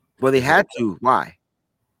unnecessarily. Well, they had to. Why?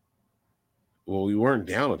 Well, we weren't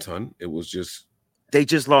down a ton. It was just they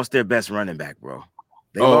just lost their best running back, bro.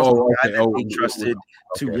 They trusted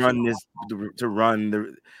to run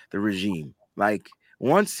the regime. Like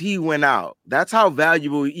once he went out, that's how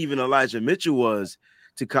valuable even Elijah Mitchell was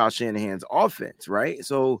to Kyle Shanahan's offense, right?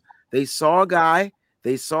 So they saw a guy,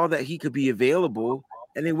 they saw that he could be available,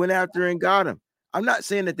 and they went after and got him. I'm not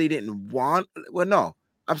saying that they didn't want. Well, no,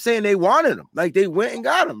 I'm saying they wanted him. Like they went and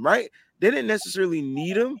got him, right? They didn't necessarily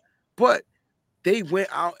need him, but they went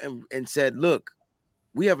out and said, look,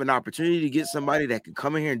 we have an opportunity to get somebody that can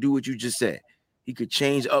come in here and do what you just said. He could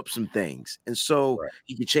change up some things. And so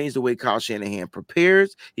he could change the way Kyle Shanahan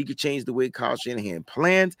prepares. He could change the way Kyle Shanahan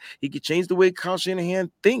plans. He could change the way Kyle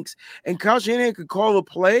Shanahan thinks. And Kyle Shanahan could call a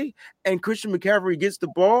play and Christian McCaffrey gets the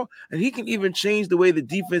ball, and he can even change the way the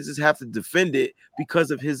defenses have to defend it because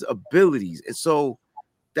of his abilities. And so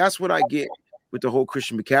that's what I get with the whole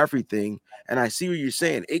Christian McCaffrey thing. And I see what you're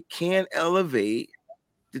saying. It can elevate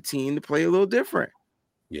the team to play a little different.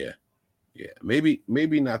 Yeah. Maybe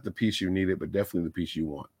not the piece you needed, but definitely the piece you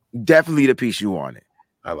want. Definitely the piece you wanted.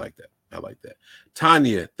 I like that.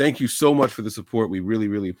 Tanya, thank you so much for the support. We really,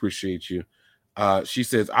 really appreciate you. She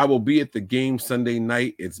says, I will be at the game Sunday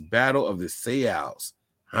night. It's Battle of the Sayals.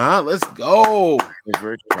 Huh? Let's go.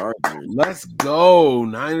 Let's go.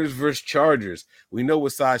 Niners versus Chargers. We know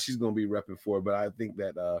what side she's going to be repping for, but I think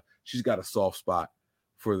that she's got a soft spot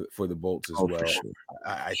for the Bolts as well. Sure.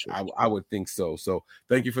 I would think so. So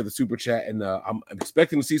thank you for the super chat, and I'm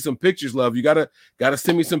expecting to see some pictures. Love, you gotta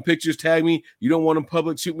send me some pictures. Tag me. You don't want them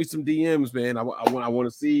public? Shoot me some DMs, man. I want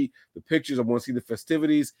to see the pictures. I want to see the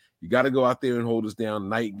festivities. You got to go out there and hold us down.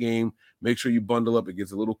 Night game. Make sure you bundle up. It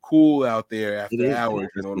gets a little cool out there after hours.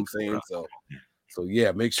 You know what I'm saying? So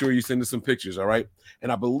yeah, make sure you send us some pictures. All right.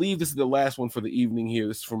 And I believe this is the last one for the evening here.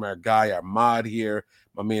 This is from our guy, our mod here.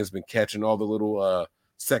 My man's been catching all the little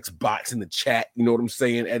sex bots in the chat. You know what I'm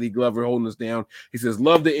saying? Eddie Glover holding us down. He says,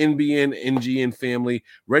 love the NBN, NGN family.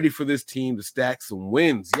 Ready for this team to stack some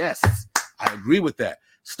wins. Yes, I agree with that.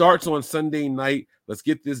 Starts on Sunday night. Let's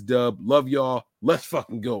get this dub. Love y'all. Let's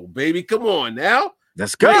fucking go, baby. Come on now.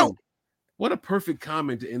 Let's go. Man, what a perfect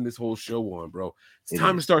comment to end this whole show on, bro. It's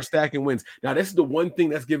time to start stacking wins. Now, this is the one thing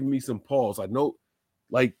that's giving me some pause. I know,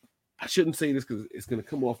 like, I shouldn't say this because it's going to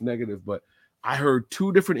come off negative, but I heard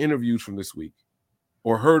 2 different interviews from this week.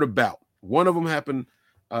 Or heard about. One of them happened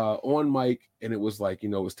on mic, and it was like,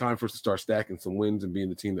 it's time for us to start stacking some wins and being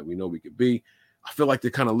the team that we know we could be. I feel like they're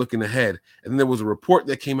kind of looking ahead. And then there was a report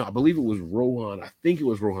that came out. I believe it was Rohan. I think it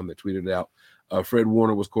was Rohan that tweeted it out. Fred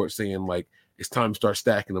Warner was caught saying, like, it's time to start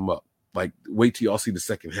stacking them up. Like, wait till y'all see the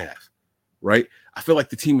second half, right? I feel like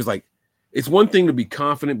the team is like, it's one thing to be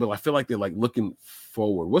confident, but I feel like they're, like, looking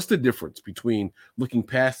forward. What's the difference between looking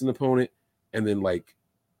past an opponent and then, like,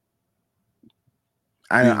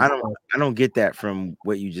 I don't get that from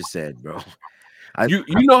what you just said, bro. You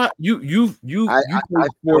know you've played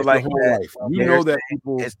like the whole life. You know that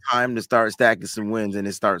it's time to start stacking some wins, and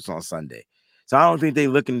it starts on Sunday. So I don't think they're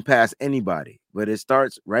looking past anybody, but it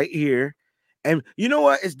starts right here. And you know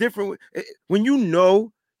what? It's different when you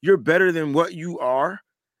know you're better than what you are,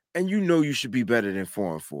 and you know you should be better than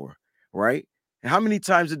 4-4, right? And how many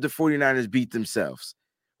times did the 49ers beat themselves?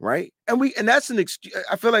 Right. And that's an excuse.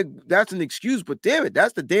 I feel like that's an excuse, but damn it,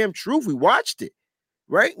 that's the damn truth. We watched it,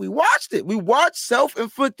 right? We watched it. We watched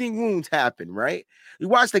self-inflicting wounds happen, right? We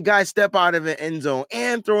watched the guy step out of an end zone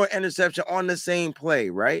and throw an interception on the same play,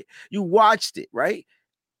 right? You watched it, right?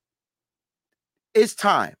 It's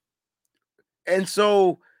time. And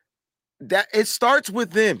so that it starts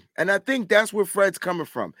with them. And I think that's where Fred's coming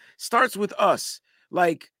from. Starts with us.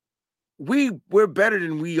 Like, we're better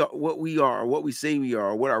than what we say we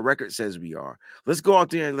are, or what our record says we are. Let's go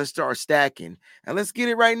out there and let's start stacking, and let's get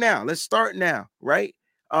it right now. Let's start now, right?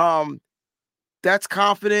 That's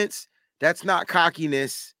confidence. That's not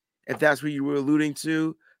cockiness, if that's what you were alluding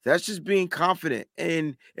to. That's just being confident.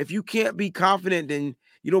 And if you can't be confident, then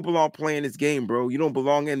you don't belong playing this game, bro. You don't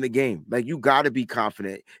belong in the game. Like, you got to be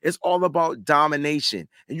confident. It's all about domination,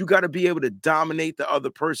 and you got to be able to dominate the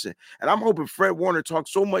other person. And I'm hoping Fred Warner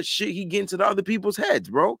talks so much shit he get into the other people's heads,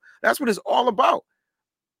 bro. That's what it's all about.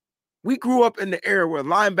 We grew up in the era where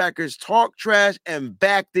linebackers talk trash and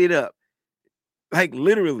backed it up. Like,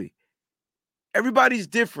 literally. Everybody's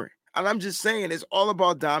different. And I'm just saying, it's all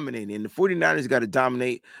about dominating. And the 49ers got to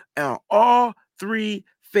dominate on all three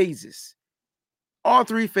phases. All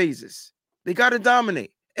three phases. They got to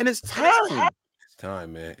dominate. And it's time. It's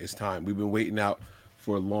time, man. It's time. We've been waiting out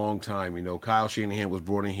for a long time. You know, Kyle Shanahan was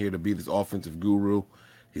brought in here to be this offensive guru.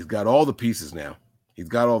 He's got all the pieces now. He's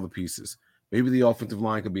got all the pieces. Maybe the offensive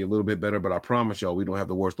line could be a little bit better, but I promise y'all, we don't have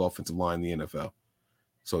the worst offensive line in the NFL.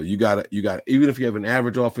 So you got even if you have an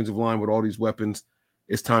average offensive line with all these weapons,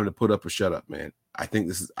 it's time to put up or shut up, man. I think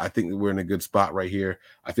that we're in a good spot right here.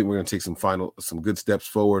 I think we're going to take some good steps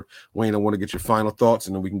forward. Wayne, I want to get your final thoughts,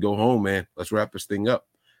 and then we can go home, man. Let's wrap this thing up.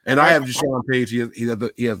 And I have Deshaun Page. He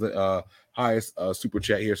has the highest super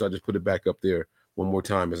chat here, so I just put it back up there one more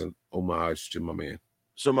time as an homage to my man.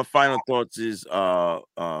 So my final thoughts is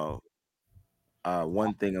one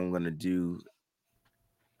thing I'm going to do.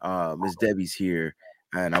 Miss Debbie's here.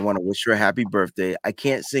 And I want to wish her a happy birthday. I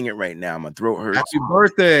can't sing it right now. My throat hurts. Happy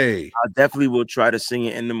birthday. I definitely will try to sing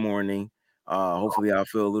it in the morning. Hopefully I'll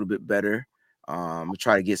feel a little bit better. I'm going to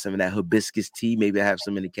try to get some of that hibiscus tea. Maybe I have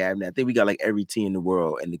some in the cabinet. I think we got like every tea in the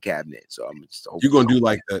world in the cabinet. So I'm just you're going to do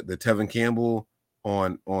like the Tevin Campbell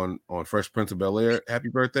on Fresh Prince of Bel-Air. Happy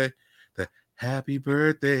birthday. The happy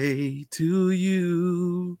birthday to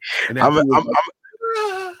you. And I'm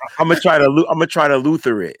gonna try to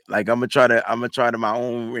Luther it. Like I'm gonna try to my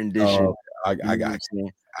own rendition. Oh, I got you.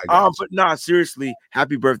 But nah, seriously,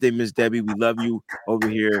 happy birthday, Miss Debbie. We love you over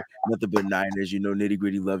here. Nothing but Niners. You know, Nitty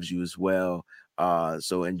Gritty loves you as well.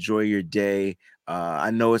 So enjoy your day.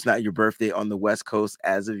 I know it's not your birthday on the West Coast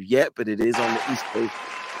as of yet, but it is on the East Coast.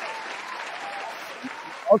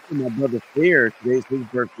 Also, my brother Fair, today's his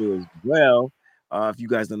birthday as well. If you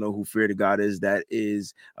guys don't know who Fear to God is, that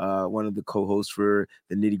is one of the co-hosts for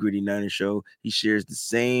the Nitty Gritty Niners show. He shares the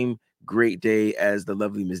same great day as the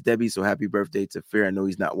lovely Miss Debbie. So happy birthday to Fear. I know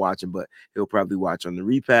he's not watching, but he'll probably watch on the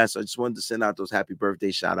repass. So I just wanted to send out those happy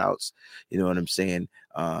birthday shout outs. You know what I'm saying?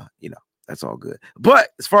 That's all good. But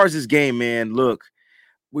as far as this game, man, look,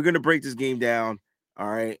 we're going to break this game down. All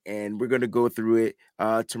right. And we're going to go through it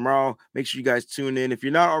tomorrow. Make sure you guys tune in. If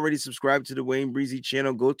you're not already subscribed to the Wayne Breezy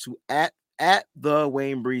channel, go to at the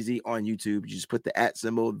Wayne Breezy on YouTube. You just put the @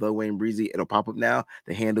 symbol, the Wayne Breezy. It'll pop up now.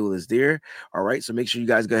 The handle is there. All right. So make sure you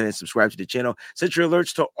guys go ahead and subscribe to the channel. Set your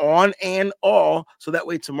alerts to on and all. So that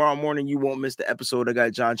way tomorrow morning you won't miss the episode. I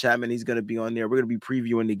got John Chapman. He's going to be on there. We're going to be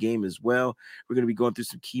previewing the game as well. We're going to be going through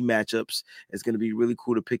some key matchups. It's going to be really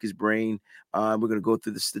cool to pick his brain. We're going to go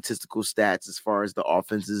through the statistical stats as far as the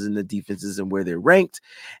offenses and the defenses and where they're ranked.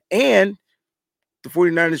 And the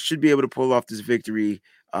 49ers should be able to pull off this victory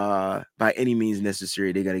by any means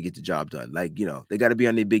necessary. They got to get the job done. Like, you know, they got to be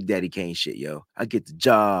on their Big Daddy Kane shit, yo. I get the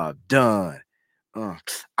job done.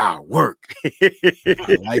 I work.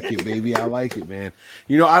 I like it, baby. I like it, man.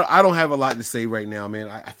 You know, I don't have a lot to say right now, man.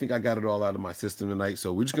 I think I got it all out of my system tonight.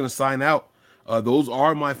 So we're just going to sign out. Those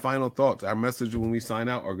are my final thoughts. Our message when we sign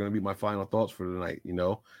out are going to be my final thoughts for tonight. You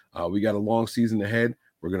know, we got a long season ahead.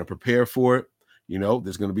 We're going to prepare for it. You know,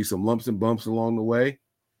 there's going to be some lumps and bumps along the way,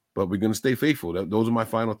 but we're going to stay faithful. Those are my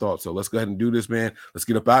final thoughts. So let's go ahead and do this, man. Let's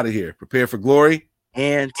get up out of here. Prepare for glory.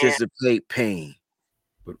 Anticipate pain.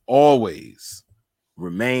 But always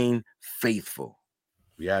remain faithful.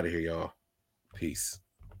 We out of here, y'all. Peace.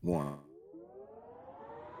 One.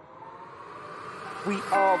 We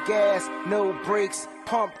all gas, no brakes,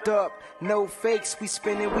 pumped up, no fakes. We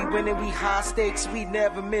spinning, we winning, we high stakes. We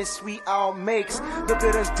never miss, we all makes. Look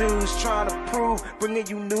at us dudes trying to prove, bringing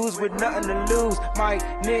you news with nothing to lose. Mike,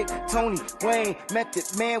 Nick, Tony, Wayne, Method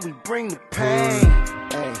Man, we bring the pain.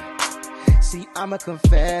 Hey, see, I'ma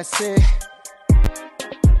confess it.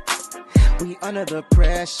 We under the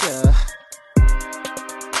pressure.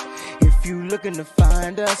 If you looking to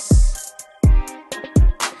find us,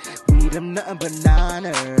 them nothing but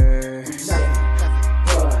Niners. Nothing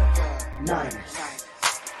but Niners.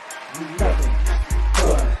 Nothing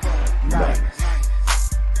but Niners.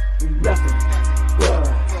 Nothing